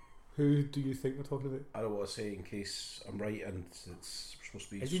 Who do you think we're talking about? I don't want to say in case I'm right and it's supposed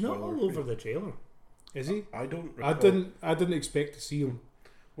to be. Is he not spoiler all over free. the trailer? Is he? I don't. I Recall. didn't expect to see him.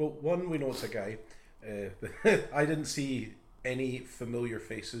 Well, one, we know it's a guy. I didn't see any familiar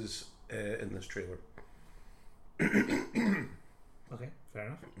faces in this trailer. Okay, fair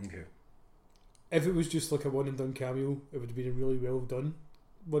enough. Okay. If it was just like a one and done cameo, it would have been a really well done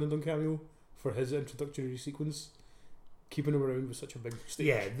one and done cameo for his introductory sequence. Keeping him around with such a big mistake.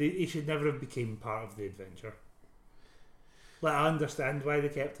 Yeah, he should never have become part of the adventure. Like, I understand why they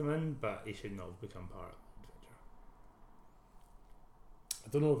kept him in, but he should not have become part of the adventure. I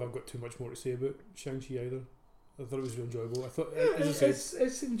don't know if I've got too much more to say about Shang-Chi either. I thought it was really enjoyable. I thought, as I said,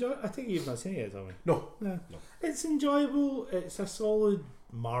 It's enjoyable. I think you've not seen it, Tommy. No. Yeah. No. It's enjoyable. It's a solid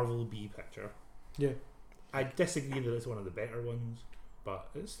Marvel B picture. yeah, I disagree that it's one of the better ones, but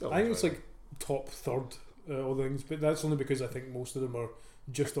it's still. I think it's enjoyable. like top third all things, but that's only because I think most of them are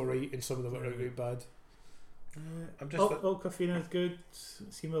just alright and some of them are outright bad. I'm just. Awkwafina is good.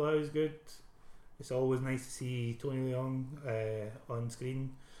 Simu Liu is good. It's always nice to see Tony Leung on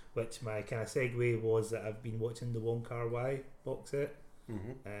screen. Which my kind of segue was that I've been watching the Wong Kar-wai box set,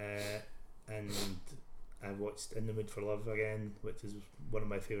 and I watched In the Mood for Love again, which is one of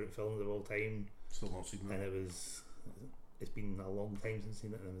my favourite films of all time. Still not seen that. And it's been a long time since I've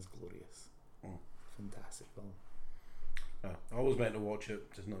seen it, and it was glorious. Oh. Fantastic film. I always meant to watch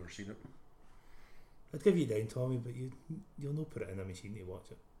it, just never seen it. I'd give you down, Tommy, but you'll not put it in a machine to watch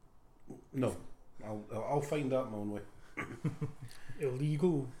it. No, I'll find that my own way.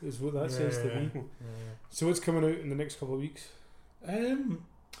 Illegal is what that says to me. So what's coming out in the next couple of weeks? I don't know.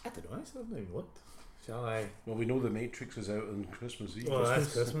 I've not even looked. Shall I? Well, we know The Matrix is out on Christmas Eve. Well,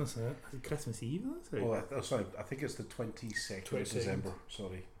 that's Christmas. Is it Christmas Eve? That's right. Well, sorry, I think it's the 22nd of December.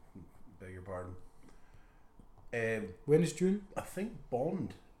 Sorry, beg your pardon. When is June? I think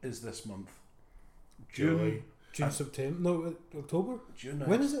Bond is this month. July. June, September? No, October? June.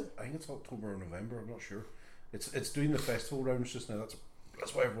 When is it? I think it's October or November. I'm not sure. It's doing the festival rounds just now.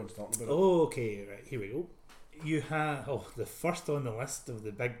 That's what everyone's talking about. Oh, okay, right, here we go. You have the first on the list of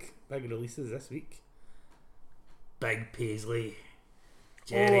the big releases this week. Big Paisley.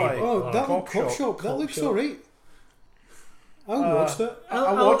 Jerry. That Cop Cop Shop. That Cop looks Shop. alright. I'll watch that.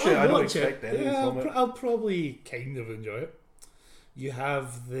 I'll watch it. I don't watch expect anything from it. I'll probably kind of enjoy it. You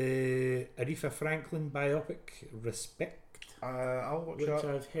have the Aretha Franklin biopic Respect, I'll watch which that.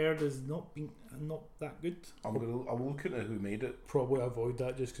 I've heard is not that good. I will look into who made it. Probably avoid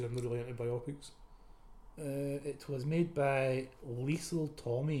that just because I'm not really into biopics. It was made by Liesl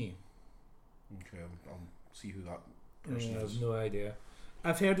Tommy. Okay, I'll see who that I person have is. no idea.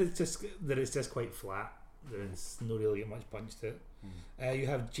 I've heard it's just quite flat. There's no really much punch to it. You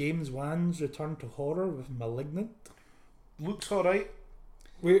have James Wan's return to horror with Malignant. Looks alright.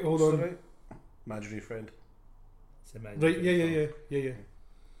 Wait, hold on. Alright. Imaginary friend. It's a magic Right, film.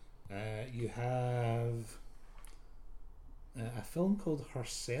 yeah. You have a film called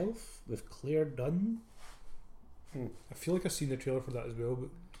Herself with Claire Dunn. I feel like I've seen the trailer for that as well, but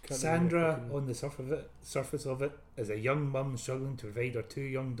can't Sandra, remember if I on the surface of it, is a young mum struggling to provide her 2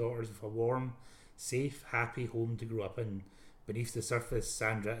 young daughters with a warm, safe, happy home to grow up in. Beneath the surface,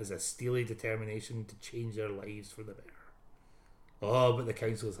 Sandra has a steely determination to change their lives for the better. Oh, but the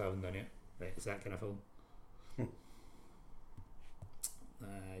councils haven't done it. Right, it's that kind of film.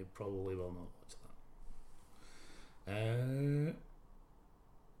 I probably will not watch that.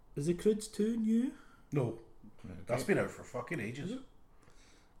 Is The Croods 2 new? No, that's been out for fucking ages.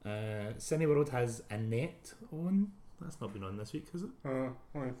 Cineworld has Annette on. That's not been on this week, has it? I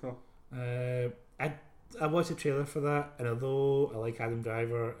think so. I watched the trailer for that, and although I like Adam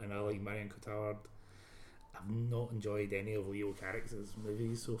Driver and I like Marion Cotillard, I've not enjoyed any of Leo Carrick's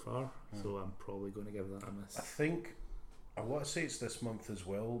movies so far, so I'm probably going to give that a miss. I want to say it's this month as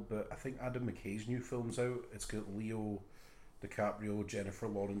well, but I think Adam McKay's new film's out. It's got Leo DiCaprio, Jennifer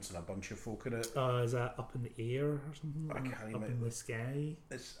Lawrence, and a bunch of folk in it. Is that Up in the Air or something? I can't Up remember. in the Sky?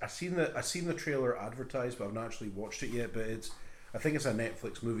 I seen the trailer advertised, but I've not actually watched it yet. But I think it's a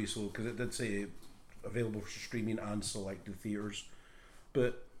Netflix movie, so because it did say available for streaming and selected theaters.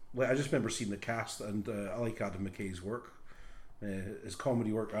 But I just remember seeing the cast, and I like Adam McKay's work. His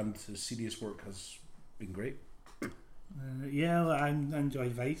comedy work and his serious work has been great. I enjoy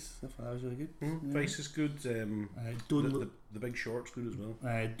Vice. I thought that was really good. Vice is good. The Big Short's good as well.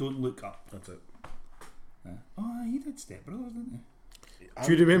 Don't Look Up. That's it. He did Step Brothers, didn't he?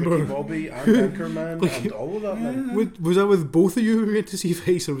 Do you remember Ricky Bobby and Anchorman and all of that? Man. Was that with both of you who went to see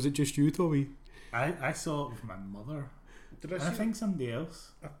Vice, or was it just you, Tommy? I saw it with my mother. Did I think somebody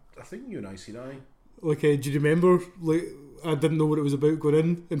else. I think you and I seen it. Like, do you remember? Like, I didn't know what it was about going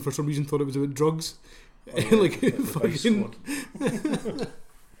in, and for some reason thought it was about drugs. Like the Vice fucking.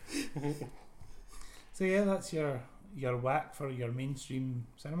 So yeah, that's your whack for your mainstream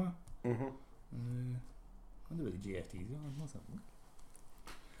cinema. Mm-hmm. I wonder what the GFTs are.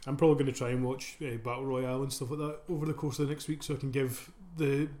 I'm probably going to try and watch Battle Royale and stuff like that over the course of the next week, so I can give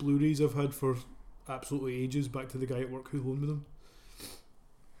the Blu-rays I've had for absolutely ages back to the guy at work who loaned me them.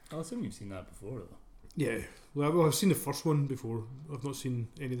 I'll assume you've seen that before, though. Yeah, well, I've seen the first one before. I've not seen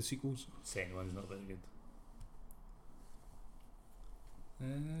any of the sequels. The second one's not very good.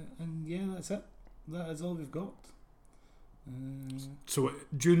 And yeah, that's it. That is all we've got. So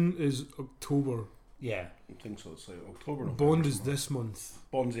June is October. Yeah. I think so. It's like October. Bond is this month.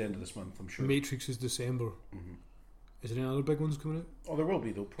 Bond's the end of this month, I'm sure. Matrix is December. Mm-hmm. Is there any other big ones coming out? Oh, there will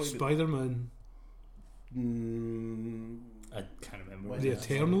be though. Probably Spider-Man. I can't remember. The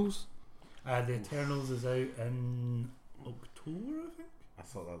Eternals. The Eternals is out in October, I think. I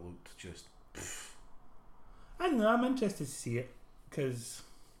thought that looked just. I don't know. I'm interested to see it because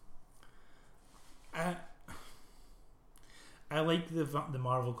I like the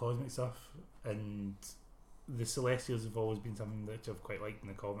Marvel cosmic stuff, and the Celestials have always been something that I've quite liked in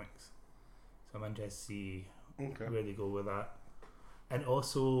the comics. So I'm interested to see where they go with that. And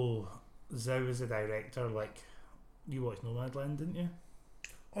also, Zhao as a director, like, you watched Nomadland, didn't you?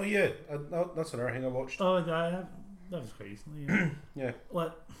 Oh yeah, that's another thing I watched. Oh, that was quite recently. Yeah. Yeah.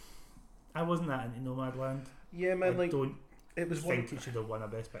 Like, I wasn't that into Nomadland. Yeah, man. It should have won a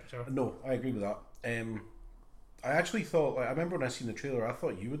Best Picture. No, I agree with that. I actually thought, I remember when I seen the trailer, I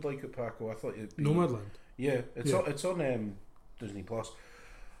thought you would like it, Paco. I thought it'd be Nomadland. Yeah, it's on Disney Plus.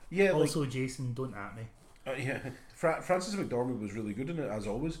 Yeah. Also, Jason, don't at me. Yeah, Frances McDormand was really good in it as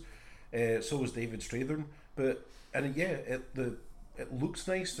always. So was David Strathern. But it looks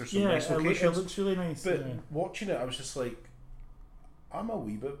nice. There's some nice locations. It looks really nice. But watching it, I was just like, I'm a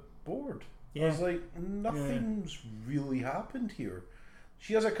wee bit bored. Yeah. I was like, nothing's really happened here.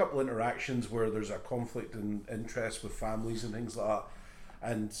 She has a couple interactions where there's a conflict in interest with families and things like that,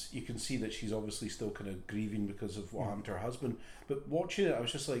 and you can see that she's obviously still kind of grieving because of what happened to her husband. But watching it, I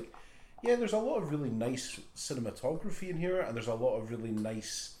was just like, yeah, there's a lot of really nice cinematography in here, and there's a lot of really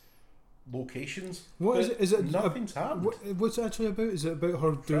nice locations. What is it? Is it nothing's happened? What's it actually about? Is it about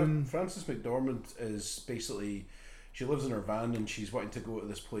her doing? Frances McDormand is basically, she lives in her van and she's wanting to go to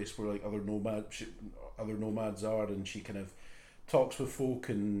this place where like other nomads are, and she kind of talks with folk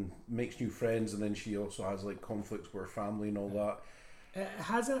and makes new friends, and then she also has like conflicts with her family and all that. It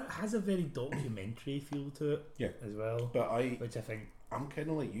has a very documentary feel to it, as well. But which I think I'm kind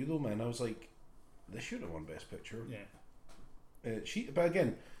of like you though, man. I was like, this should have won Best Picture. Yeah. But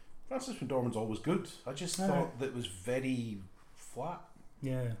again, Frances McDormand's always good. I just thought that it was very flat.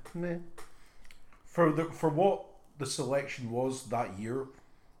 Yeah. Meh. For what the selection was that year,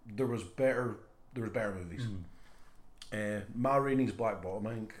 there was better movies. Ma Rainey's Black Bottom,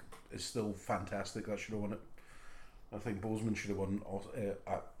 I think, is still fantastic. That should have won it. I think Boseman should have won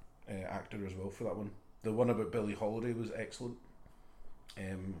actor as well for that one. The one about Billie Holiday was excellent.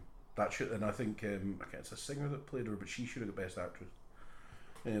 And I think it's a singer that played her, but she should have got Best Actress.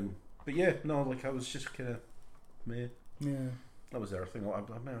 But yeah, no, like I was just kind of meh. Yeah. That was the other thing. I was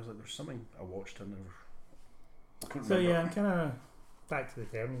like, there's something I watched and never. So remember. Yeah, I'm kind of back to the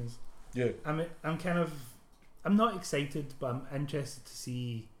Eternals. Yeah. I'm not excited, but I'm interested to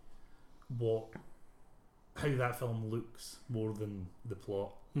see what how that film looks more than the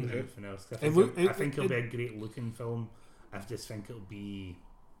plot Mhm. and everything else. I think it'll be a great looking film. I just think it'll be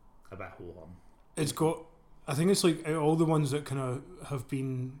a bit ho-hum. It's got, I think it's like out of all the ones that kind of have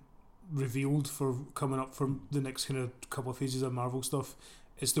been revealed for coming up from the next kind of couple of phases of Marvel stuff,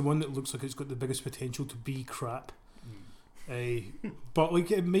 it's the one that looks like it's got the biggest potential to be crap. But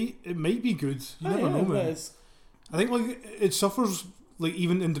like it might be good. You never know, man. I think like it suffers like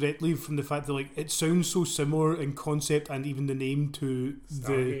even indirectly from the fact that like it sounds so similar in concept and even the name to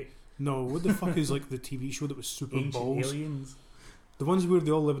Stargate. what the fuck is like the TV show that was super Ancient balls? Aliens. The ones where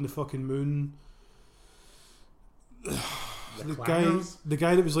they all live in the fucking moon. The The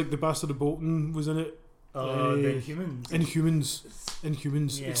guy that was like the Bastard of Bolton was in it. The Inhumans.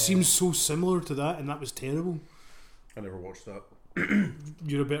 Inhumans. Yeah. It seems so similar to that, and that was terrible. I never watched that.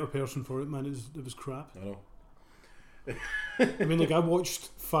 You're a better person for it, man. It was crap. I know. I mean, like I watched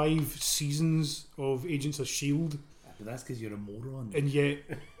 5 seasons of Agents of S.H.I.E.L.D. But that's because you're a moron. and yet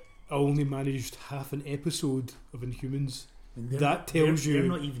I only managed half an episode of Inhumans. And that tells they're you-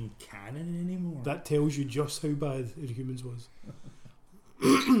 not even canon anymore. That tells you just how bad Inhumans was.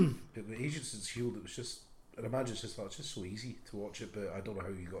 But the Agents of S.H.I.E.L.D., it was just, I'd imagine it's just so easy to watch it, but I don't know how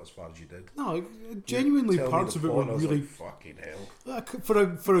you got as far as you did. No, like, genuinely, Tell me parts the of it plot, were and I was really like, fucking hell.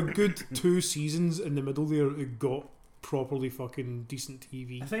 for a good 2 seasons in the middle there. It got properly fucking decent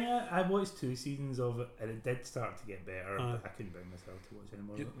TV. I think I watched 2 seasons of it and it did start to get better, Aye. but I couldn't bring myself to watch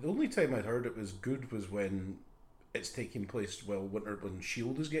anymore. Yeah, the only time I'd heard it was good was when it's taking place when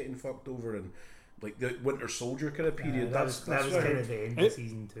S.H.I.E.L.D. is getting fucked over and like the Winter Soldier kind of period. that was what I kind heard. of the end It- of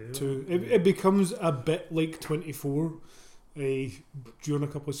season 2. Too. It becomes a bit like 24 during a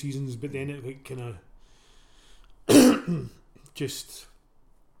couple of seasons, but then it like kind of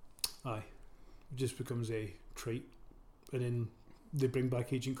just becomes a trait, and then they bring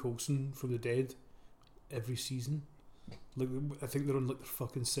back Agent Coulson from the dead every season. Like I think they're on like their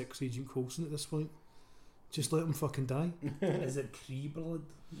fucking 6th Agent Coulson at this point. Just let him fucking die. Is it Kree blood?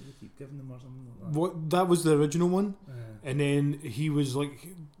 They keep giving them or something like that. What that was the original one. Uh, And then he was like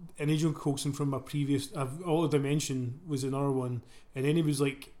an Agent Coulson from a previous All Dimension was another one, and then he was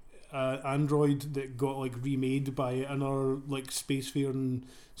like android that got like remade by another like spacefaring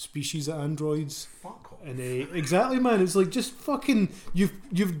species of androids. Fuck off. And exactly, man, it's like just fucking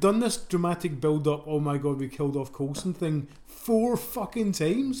you've done this dramatic build up. Oh my god, we killed off Coulson thing 4 fucking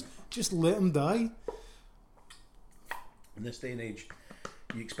times. Just let him die. In this day and age,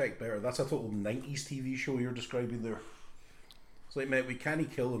 you expect better. That's a total 90s TV show you're describing there. It's like, mate, we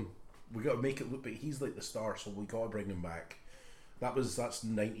can't kill him. We got to make it look, but he's like the star, so we got to bring him back. That's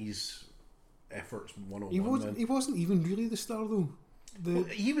 90s efforts 101. He wasn't even really the star though. Well,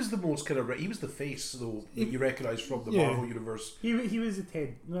 he was the most kind of he was the face though that you recognise from the Yeah. Marvel universe. he was a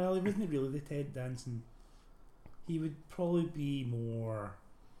Ted. Well, he wasn't really the Ted Danson. He would probably be more.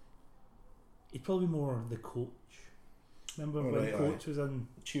 He'd probably be more the Coach. Remember Oh, when right, Coach was on?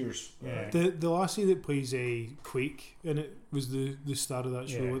 Cheers. Yeah. The lassie that plays Quake in it was the star of that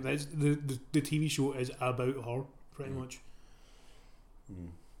show. Yeah. That's the TV show is about her pretty much. Mm.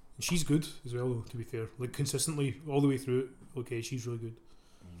 And she's good as well, though. To be fair, like consistently all the way through it. Okay, she's really good.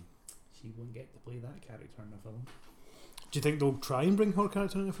 She wouldn't get to play that character in the film. Do you think they'll try and bring her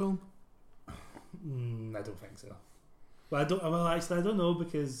character into the film? I don't think so. Well, I don't. Well, actually, I don't know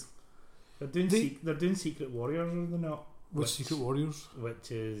because they're doing Secret Warriors, are they not? With Secret Warriors,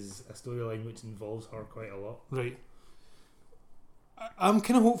 Which is a storyline which involves her quite a lot. right? I'm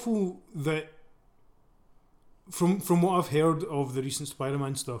kind of hopeful that from what I've heard of the recent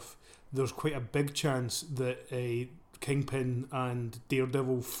Spider-Man stuff, there's quite a big chance that Kingpin and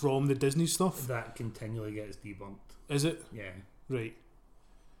Daredevil from the Disney stuff. That continually gets debunked. Is it? Yeah. Right.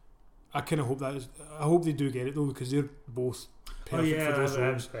 I kind of hope that is. I hope they do get it though, because they're both perfect for those I'm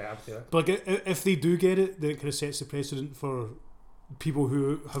roles. quite happy with it. But like, if they do get it, then it kind of sets the precedent for people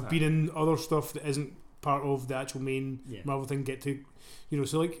who have been in other stuff that isn't part of the actual main Yeah. Marvel thing get to,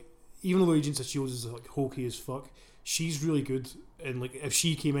 so like, even though Agents of S.H.I.E.L.D. is like hokey as fuck, she's really good, and like if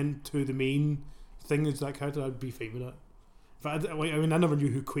she came into the main thing as that character, I'd be fine with that. But I never knew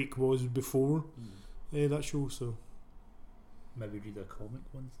who Quake was before that show, so. Maybe read a comic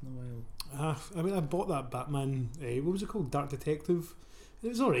once in a while. I bought that Batman. What was it called? Dark Detective. It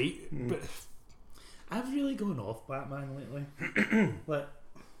was alright, but I've really gone off Batman lately. Like,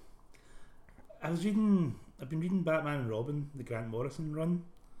 I've been reading Batman and Robin, the Grant Morrison run,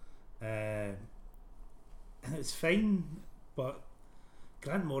 and it's fine, but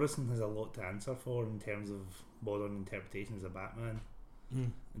Grant Morrison has a lot to answer for in terms of modern interpretations of Batman.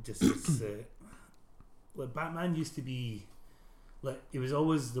 It just it's, like Batman used to be like he was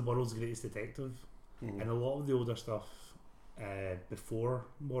always the world's greatest detective, and a lot of the older stuff before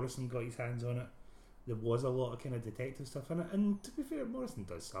Morrison got his hands on it, there was a lot of kind of detective stuff in it. And to be fair, Morrison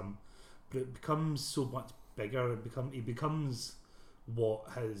does some, but it becomes so much bigger. He becomes what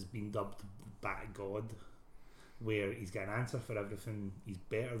has been dubbed Bat God, where he's got an answer for everything. He's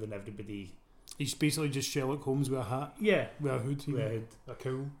better than everybody. He's basically just Sherlock Holmes with a hat. Yeah, With a hood. with a hood. A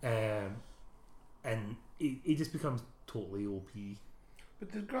cowl. And he just becomes totally OP.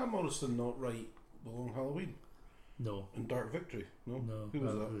 But did Grant Morrison not write The Long Halloween No, and Dark Victory? No. no, Who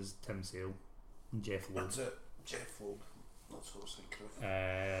was that? It was Tim Sale and Jeff Loeb. That's it. Jeff Loeb. That's what I was thinking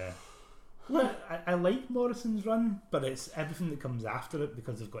of. Well, I like Morrison's run, but it's everything that comes after it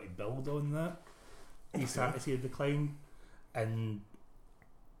because they've got to build on that. You start to see a decline, and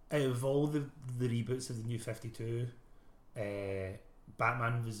out of all the reboots of the New 52,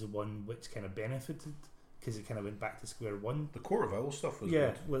 Batman was the one which kind of benefited because it kind of went back to square one. The Court of Owls stuff was Yeah,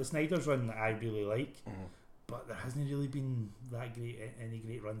 good. well, Snyder's run that I really like, Mhm. but there hasn't really been that great any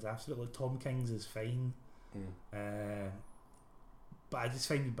great runs after it. Like Tom King's is fine. Mm. But I just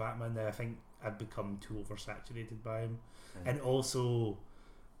find Batman now, I think I've become too oversaturated by him. Mm. And also,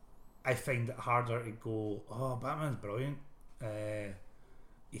 I find it harder to go, oh, Batman's brilliant.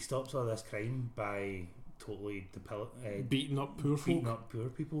 He stops all this crime by totally Beating up poor folk. beating up poor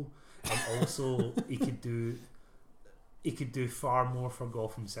people. And also, he could do far more for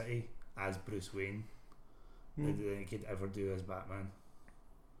Gotham City as Bruce Wayne than he could ever do as Batman.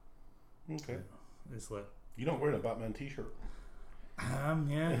 Okay. It's like, You're not wearing a Batman t-shirt.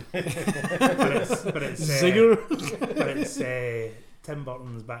 yeah. but it's Zinger. but it's Tim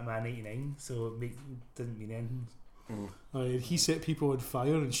Burton's Batman '89, so it didn't mean anything. He set people on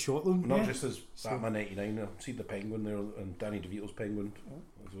fire and shot them. Not Yeah. just as Batman '89. I've seen the Penguin there and Danny DeVito's Penguin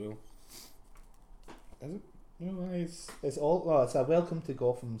as well. Is it? No, it's all. Well, it's a Welcome to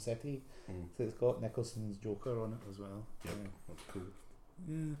Gotham City. Mm. So it's got Nicholson's Joker on it as well. Yep. That's cool.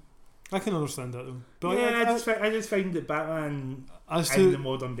 Yeah, I can understand that though. But I just find that Batman as in the to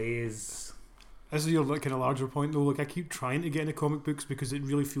modern days. as to your like kind of larger point though, like I keep trying to get into comic books because it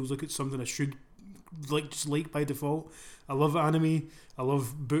really feels like it's something I should just like by default. I love anime. I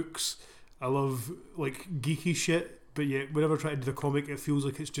love books. I love like geeky shit. But yet, whenever I try to do the comic, it feels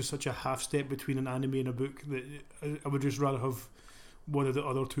like it's just such a half step between an anime and a book that I would just rather have one of the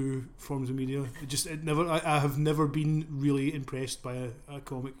other two forms of media. I have never been really impressed by a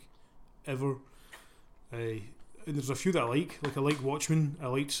comic ever. And there's a few that I like. Like I like Watchmen. I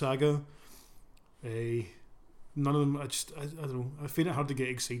like Saga. None of them. I don't know. I find it hard to get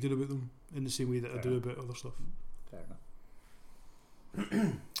excited about them in the same way that I do about other stuff. Fair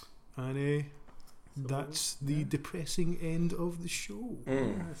enough. And that's the depressing end of the show.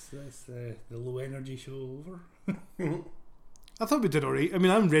 That's the low energy show over. I thought we did alright. I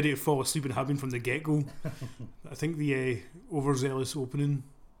mean, I'm ready to fall asleep and having from the get-go. I think the overzealous opening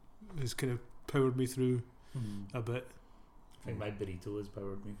has kind of powered me through a bit. I think my burrito has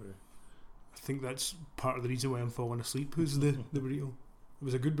powered me through. I think that's part of the reason why I'm falling asleep is the burrito. It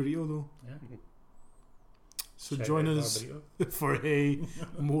was a good burrito though. Yeah. So Shout join out us Burrito.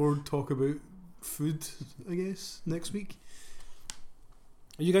 for more talk about food, I guess, next week.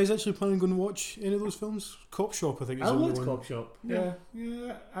 Are you guys actually planning on going to watch any of those films? Cop Shop, I think, is I the only liked one. Cop Shop. Yeah,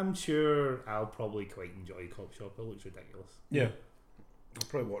 I'm sure I'll probably quite enjoy Cop Shop. It looks ridiculous. Yeah. I'll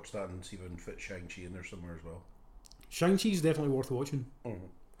probably watch that and see if I can fit Shang-Chi in there somewhere as well. Shang-Chi's definitely worth watching.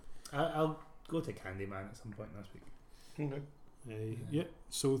 I'll go to Candyman at some point this week. Okay. Yeah,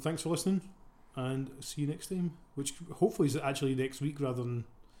 so thanks for listening and see you next time, which hopefully is actually next week rather than...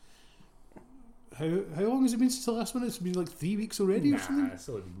 How long has it been since the last one? It's been like 3 weeks already or something? It's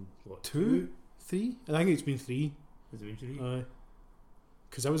only been, what, 2? 3? I think it's been 3. Has it been 3?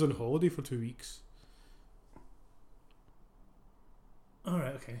 Because I was on holiday for 2 weeks.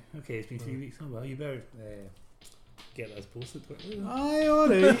 Alright, okay, it's been 3 weeks. Oh well, you better get those posted quickly then. Aye,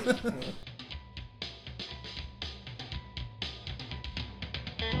 alright.